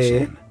 hear Granny thee.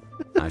 Shan,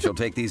 I shall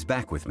take these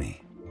back with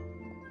me.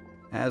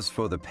 As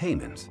for the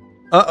payment,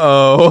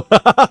 Uh-oh.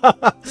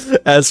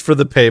 As for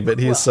the payment,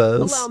 he Well,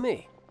 says. allow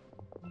me.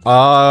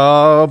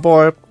 Oh,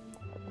 boy.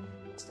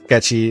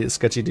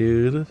 Sketchy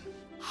dude.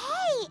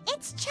 Hey,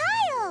 it's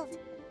Child!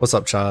 What's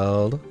up,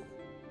 child?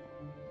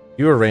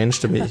 You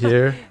arranged to meet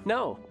here?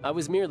 No, I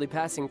was merely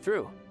passing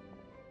through.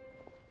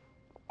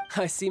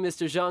 I see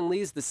Mr.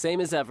 Zhongli's the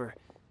same as ever.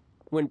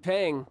 When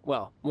paying,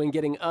 well, when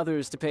getting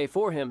others to pay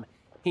for him,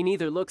 he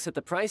neither looks at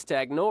the price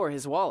tag nor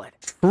his wallet.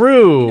 He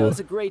True. knows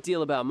a great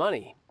deal about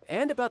money,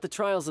 and about the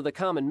trials of the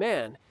common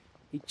man.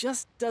 He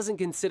just doesn't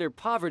consider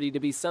poverty to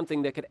be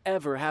something that could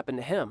ever happen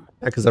to him.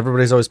 Yeah, because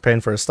everybody's always paying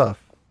for his stuff.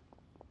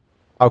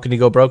 How can you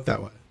go broke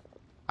that way?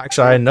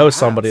 Actually, I know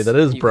somebody that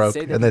is You could broke,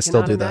 say that and he they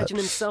still cannot do that. imagine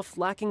himself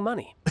lacking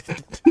money. How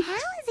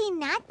has he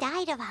not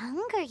died of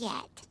hunger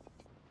yet?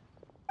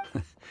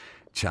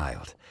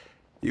 child,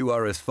 you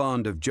are as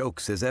fond of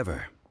jokes as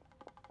ever.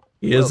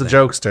 He is a then,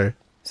 jokester.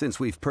 Since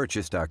we've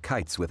purchased our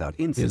kites without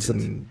He's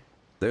incident,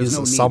 there's he's no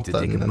a need to something,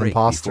 take a an break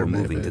imposter, before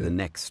moving maybe. to the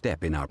next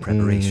step in our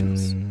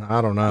preparations.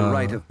 I don't know. The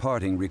rite of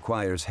parting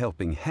requires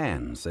helping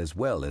hands as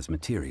well as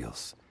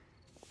materials.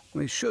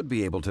 We should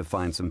be able to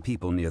find some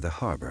people near the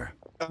harbor.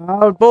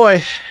 Oh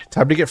boy,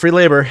 time to get free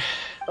labor.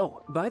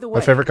 Oh, by the way,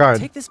 favorite kind.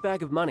 take this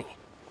bag of money.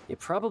 You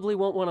probably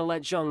won't want to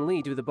let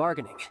Zhongli do the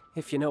bargaining,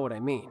 if you know what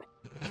I mean.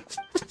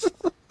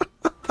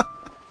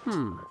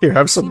 Here,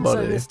 have some Seems I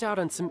money. missed out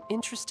on some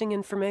interesting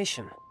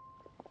information.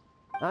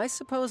 I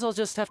suppose I'll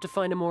just have to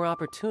find a more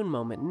opportune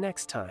moment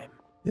next time.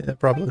 Yeah,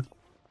 probably.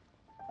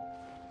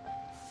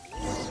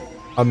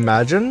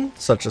 Imagine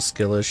such a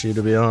skill issue,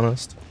 to be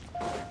honest.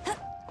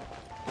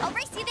 I'll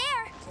race you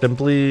there!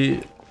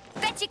 Simply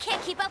Bet you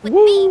can't keep up with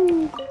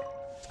me!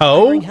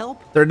 Toe?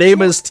 Help? Their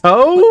name is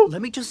Toe?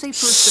 Let me just say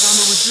first that I'm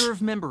a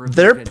reserve member of the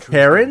Their Adventurers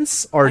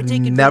parents are I take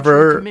adventure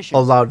never commissions,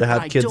 allowed to but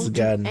have I kids don't do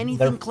again. anything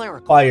They're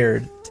clerical.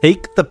 fired.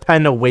 Take the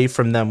pen away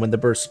from them when the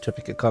birth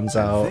certificate comes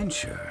out.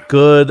 Adventure.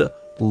 Good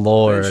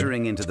lord.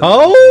 Venturing into the Toe?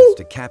 mountains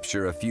to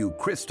capture a few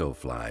crystal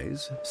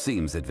flies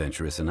seems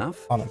adventurous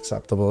enough.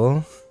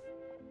 Unacceptable.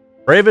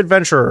 Brave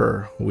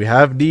adventurer, we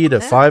have need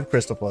of 5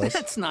 crystal flies.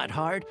 That's not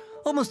hard.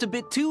 Almost a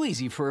bit too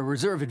easy for a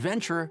reserve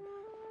adventurer.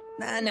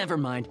 Nah, never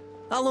mind.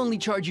 I'll only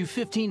charge you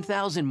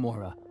 15,000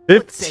 Mora. A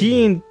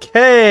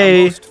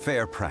 15k. most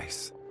fair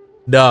price.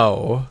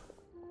 No.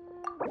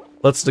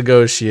 Let's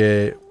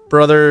negotiate.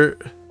 Brother,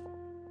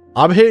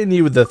 I'm hitting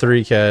you with the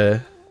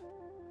 3k.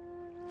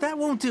 That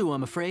won't do,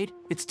 I'm afraid.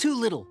 It's too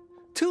little.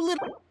 Too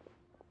little.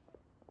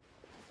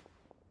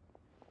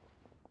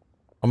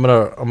 I'm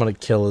gonna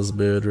kill his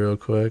mood real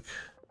quick.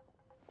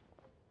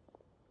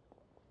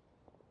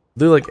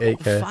 Do like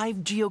 8k. 5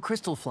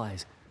 geocrystal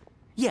flies.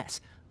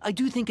 Yes, I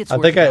do think it's I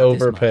worth think I about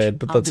this overpaid, much.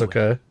 but I'll that's do it.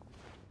 okay.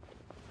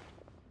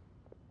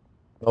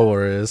 No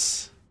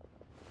worries.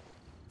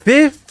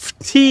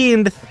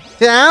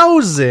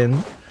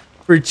 15,000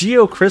 for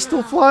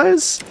geocrystal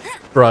flies?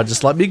 Bruh,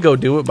 just let me go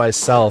do it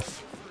myself.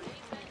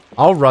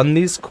 I'll run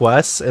these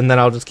quests and then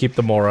I'll just keep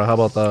the Mora. How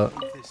about that?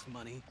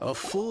 A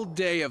full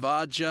day of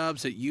odd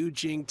jobs at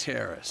Yujing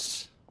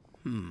Terrace.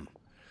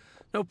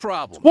 No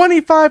problem.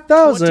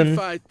 25,000.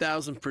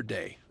 25,000 per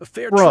day. A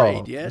fair Bro,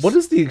 trade, yes? what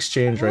is the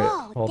exchange rate?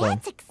 Whoa, Hold on.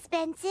 that's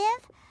expensive.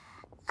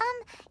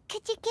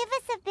 Could you give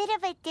us a bit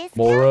of a discount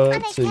Mora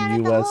on to account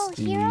of the whole USD.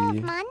 Hero of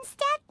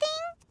Mondstadt thing?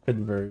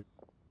 Convert.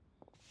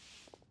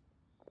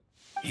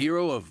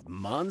 Hero of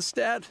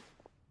Mondstadt?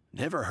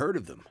 Never heard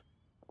of them.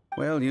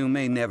 Well, you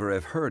may never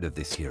have heard of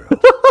this hero,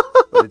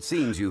 but it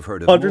seems you've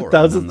heard of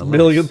 100,000 Mora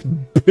millionth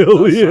nonetheless. Thus, I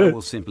billion.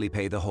 will simply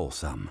pay the whole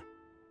sum.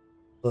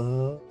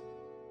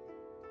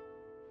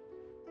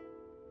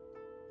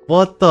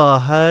 What the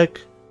heck?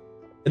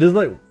 It is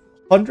like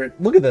 100.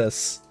 Look at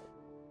this.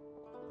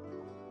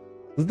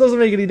 This doesn't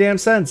make any damn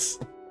sense.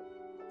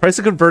 Price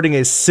of converting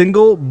a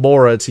single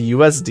Mora to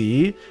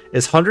USD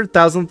is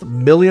 100,000th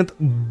millionth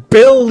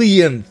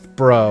billionth,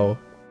 bro.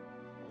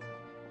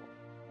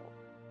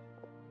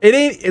 It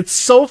ain't. It's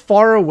so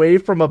far away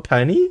from a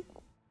penny.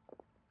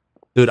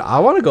 Dude, I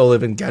want to go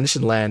live in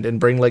Genshin land and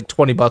bring like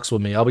 20 bucks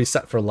with me. I'll be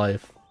set for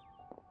life.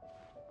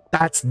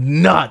 That's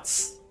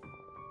nuts.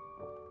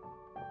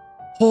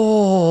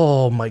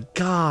 Oh my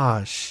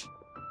gosh.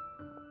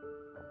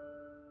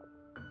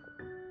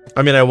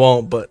 I mean, I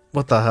won't, but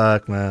what the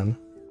heck, man?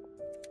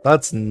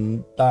 That's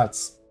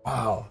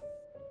wow.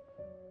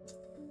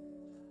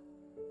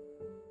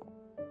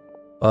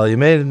 Well, you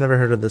may have never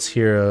heard of this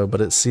hero, but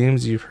it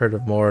seems you've heard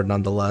of more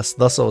nonetheless.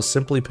 Thus, I'll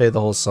simply pay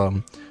the whole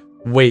sum.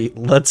 Wait,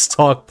 let's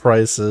talk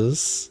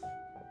prices.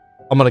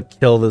 I'm gonna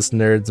kill this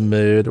nerd's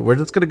mood. We're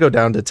just gonna go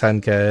down to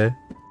 10k.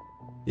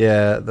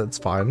 Yeah, that's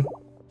fine.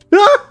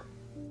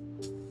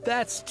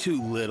 That's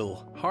too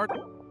little. Hard.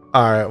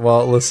 Alright,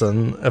 well,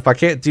 listen. If I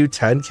can't do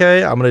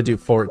 10k, I'm gonna do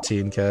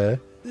 14k.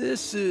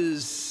 This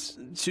is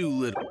too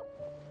little.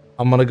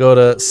 I'm gonna go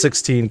to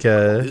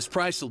 16k. This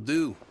price will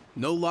do.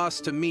 No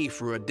loss to me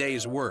for a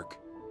day's work.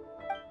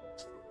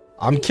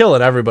 I'm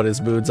killing everybody's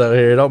moods out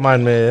here. Don't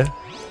mind me.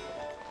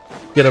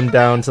 Get them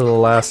down to the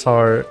last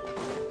heart.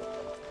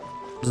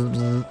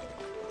 Alright,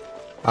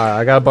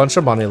 I got a bunch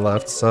of money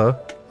left, so.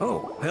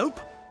 Oh, help?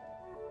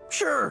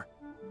 Sure.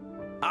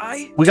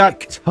 We got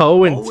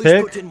toe and always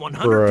tick. put in 100%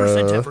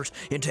 Bruh. effort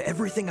into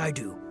everything I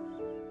do.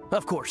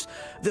 Of course,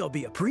 there'll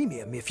be a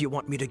premium if you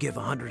want me to give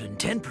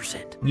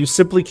 110%. You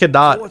simply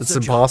cannot. So what's It's the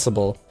job?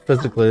 impossible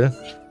physically.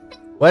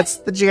 What's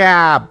the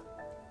job?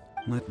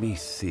 Let me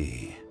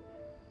see.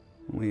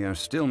 We are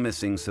still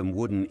missing some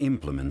wooden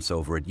implements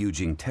over at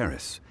Yujing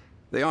Terrace.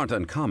 They aren't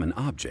uncommon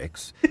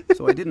objects,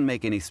 so I didn't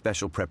make any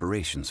special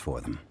preparations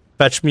for them.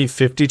 Fetch me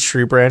 50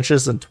 tree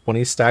branches and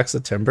 20 stacks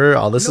of timber.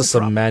 Oh, this No is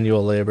some problem.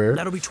 manual labor.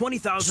 That'll be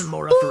 20,000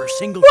 more for a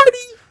single.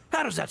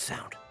 How does that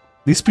sound?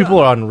 These people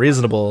are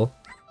unreasonable.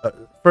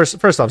 First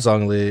off,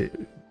 Zhongli,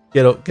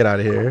 get out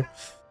of here.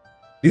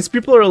 These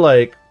people are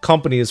like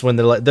companies when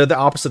they're the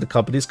opposite of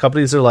companies.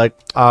 Companies are like,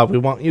 we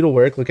want you to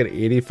work like an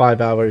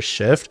 85-hour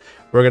shift.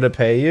 We're gonna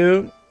pay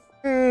you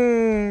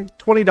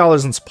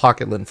 $20 in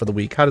pocket lint for the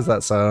week. How does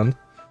that sound?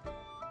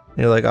 And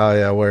you're like, oh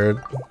yeah,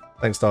 word.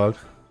 Thanks, dog.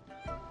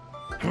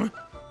 Huh?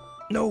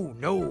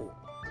 No.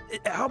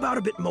 How about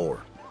a bit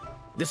more?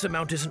 This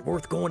amount isn't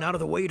worth going out of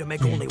the way to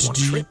make only one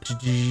trip.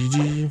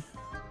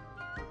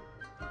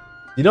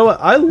 You know what?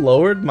 I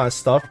lowered my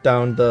stuff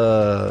down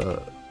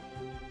to...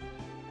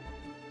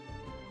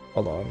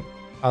 Hold on.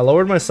 I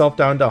lowered myself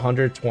down to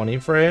 120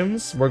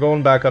 frames. We're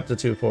going back up to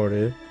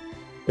 240.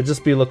 It'd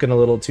just be looking a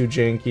little too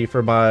janky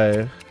for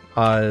my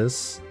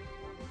eyes.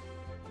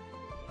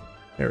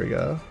 Here we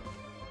go.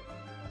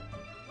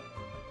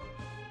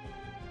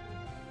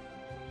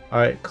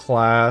 Alright,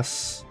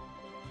 class.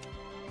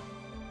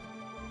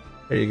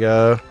 There you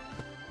go.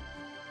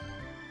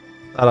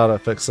 That ought to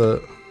fix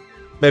it.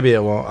 Maybe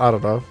it won't. I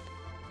don't know.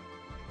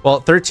 Well,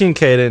 13k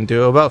didn't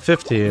do it. About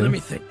 15. Let me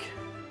think.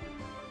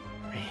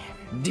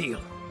 Deal.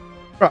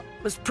 Right.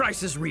 This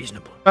price is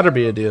reasonable. Better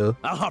be a deal.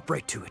 I'll hop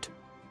right to it.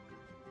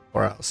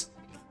 Or else.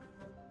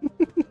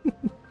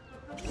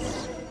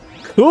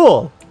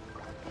 Cool.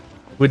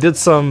 We did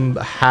some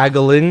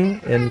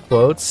haggling in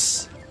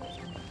quotes.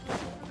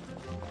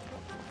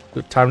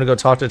 Time to go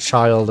talk to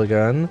Child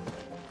again.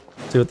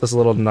 See what this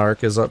little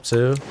narc is up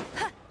to.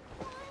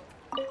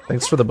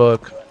 Thanks for the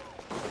book.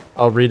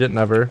 I'll read it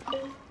never.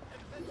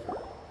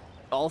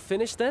 All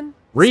finished then?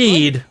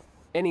 Read! Splendid.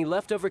 Any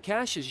leftover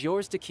cash is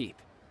yours to keep.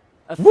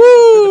 A favor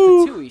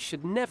Woo! for the Fatui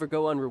should never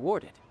go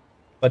unrewarded.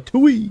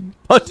 Patui. You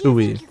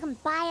Patui. think you can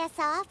buy us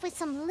off with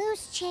some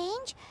loose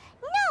change?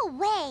 No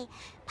way!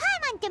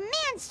 Paimon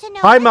demands to know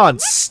when the Paimon,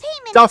 next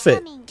payment stuff is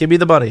it. coming. Give me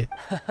the money.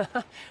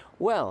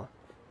 Well,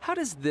 how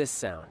does this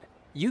sound?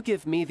 You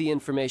give me the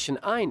information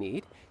I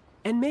need,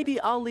 and maybe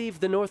I'll leave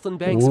the Northland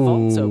Bank's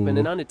vaults open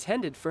and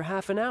unattended for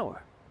half an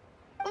hour.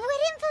 What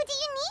info do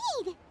you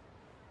need?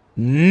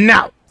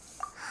 No!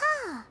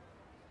 Huh.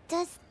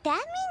 Does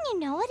that mean you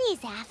know what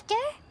he's after?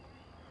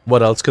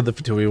 What else could the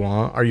Fatui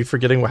want? Are you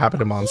forgetting what happened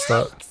to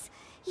Mondstadt? Yikes!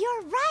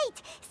 You're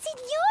right!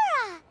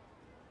 Signora!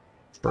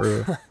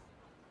 True.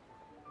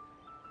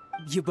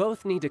 You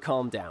both need to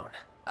calm down.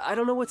 I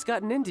don't know what's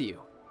gotten into you.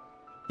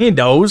 He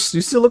knows.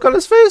 You see the look on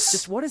his face?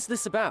 Just what is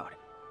this about?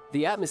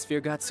 The atmosphere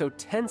got so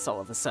tense all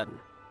of a sudden.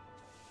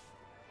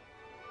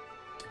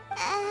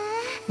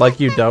 Like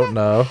you don't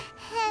know.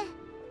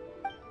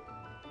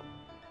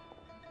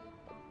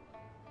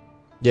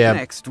 Yeah.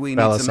 Next, we need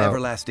balance some out.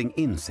 everlasting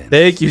incense.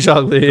 Thank you,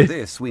 Zhongli. For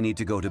this, we need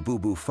to go to Boo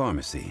Boo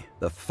Pharmacy,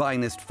 the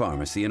finest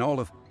pharmacy in all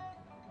of...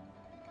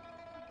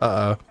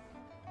 Uh-oh.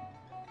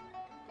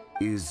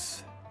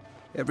 Is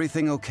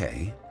everything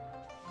okay?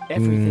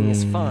 Everything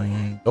is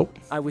fine. Nope.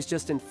 I was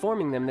just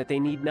informing them that they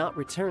need not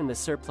return the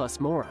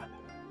surplus Mora.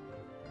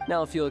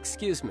 Now, if you'll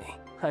excuse me,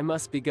 I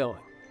must be going.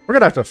 We're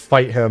gonna have to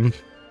fight him.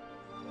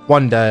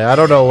 One day. I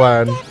don't know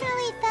when.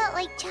 Definitely felt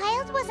like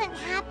Child wasn't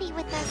happy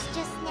with us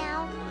just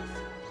now.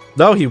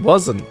 No, he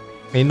wasn't.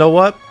 And you know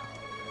what?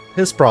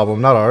 His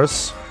problem, not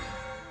ours.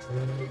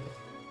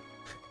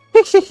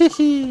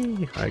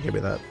 Alright, give me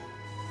that.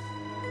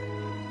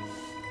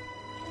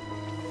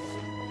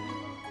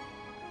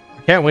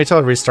 I can't wait till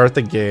I restart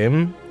the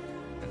game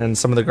and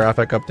some of the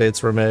graphic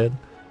updates were made.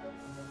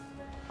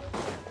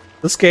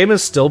 This game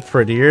is still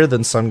prettier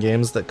than some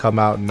games that come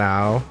out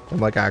now from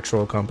like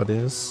actual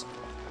companies.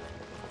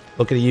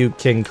 Look at you,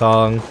 King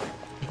Kong.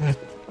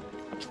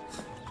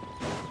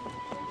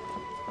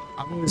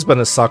 I've always been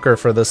a sucker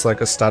for this like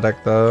aesthetic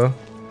though.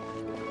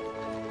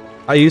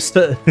 I used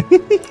to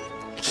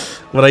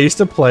when I used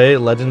to play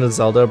Legend of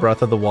Zelda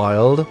Breath of the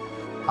Wild,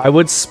 I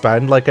would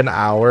spend like an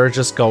hour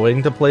just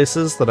going to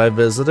places that I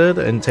visited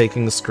and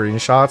taking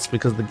screenshots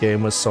because the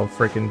game was so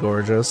freaking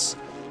gorgeous.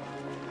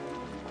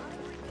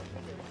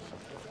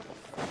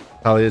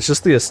 Ellie, it's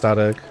just the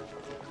aesthetic.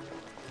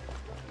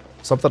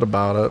 Something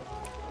about it.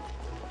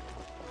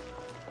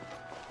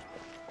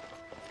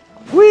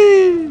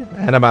 Whee!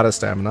 And I'm out of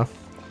stamina.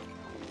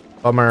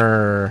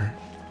 Bummer.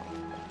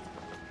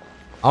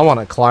 I want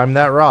to climb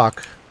that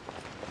rock.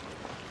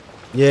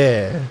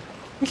 Yeah.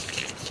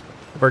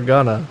 We're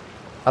gonna.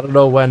 I don't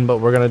know when, but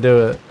we're gonna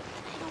do it.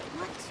 I don't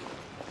want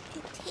to.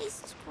 It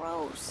tastes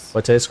gross.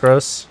 What tastes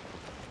gross?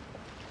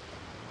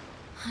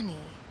 Honey,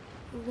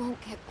 you won't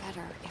get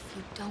better if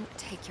you don't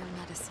take your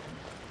medicine.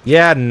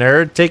 Yeah,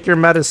 nerd, take your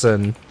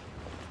medicine.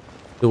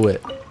 Do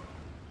it.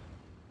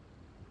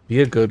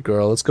 Be a good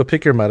girl. Let's go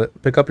pick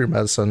up your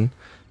medicine.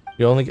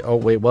 You only. Oh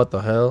wait, what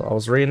the hell? I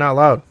was reading out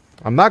loud.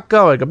 I'm not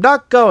going. I'm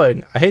not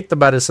going. I hate the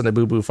medicine at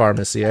Boo Boo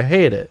Pharmacy. I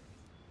hate it.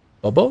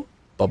 Bubbo?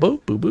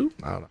 Bubbo? Boo Boo?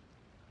 I don't know.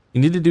 You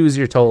need to do as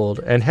you're told.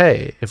 And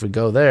hey, if we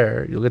go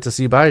there, you'll get to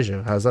see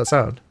Baiju. How's that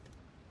sound?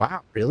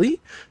 Wow,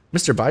 really?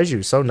 Mr.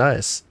 Baiju, so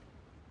nice.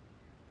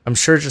 I'm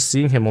sure just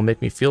seeing him will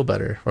make me feel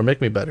better, or make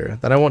me better.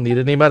 Then I won't need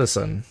any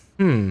medicine.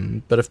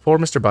 But if poor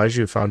Mr.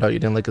 Baiju found out you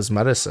didn't like his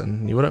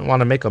medicine, you wouldn't want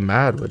to make him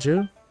mad, would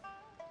you?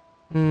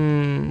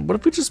 What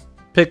if we just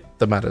pick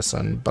the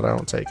medicine, but I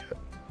don't take it?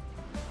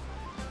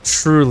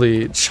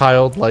 Truly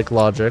childlike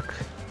logic.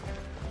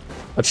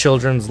 A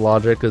children's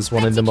logic is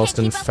one of the most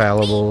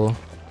infallible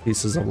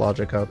pieces of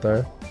logic out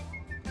there.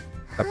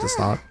 Except it's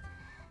not.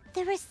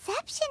 The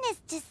reception is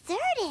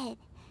deserted.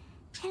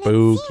 And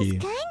Spooky.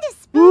 it seems kind of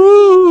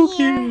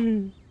spooky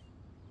in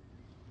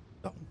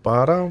here.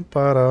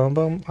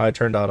 Ba-dum-ba-dum-bum. I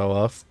turned auto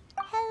off.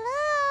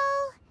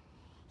 Hello?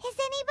 Is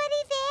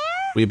anybody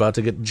there? We about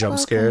to get jump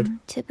scared.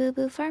 Welcome to Boo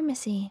Boo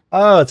Pharmacy.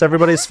 Oh, it's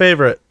everybody's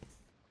favorite.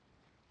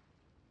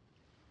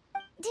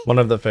 One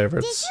of the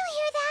favorites. Did you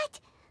hear that?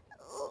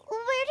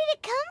 Where did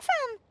it come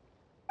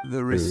from?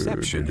 The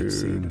reception, it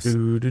seems.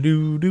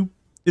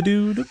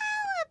 Do-do-do-do-do-do-do.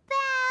 How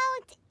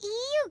about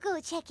you go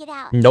check it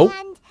out? Nope.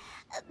 And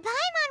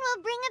Paimon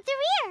will bring up the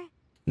rear.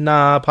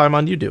 Nah,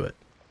 Paimon, you do it.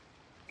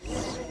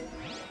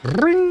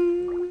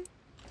 Ring.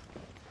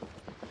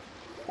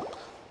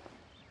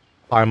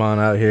 Paimon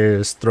out here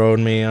is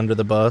throwing me under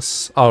the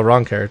bus. Oh,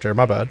 wrong character.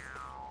 My bad.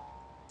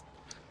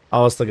 I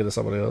was thinking of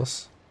somebody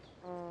else.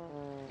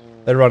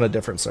 They run a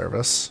different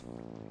service.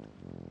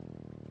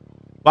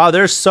 Wow,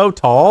 they're so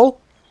tall.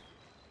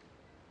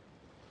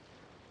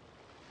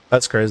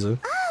 That's crazy.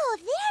 Oh,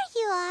 there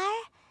you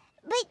are.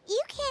 But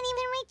you can't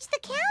even reach the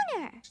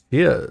counter.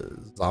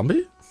 Yeah,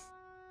 zombie?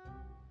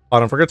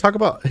 Hold on, if we're gonna talk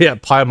about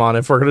Paimon,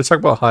 if we're gonna talk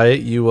about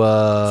height, you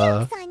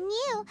Joke's on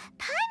you.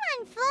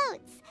 Paimon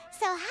floats,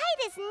 so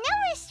height is no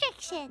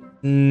restriction.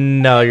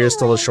 no, you're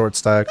still a short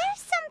stack. There's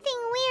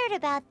something weird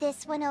about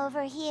this one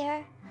over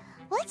here.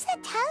 What's the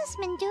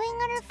talisman doing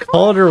on her forehead?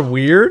 Calling her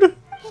weird? It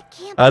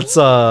can't That's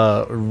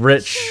be.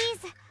 rich.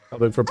 She's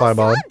Coming from a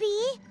Paimon.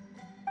 zombie.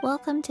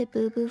 Welcome to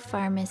Boo Boo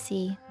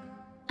Pharmacy.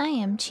 I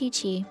am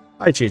Chi-Chi.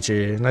 Hi,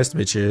 Chi-Chi. Nice to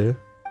meet you.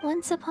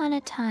 Once upon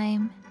a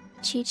time,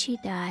 Chi-Chi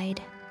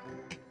died.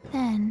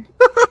 Then,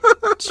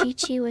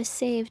 Chi-Chi was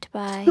saved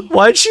by...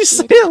 Why'd she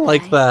say it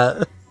like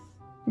that?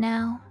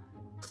 Now,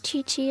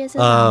 Chi-Chi is a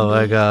Oh zombie.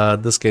 my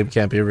god, this game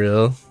can't be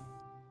real.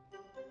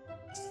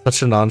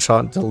 Such a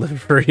nonchalant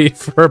delivery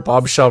for a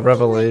bombshell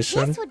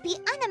revelation. This would be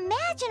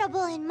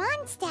unimaginable in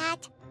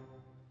Mondstadt.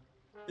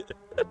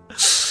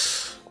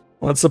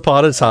 Once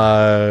upon a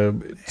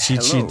time,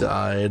 Chi-Chi Hello,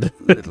 died.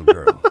 Little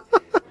girl.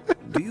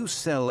 Do you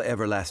sell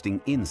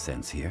everlasting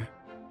incense here?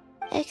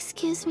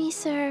 Excuse me,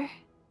 sir.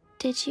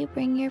 Did you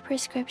bring your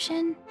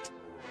prescription?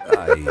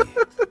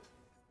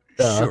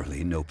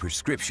 Surely no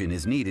prescription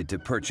is needed to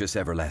purchase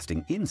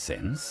everlasting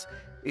incense.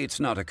 It's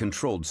not a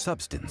controlled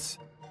substance.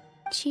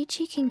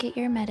 Chi-Chi can get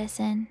your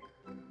medicine,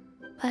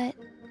 but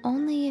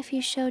only if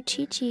you show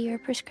Chi-Chi your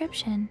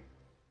prescription.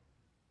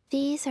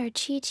 These are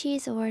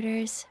Chi-Chi's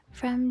orders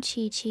from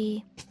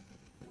Chi-Chi.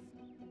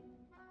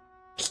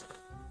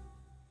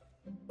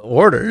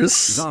 Orders?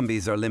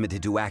 Zombies are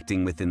limited to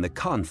acting within the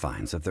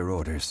confines of their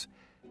orders.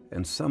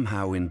 And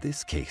somehow in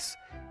this case,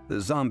 the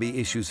zombie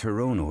issues her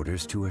own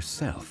orders to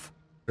herself.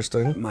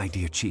 Interesting. My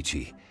dear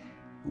Chi-Chi,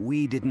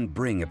 we didn't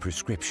bring a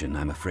prescription,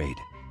 I'm afraid.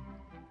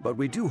 But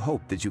we do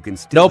hope that you can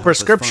still No help us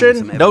find prescription,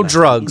 some no everlasting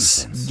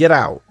drugs. incense. Get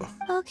out.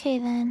 Okay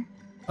then.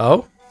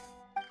 Oh?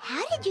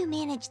 How did you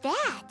manage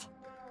that?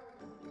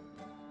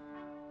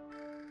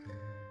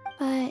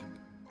 But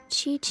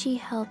Chi-Chi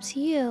helps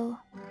you.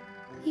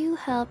 You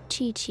help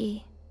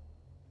Chi-Chi.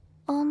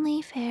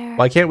 Only fair.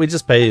 Why can't we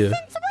just pay you?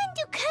 Since when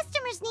do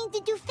customers need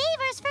to do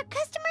favors for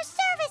customer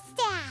service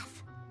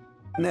staff?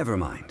 Never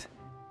mind.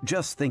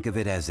 Just think of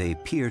it as a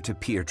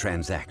peer-to-peer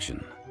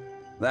transaction.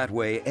 That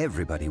way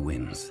everybody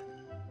wins.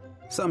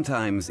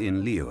 Sometimes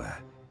in Liyue,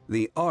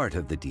 the art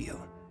of the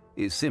deal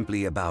is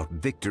simply about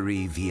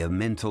victory via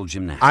mental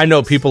gymnastics. I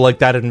know people like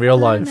that in real Go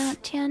to life.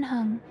 Mount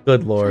Tianheng,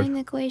 Good lord. join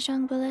the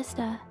Guizhong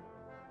Ballista,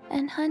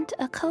 and hunt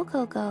a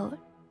cocoa goat.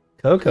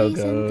 Cocoa Please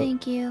and goat.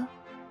 thank you.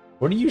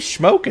 What are you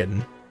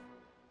smoking?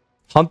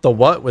 Hunt the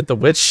what with the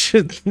witch?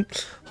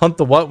 Hunt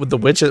the what with the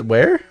witch at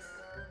where?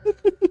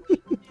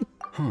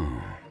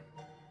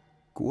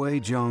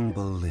 Guizhong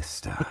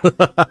Ballista.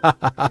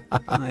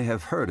 I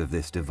have heard of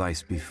this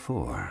device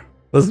before.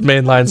 This is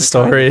mainline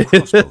story.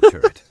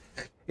 Turret,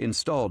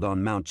 installed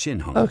on Mount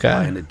Chinhong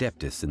by an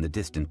adeptus in the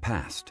distant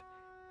past.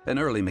 An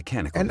early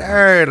mechanical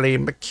device.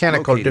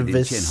 Located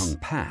device. In Chinhong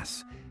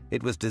Pass,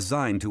 it was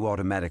designed to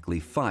automatically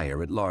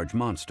fire at large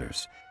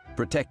monsters,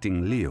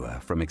 protecting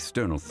Liyue from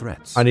external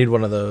threats. I need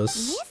one of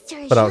those,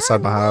 but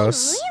outside my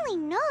house.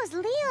 Really knows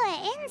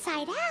Liyue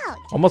inside out.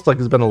 Almost like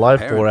he's been alive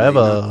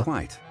forever. Not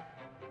quite.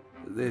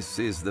 This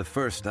is the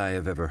first I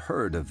have ever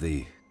heard of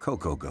the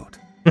Coco Goat.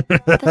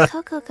 The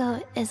Coco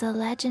Goat is a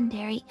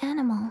legendary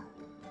animal.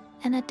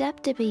 An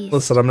adeptabeast.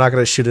 Listen, I'm not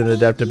going to shoot an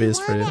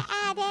adeptabeast for you.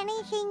 Add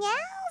anything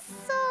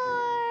else,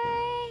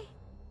 or...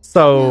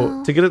 So,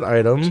 No, to get an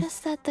item,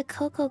 just that the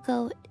Coco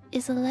Goat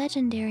is a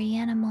legendary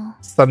animal.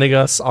 sending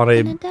us on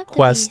a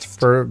quest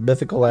for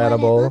mythical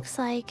animal. What it looks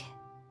like.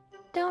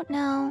 Don't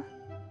know.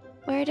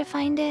 Where to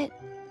find it?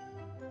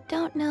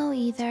 Don't know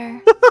either.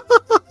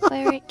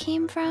 Where it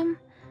came from?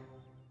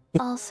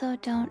 Also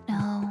don't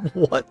know.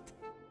 What?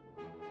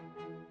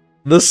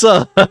 This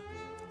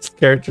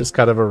character's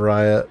kind of a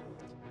riot.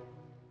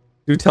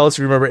 Do tell us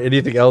you remember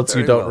anything else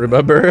you don't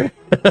remember.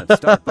 Let's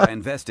start by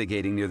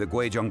investigating near the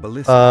Guizhong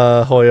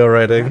Ballista. Hoyo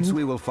writing. Perhaps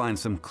we will find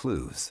some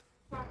clues.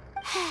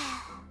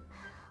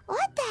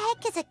 What the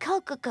heck is a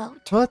Coco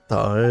Goat? What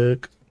the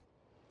heck?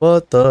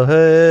 What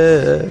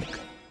the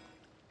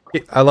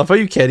heck? I love how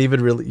you can't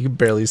even really, you can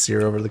barely see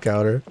her over the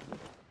counter.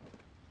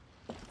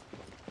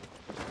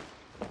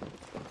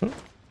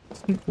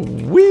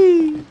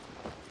 Whee!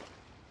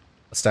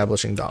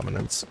 Establishing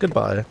dominance.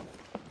 Goodbye.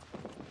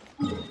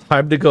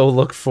 Time to go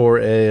look for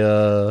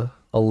a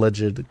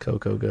alleged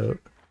Coco Goat.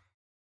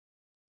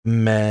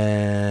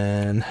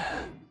 Man.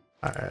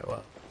 Alright,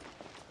 well.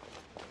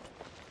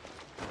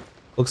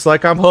 Looks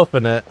like I'm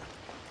hoofing it.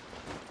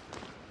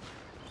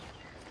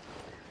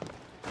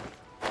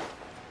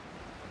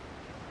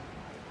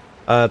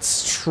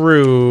 That's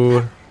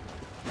true.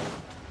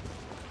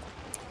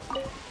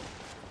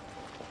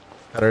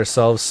 Got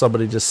ourselves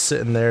somebody just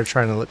sitting there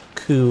trying to look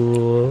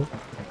cool.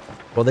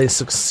 Well, they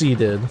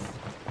succeeded.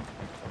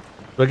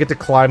 Do I get to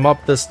climb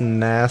up this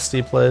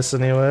nasty place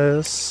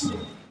anyways?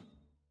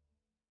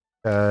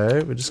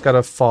 Okay, we just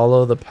gotta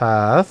follow the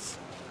path.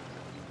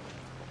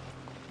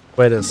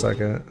 Wait a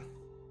second.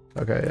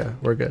 Okay, yeah,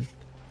 we're good.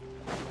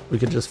 We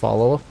could just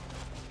follow.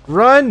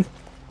 Run!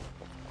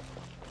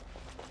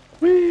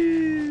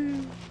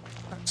 Whee!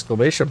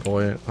 Exclamation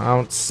point. I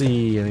don't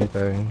see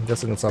anything. I'm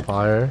guessing it's up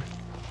higher.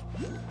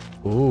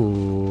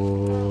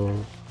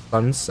 Ooh.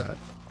 Sunset.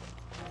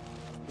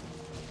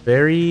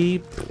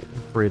 Very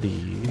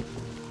pretty.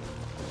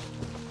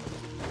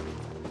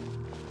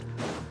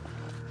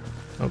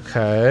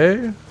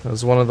 Okay.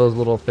 There's one of those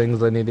little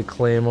things I need to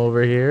claim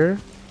over here.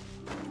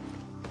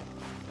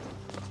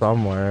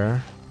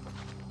 Somewhere.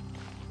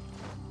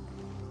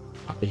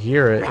 I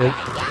hear it.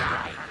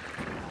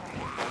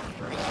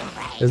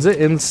 Is it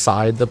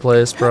inside the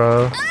place,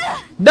 bro?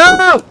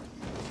 No!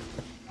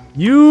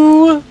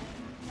 You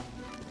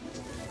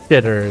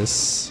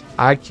shitters.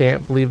 I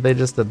can't believe they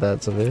just did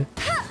that to me.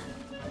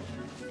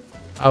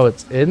 Oh,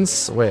 it's in.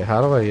 Wait,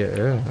 how do I get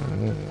in?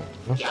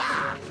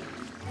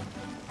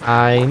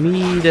 I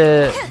need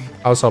it.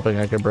 I was hoping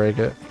I could break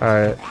it.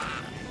 Alright.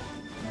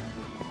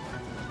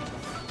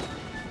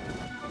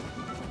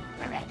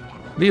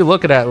 What are you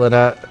looking at,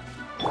 Lynette?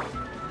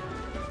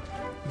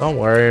 Don't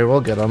worry,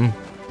 we'll get him.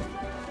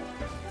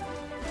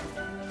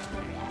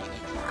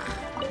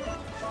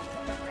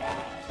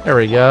 There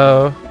we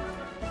go.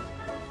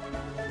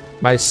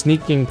 My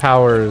sneaking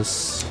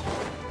powers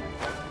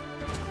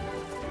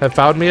have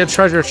found me a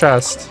treasure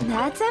chest.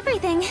 That's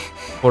everything.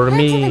 For On to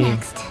me. the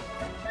next.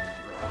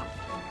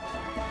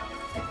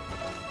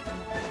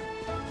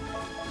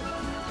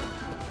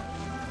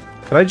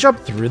 Can I jump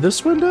through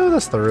this window?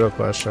 That's the real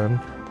question.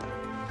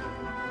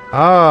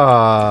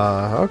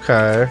 Ah,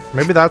 okay.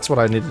 Maybe that's what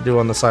I need to do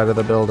on the side of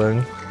the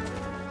building.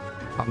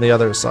 On the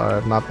other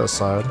side, not this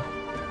side.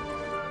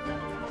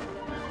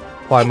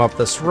 Climb up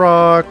this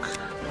rock.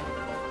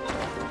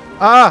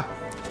 Ah!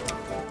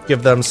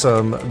 Give them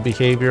some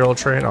behavioral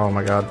train. Oh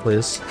my god,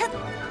 please.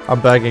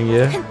 I'm begging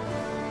you.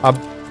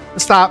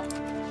 Stop.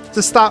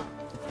 Just stop.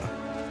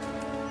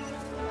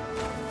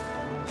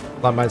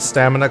 Let my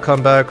stamina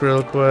come back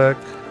real quick.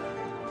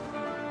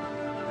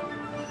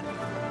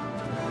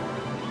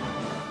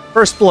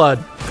 First blood.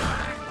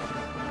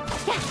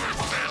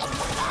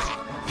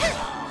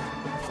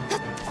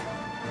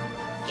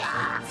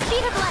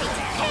 Speed of light.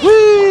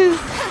 Whee!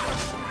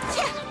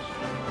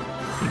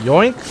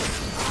 Yoink.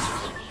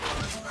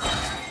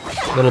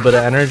 A little bit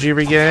of energy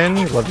regain.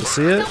 Love to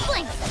see it.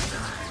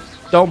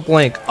 Don't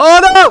blink. Oh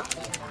no!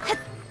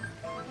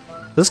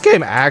 This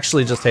game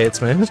actually just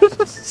hates me.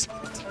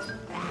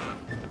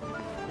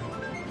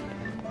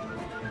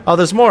 Oh,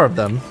 there's more of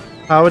them.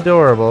 How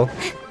adorable.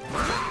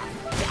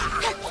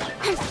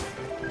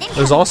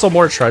 There's also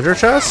more treasure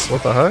chests?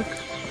 What the heck?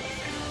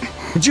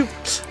 Could you...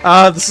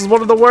 this is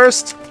one of the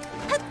worst.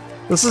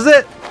 This is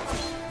it.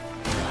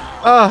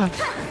 I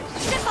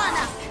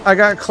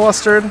got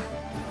clustered.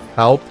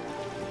 Help.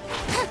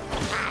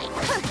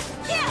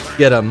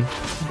 Get him.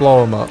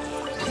 Blow him up.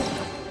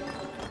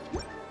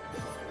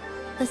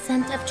 The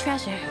scent of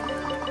treasure.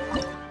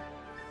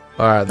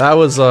 Alright, that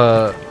was,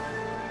 not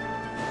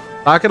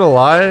gonna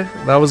lie,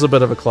 that was a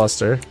bit of a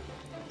cluster.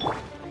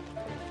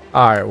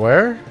 Alright,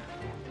 where?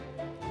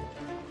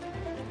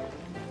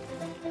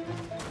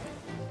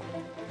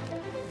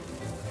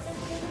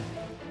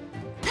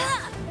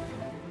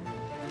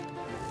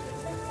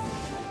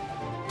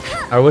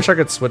 I wish I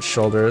could switch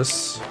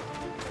shoulders.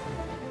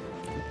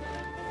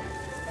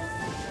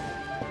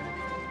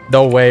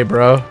 No way,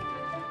 bro.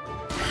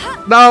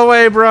 No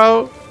way,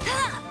 bro.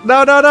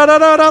 No, no, no, no,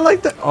 no, not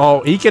like that.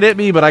 Oh, he can hit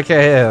me, but I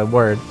can't hit him.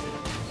 Word.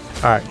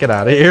 Alright, get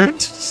out of here.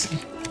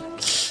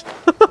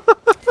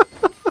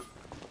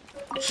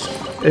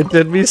 It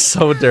did me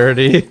so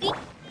dirty.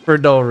 For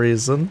no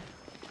reason.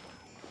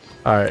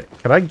 Alright,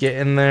 can I get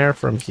in there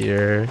from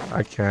here?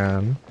 I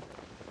can.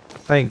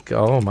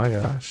 Oh my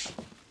gosh.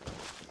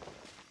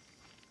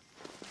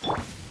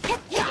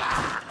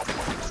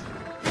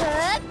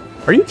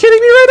 Are you kidding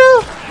me right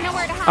now?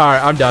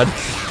 Alright, I'm done.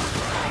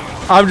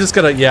 I'm just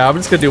gonna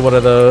do one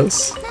of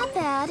those. Not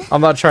bad. I'm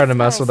not trying to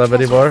mess with them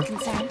anymore.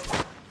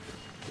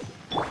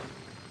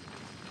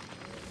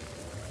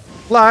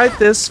 Light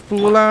this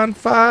fool on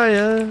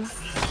fire.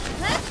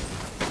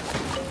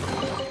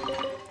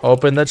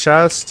 Open the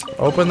chest.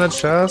 Open the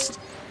chest.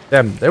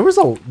 Damn,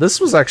 this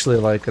was actually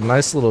like a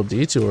nice little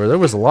detour. There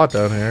was a lot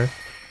down here.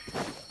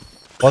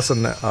 Plus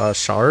a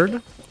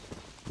shard.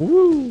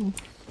 Woo.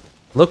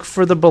 Look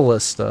for the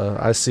ballista.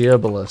 I see a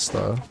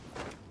ballista.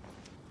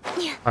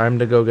 Time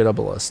to go get a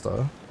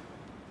ballista.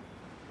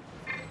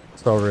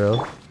 So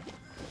real.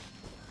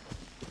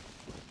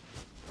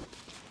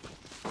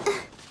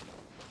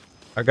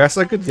 I guess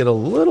I could get a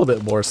little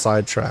bit more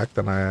sidetracked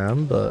than I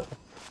am, but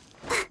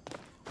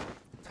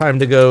time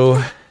to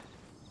go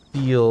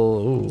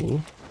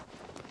heal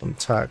some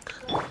tech.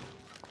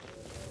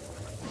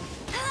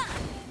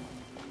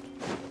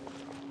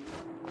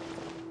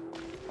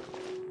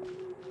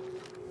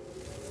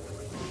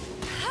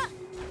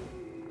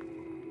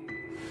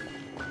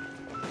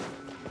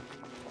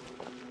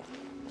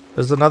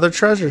 There's another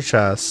treasure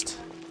chest.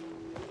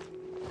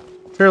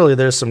 Surely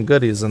there's some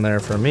goodies in there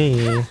for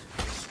me.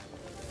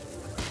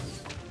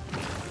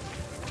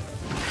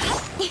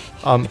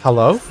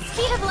 Hello?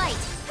 Speed of light.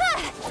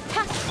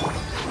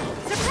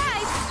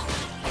 Surprise!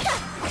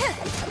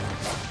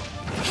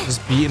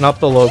 Just beating up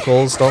the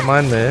locals, don't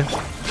mind me.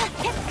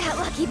 Got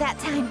lucky that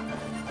time.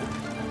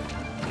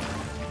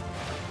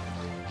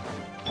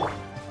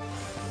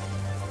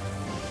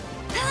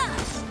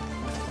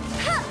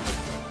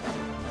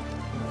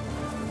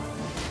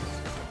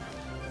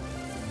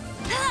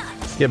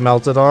 Get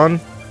melted on.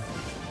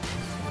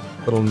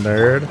 Little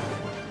nerd.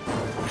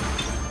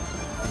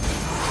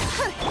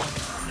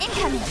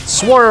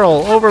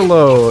 Swirl,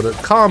 overload,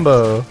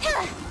 combo.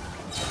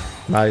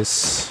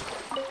 Nice.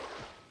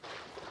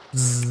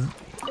 Zzz.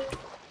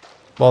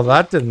 Well,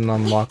 that didn't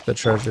unlock the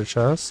treasure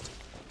chest.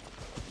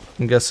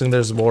 I'm guessing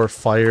there's more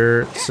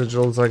fire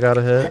sigils I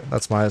gotta hit.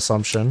 That's my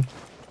assumption.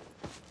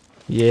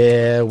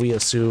 Yeah, we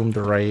assumed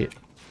right.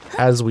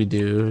 As we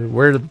do.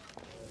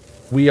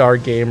 We are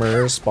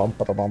gamers. Bum,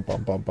 ba, bum,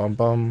 bum, bum, bum,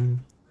 bum.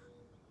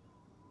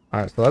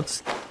 Alright, so that's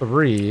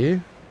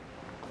 3.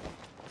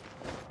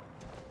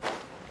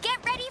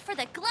 Get ready for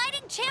the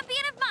gliding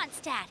champion of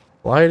Mondstadt.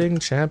 Gliding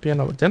champion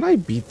of... Didn't I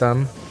beat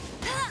them?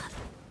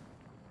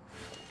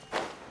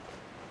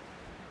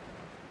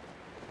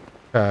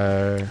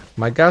 Okay.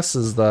 My guess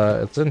is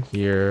that it's in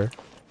here.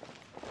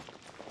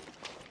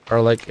 Or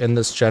like in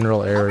this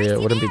general area. It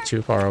wouldn't be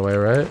too far away,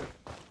 right?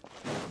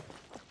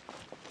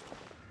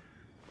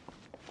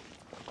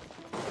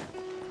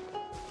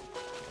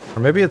 Or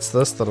maybe it's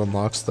this that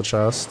unlocks the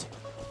chest.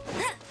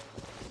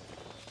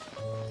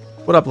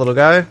 What up, little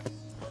guy?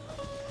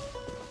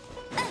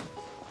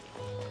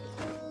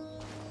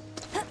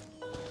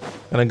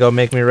 Gonna go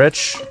make me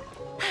rich?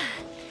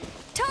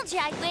 Told you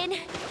I'd win.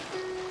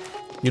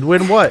 You'd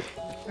win what?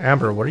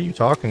 Amber, what are you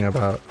talking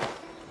about?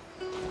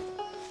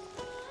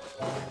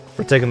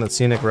 We're taking the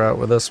scenic route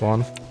with this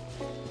one.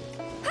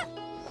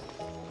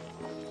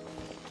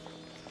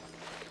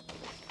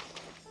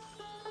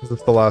 Is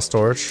this the last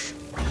torch?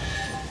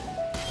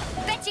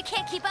 Bet you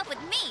can't keep up with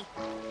me.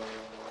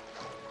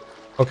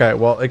 Okay,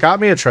 well, it got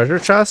me a treasure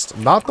chest.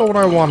 Not the one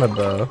I wanted,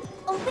 though.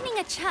 Opening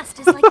a chest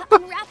is like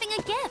unwrapping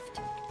a gift.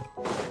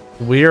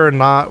 We are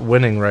not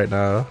winning right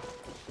now.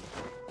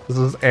 This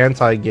is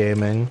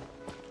anti-gaming.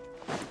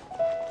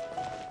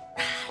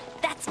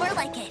 That's more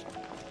like it.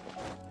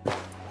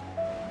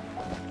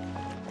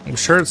 I'm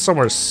sure it's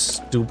somewhere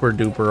super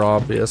duper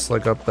obvious,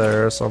 like up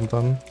there or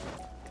something.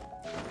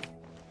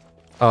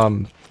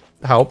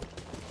 Help.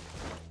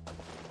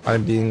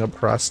 I'm being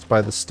oppressed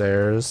by the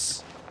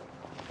stairs.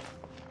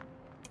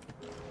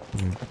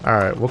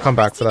 Alright, we'll come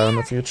back to that in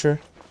the future.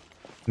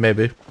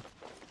 Maybe.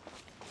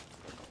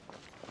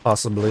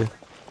 Possibly.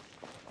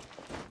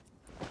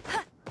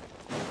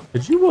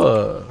 Could you,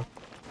 let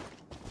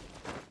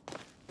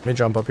me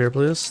jump up here,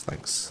 please?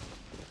 Thanks.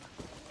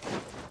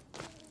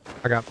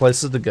 I got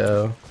places to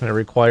go, and it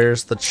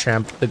requires the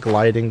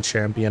gliding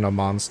champion of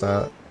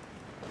Mondstadt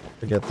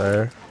to get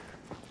there.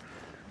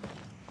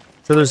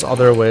 Sure, there's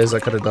other ways I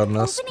could have done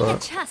this, Opening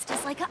but a chest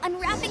is like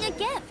unwrapping a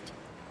gift.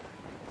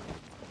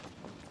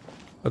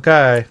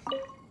 okay.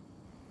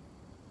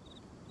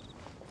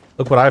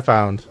 Look what I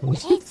found.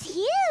 It's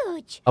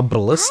huge. A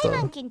ballista.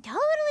 Paimon can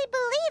totally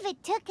believe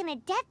it took an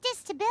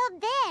Adeptus to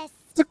build this.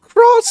 It's a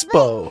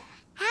crossbow. But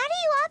how do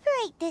you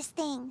operate this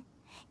thing?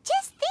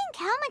 Just think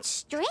how much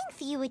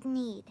strength you would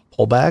need.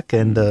 Pull back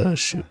and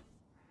shoot.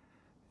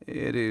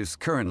 It is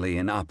currently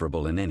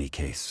inoperable in any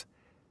case.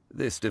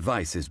 This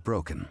device is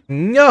broken.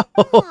 No.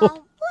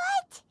 Oh,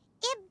 what?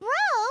 It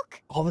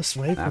broke? All this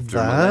way from After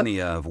that?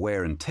 millennia of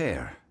wear and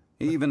tear,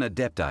 even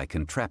Adepti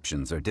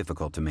contraptions are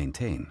difficult to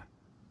maintain.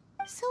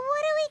 So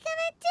what are we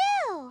gonna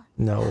do?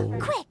 No.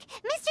 Quick,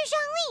 Mr.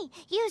 Zhongli,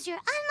 use your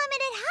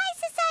unlimited high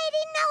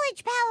society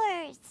knowledge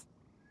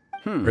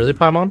powers. Really,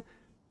 Paimon?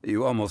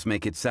 You almost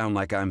make it sound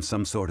like I'm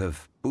some sort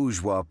of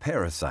bourgeois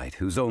parasite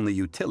whose only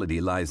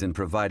utility lies in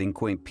providing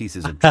quaint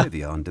pieces of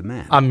trivia on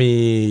demand. I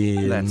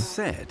mean... That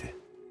said,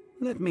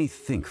 let me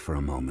think for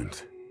a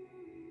moment.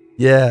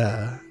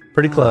 Yeah,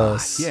 pretty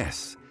close.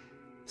 Yes.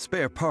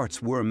 Spare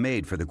parts were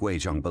made for the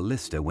Guizhong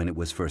Ballista when it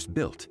was first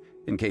built,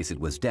 in case it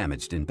was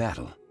damaged in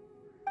battle.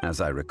 As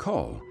I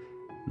recall,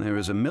 there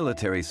is a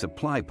military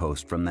supply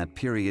post from that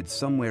period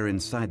somewhere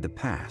inside the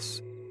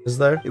pass. Is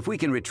there? If we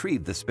can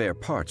retrieve the spare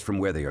parts from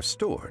where they are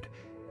stored,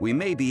 we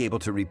may be able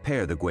to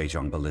repair the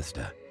Guizhong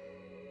Ballista.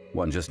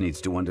 One just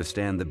needs to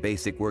understand the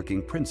basic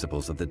working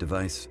principles of the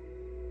device.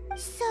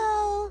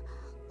 So,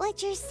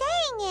 what you're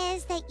saying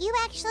is that you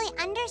actually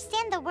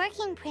understand the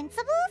working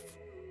principles?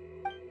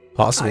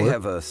 Possibly. I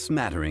have a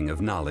smattering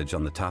of knowledge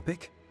on the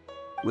topic.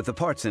 With the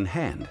parts in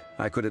hand,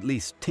 I could at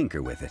least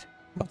tinker with it.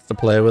 What's the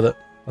play with it?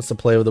 What's the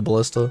play with the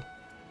ballista?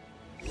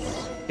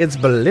 It's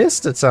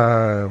ballista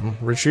time!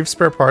 Retrieve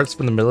spare parts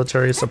from the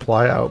military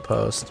supply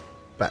outpost.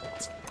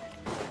 Bet.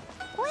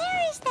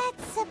 Where is that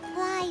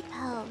supply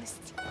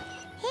post?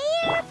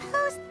 Here,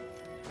 post...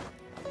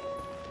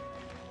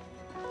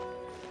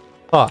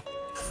 Huh.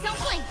 Don't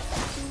blink.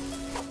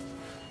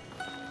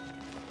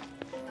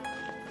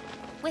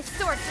 With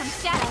sword from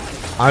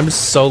shadow. I'm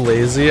so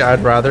lazy, I'd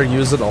rather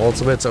use an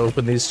ultimate to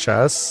open these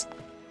chests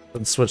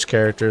than switch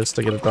characters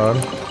to get it done.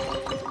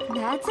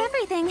 That's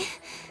everything.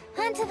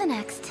 On to the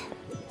next.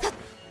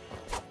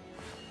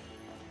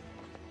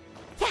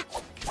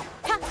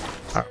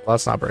 Alright, well,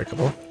 that's not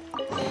breakable.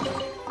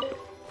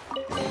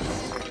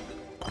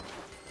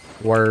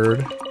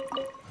 Word.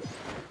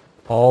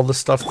 All the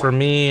stuff for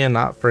me and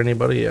not for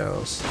anybody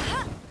else.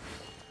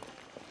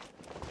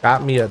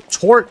 Got me a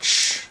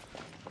torch.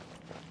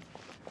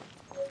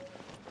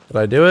 Did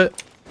I do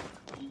it?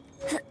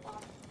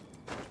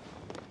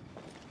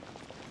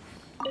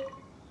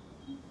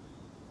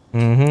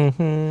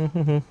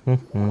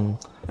 Come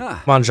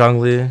on,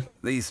 Zhongli.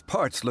 These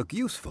parts look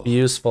useful. Be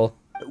useful.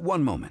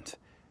 One moment.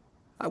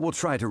 I will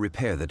try to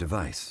repair the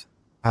device.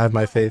 I have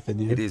my faith in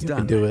you. It is You done.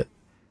 can do it.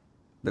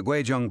 The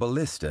Guizhong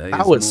Ballista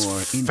That is was more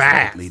fast.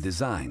 intricately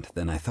designed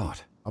than I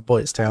thought. My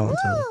boy is talented.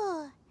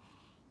 Ooh.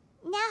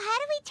 Now how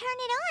do we turn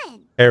it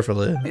on?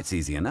 Carefully. It's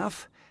easy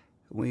enough.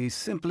 We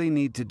simply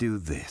need to do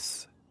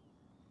this.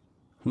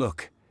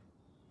 Look,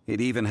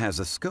 it even has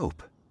a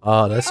scope.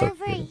 Oh, that's so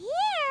Over cute.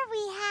 here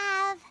we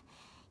have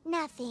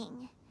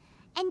nothing.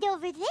 And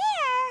over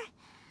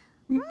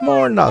there,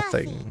 More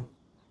nothing.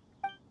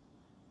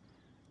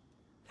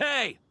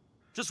 Hey,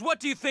 just what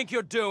do you think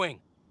you're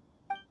doing?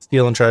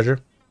 Stealing treasure.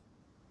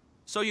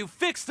 So you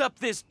fixed up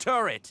this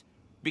turret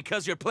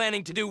because you're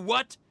planning to do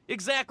what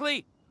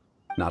exactly?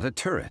 Not a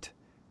turret.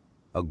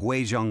 A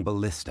Guizhong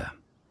Ballista.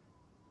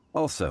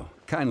 Also,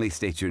 kindly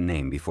state your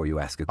name before you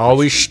ask a question.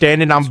 Always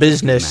standing on Strictly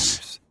business.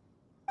 manners.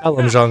 Tell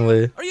him,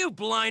 Zhongli. Are you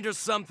blind or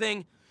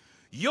something?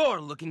 You're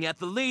looking at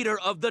the leader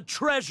of the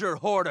treasure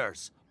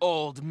hoarders,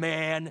 old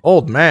man.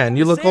 Old man,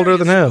 you look This older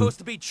area's than him. supposed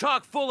to be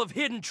chock full of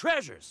hidden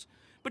treasures,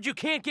 but you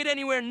can't get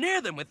anywhere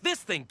near them with this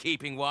thing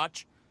keeping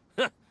watch.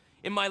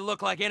 It might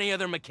look like any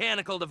other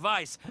mechanical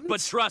device, but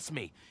trust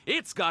me,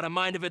 it's got a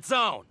mind of its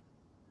own.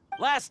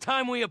 Last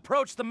time we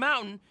approached the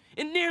mountain,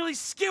 it nearly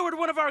skewered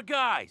one of our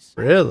guys.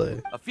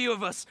 Really? A few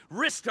of us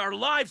risked our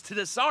lives to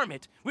disarm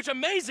it, which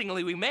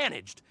amazingly we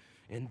managed.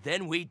 And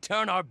then we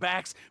turn our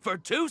backs for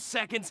 2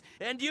 seconds,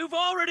 and you've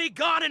already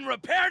gone and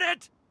repaired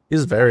it!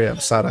 He's very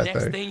upset, I Next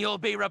think. thing you'll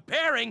be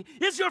repairing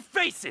is your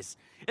faces,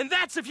 and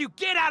that's if you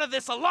get out of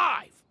this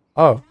alive!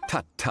 Oh,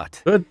 Tut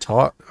tut. good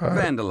talk. Crap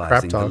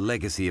Vandalizing the talk.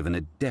 legacy of an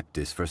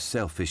Adeptus for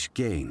selfish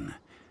gain.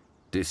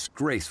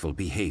 Disgraceful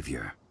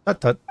behavior. Tut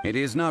tut. It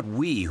is not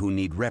we who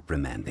need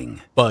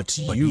reprimanding, But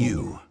but you.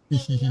 you.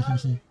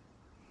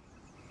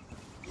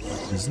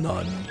 It's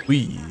not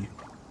we.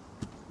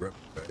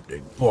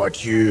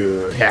 But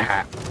you.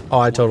 Oh,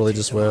 I totally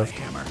just whiffed.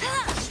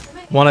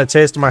 Want a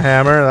taste of my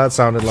hammer? That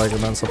sounded like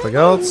it meant something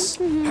else.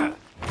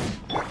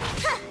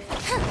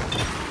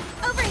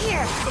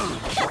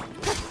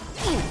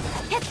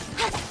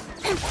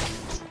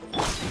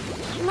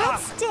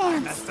 Let's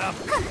dance.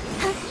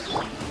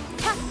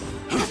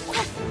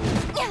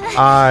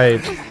 I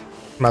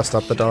messed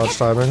up the dodge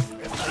timing.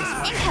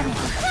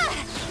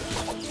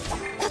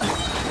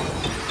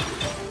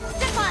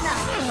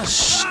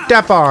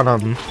 Step on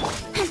him.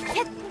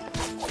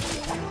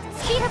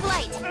 Speed of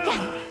light.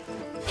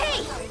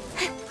 Hey.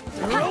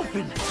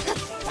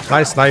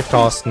 Nice knife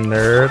toss,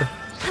 nerd.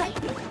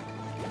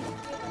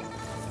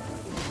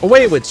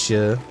 Away with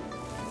you.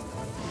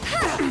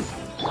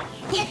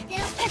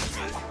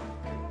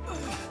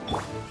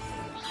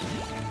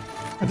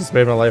 I just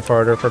made my life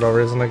harder for no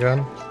reason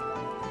again.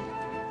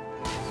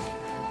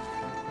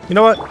 You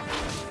know what?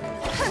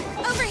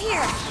 Over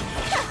here.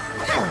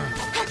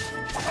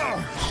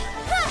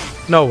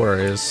 No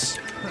worries.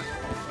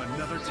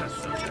 Another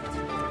test subject.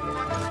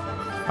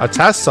 A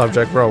test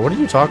subject, bro. What are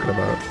you talking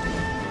about?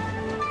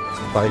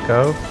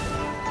 Psycho.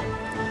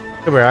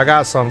 Come here, I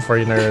got some for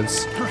you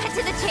nerds. Cut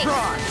to the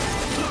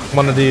chase.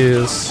 One of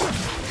these.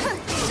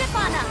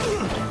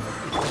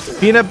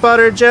 Peanut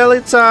butter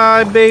jelly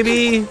time,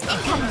 baby.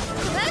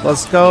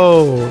 Let's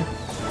go.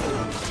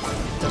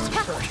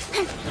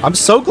 I'm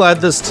so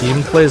glad this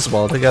team plays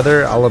well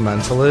together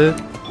elementally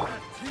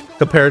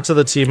compared to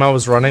the team I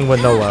was running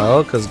with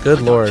Noelle, because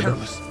good lord,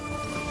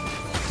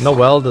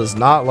 Noelle does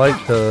not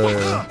like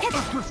to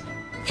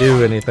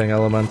do anything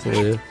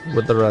elementally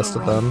with the rest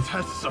of them.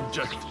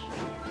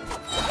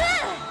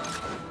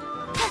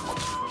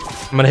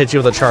 I'm gonna hit you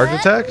with a charge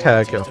attack?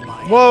 Heck yeah.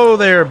 Whoa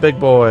there, big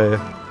boy.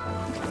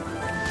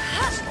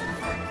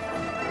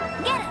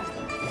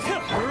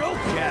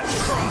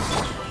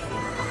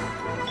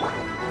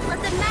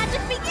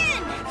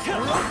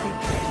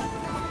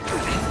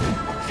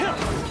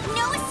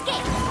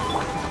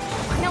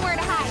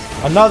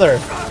 Another.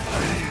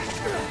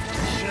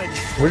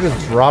 We're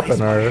just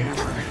dropping our.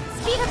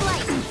 Speed of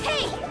light.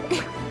 Hey.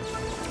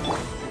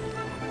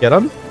 Get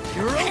him.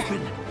 You're open.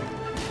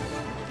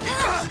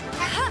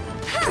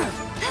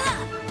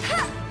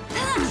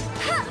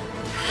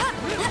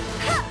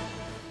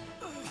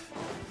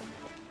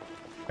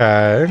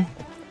 Okay.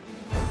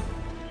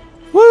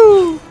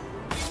 Woo.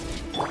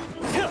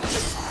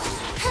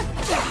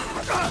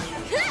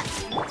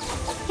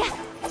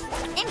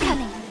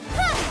 Incoming.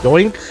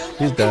 Yoink.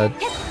 He's dead.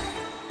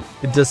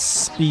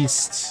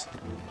 Deceased.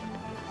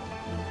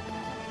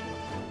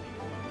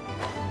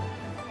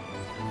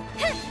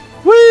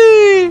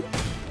 Whee!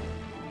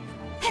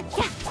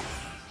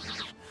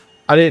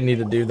 I didn't need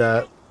to do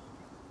that.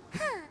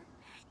 These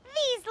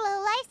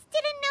lowlifes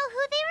didn't know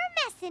who they were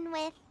messing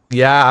with.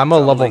 Yeah, I'm a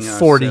level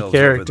 40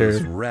 character.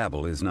 This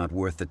rabble is not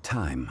worth the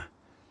time.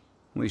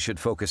 We should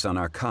focus on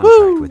our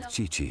contract with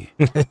Chi-Chi.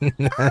 Oh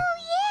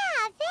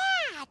yeah,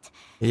 that.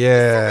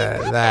 Yeah,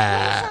 So we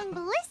that. on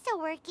Ballista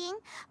working,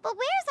 but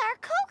where's our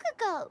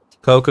Coca-Goat?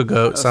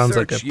 Coca-Goat sounds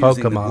like a search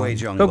using the Pokemon.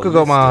 Guizhong Ballista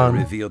Coca-Gomon.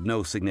 revealed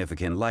no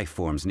significant life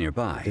forms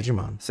nearby,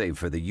 Digimon. save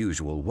for the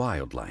usual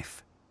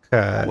wildlife.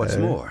 Okay. What's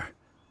more,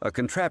 a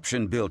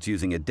contraption built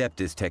using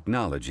Adeptus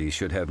technology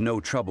should have no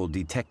trouble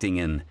detecting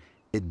an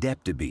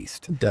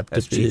Adeptabeast,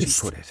 as Chi-Chi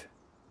put it.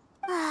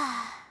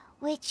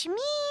 Which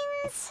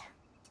means...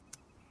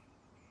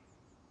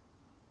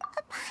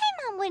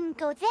 Paimon wouldn't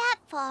go that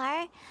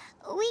far.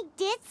 We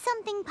did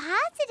something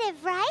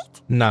positive,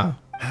 right? No.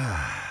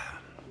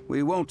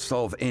 We won't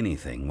solve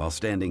anything while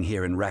standing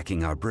here and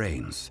racking our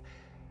brains.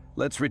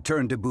 Let's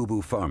return to Boo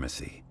Boo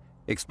Pharmacy,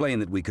 explain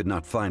that we could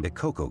not find a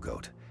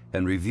Coco-Goat,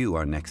 and review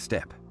our next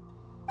step.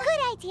 Good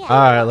idea.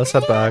 Alright, let's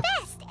head back.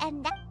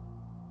 And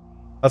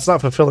That's not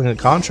fulfilling a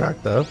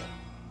contract, though.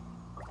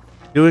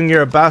 Doing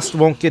your best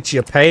won't get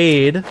you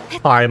paid,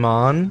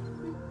 Paimon.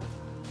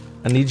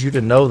 I need you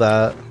to know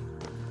that.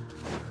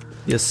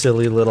 You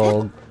silly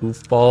little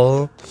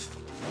goofball.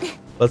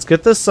 Let's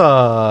get this,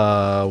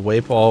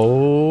 waypoint.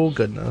 Oh,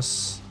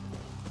 goodness.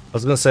 I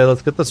was gonna say,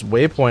 let's get this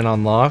waypoint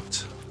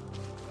unlocked.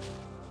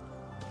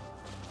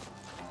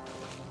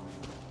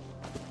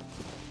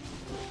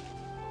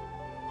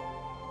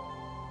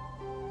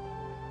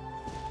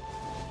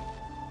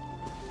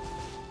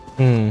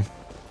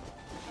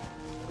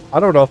 I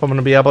don't know if I'm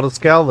gonna be able to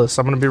scale this.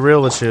 I'm gonna be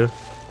real with you.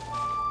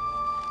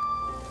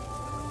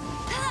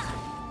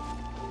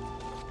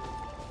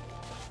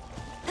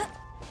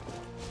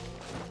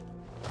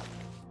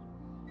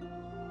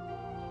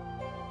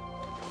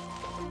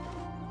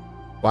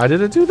 Why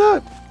did it do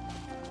that?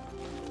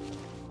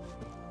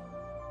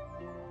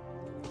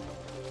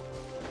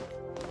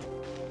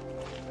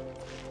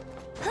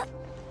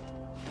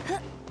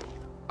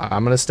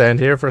 I'm gonna stand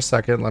here for a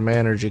second, let my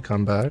energy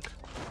come back.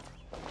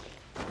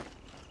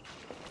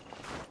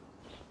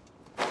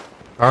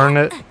 Darn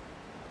it.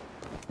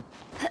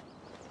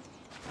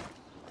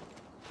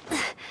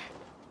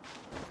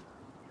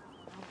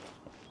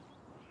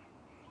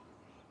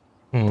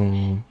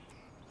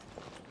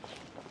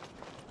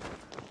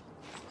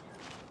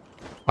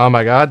 Oh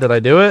my god, did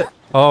I do it?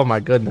 Oh my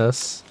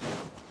goodness.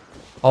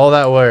 All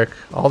that work,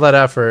 all that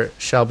effort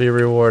shall be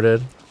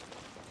rewarded.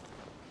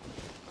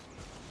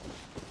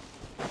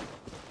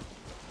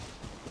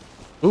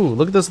 Ooh,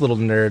 look at this little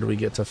nerd we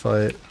get to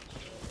fight.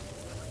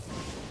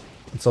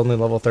 It's only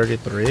level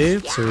 33.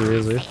 Too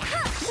easy.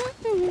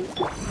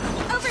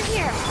 Over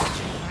here.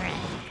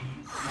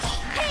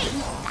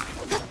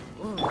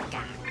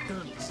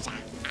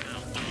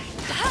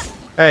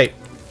 Hey,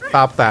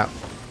 stop that.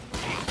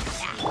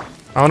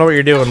 I don't know what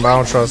you're doing, but I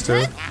don't trust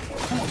you.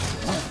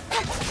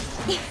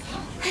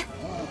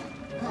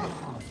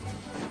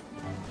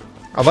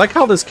 I like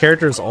how this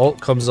character's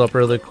ult comes up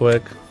really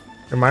quick.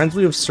 Reminds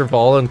me of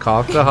Serval and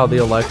Kafka, how the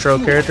Electro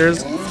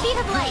characters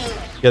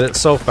get it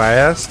so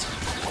fast.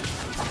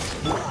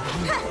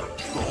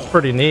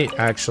 Pretty neat,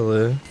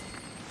 actually.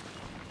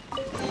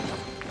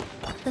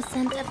 The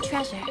scent of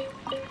treasure.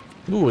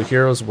 Ooh, a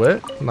hero's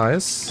wit.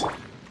 Nice.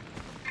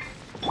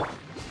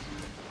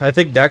 I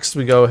think next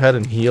we go ahead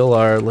and heal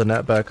our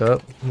Lynette back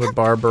up with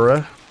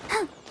Barbara.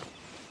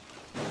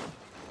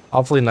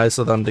 Awfully nice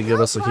of them to give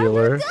us a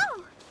healer.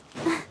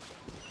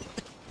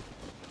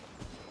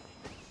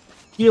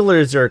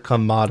 Healers are a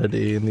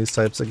commodity in these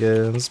types of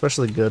games,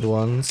 especially good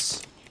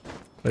ones,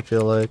 I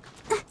feel like.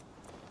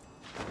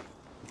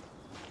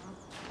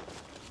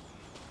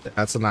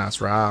 That's a nice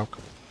rock.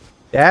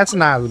 That's a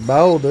nice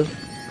boulder.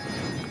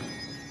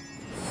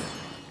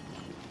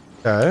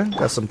 Okay,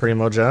 got some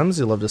primo gems.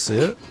 You love to see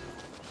it.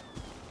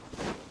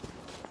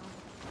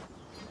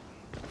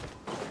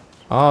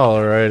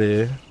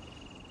 Alrighty.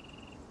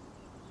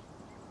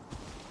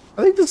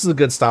 I think this is a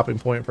good stopping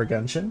point for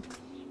Genshin.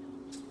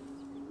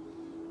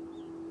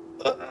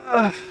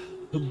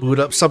 Boot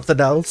up something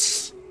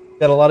else.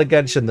 Got a lot of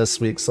Genshin this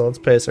week, so let's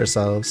pace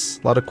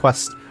ourselves. A lot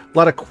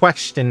of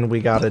question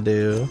we gotta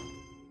do.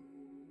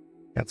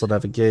 Cancel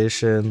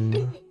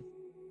navigation.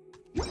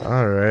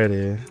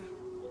 Alrighty.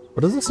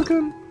 What is this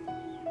again?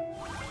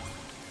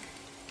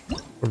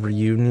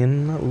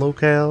 Reunion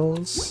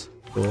locales.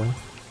 Cool.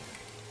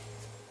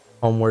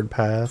 Homeward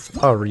path.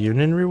 Oh,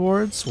 reunion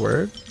rewards?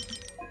 Word.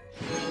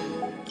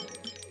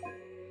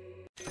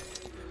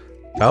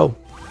 Oh.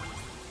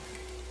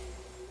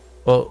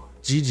 Well,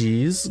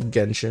 GG's,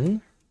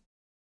 Genshin.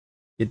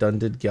 You done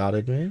did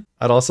godded me.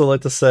 I'd also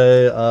like to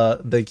say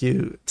thank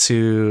you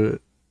to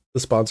the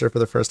sponsor for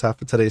the first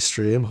half of today's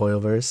stream,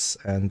 Hoyoverse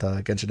and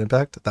Genshin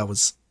Impact. That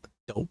was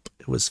dope.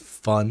 It was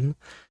fun.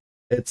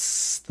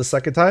 It's the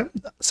second time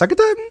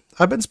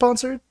I've been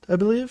sponsored, I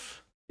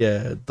believe.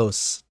 Yeah,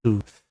 those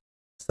two.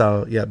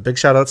 So yeah, big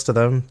shout outs to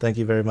them. Thank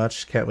you very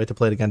much. Can't wait to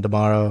play it again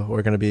tomorrow.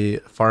 We're going to be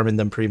farming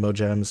them primo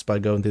gems by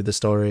going through the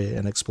story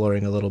and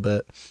exploring a little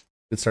bit.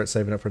 We'd start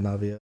saving up for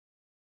Navia.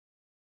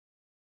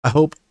 I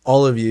hope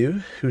all of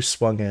you who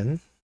swung in,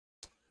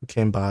 who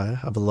came by,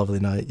 have a lovely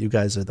night. You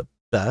guys are the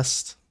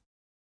best.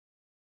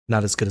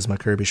 Not as good as my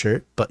Kirby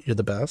shirt, but you're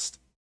the best.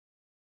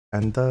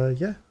 And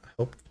yeah,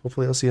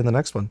 hopefully I'll see you in the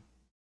next one.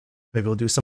 Maybe we'll do some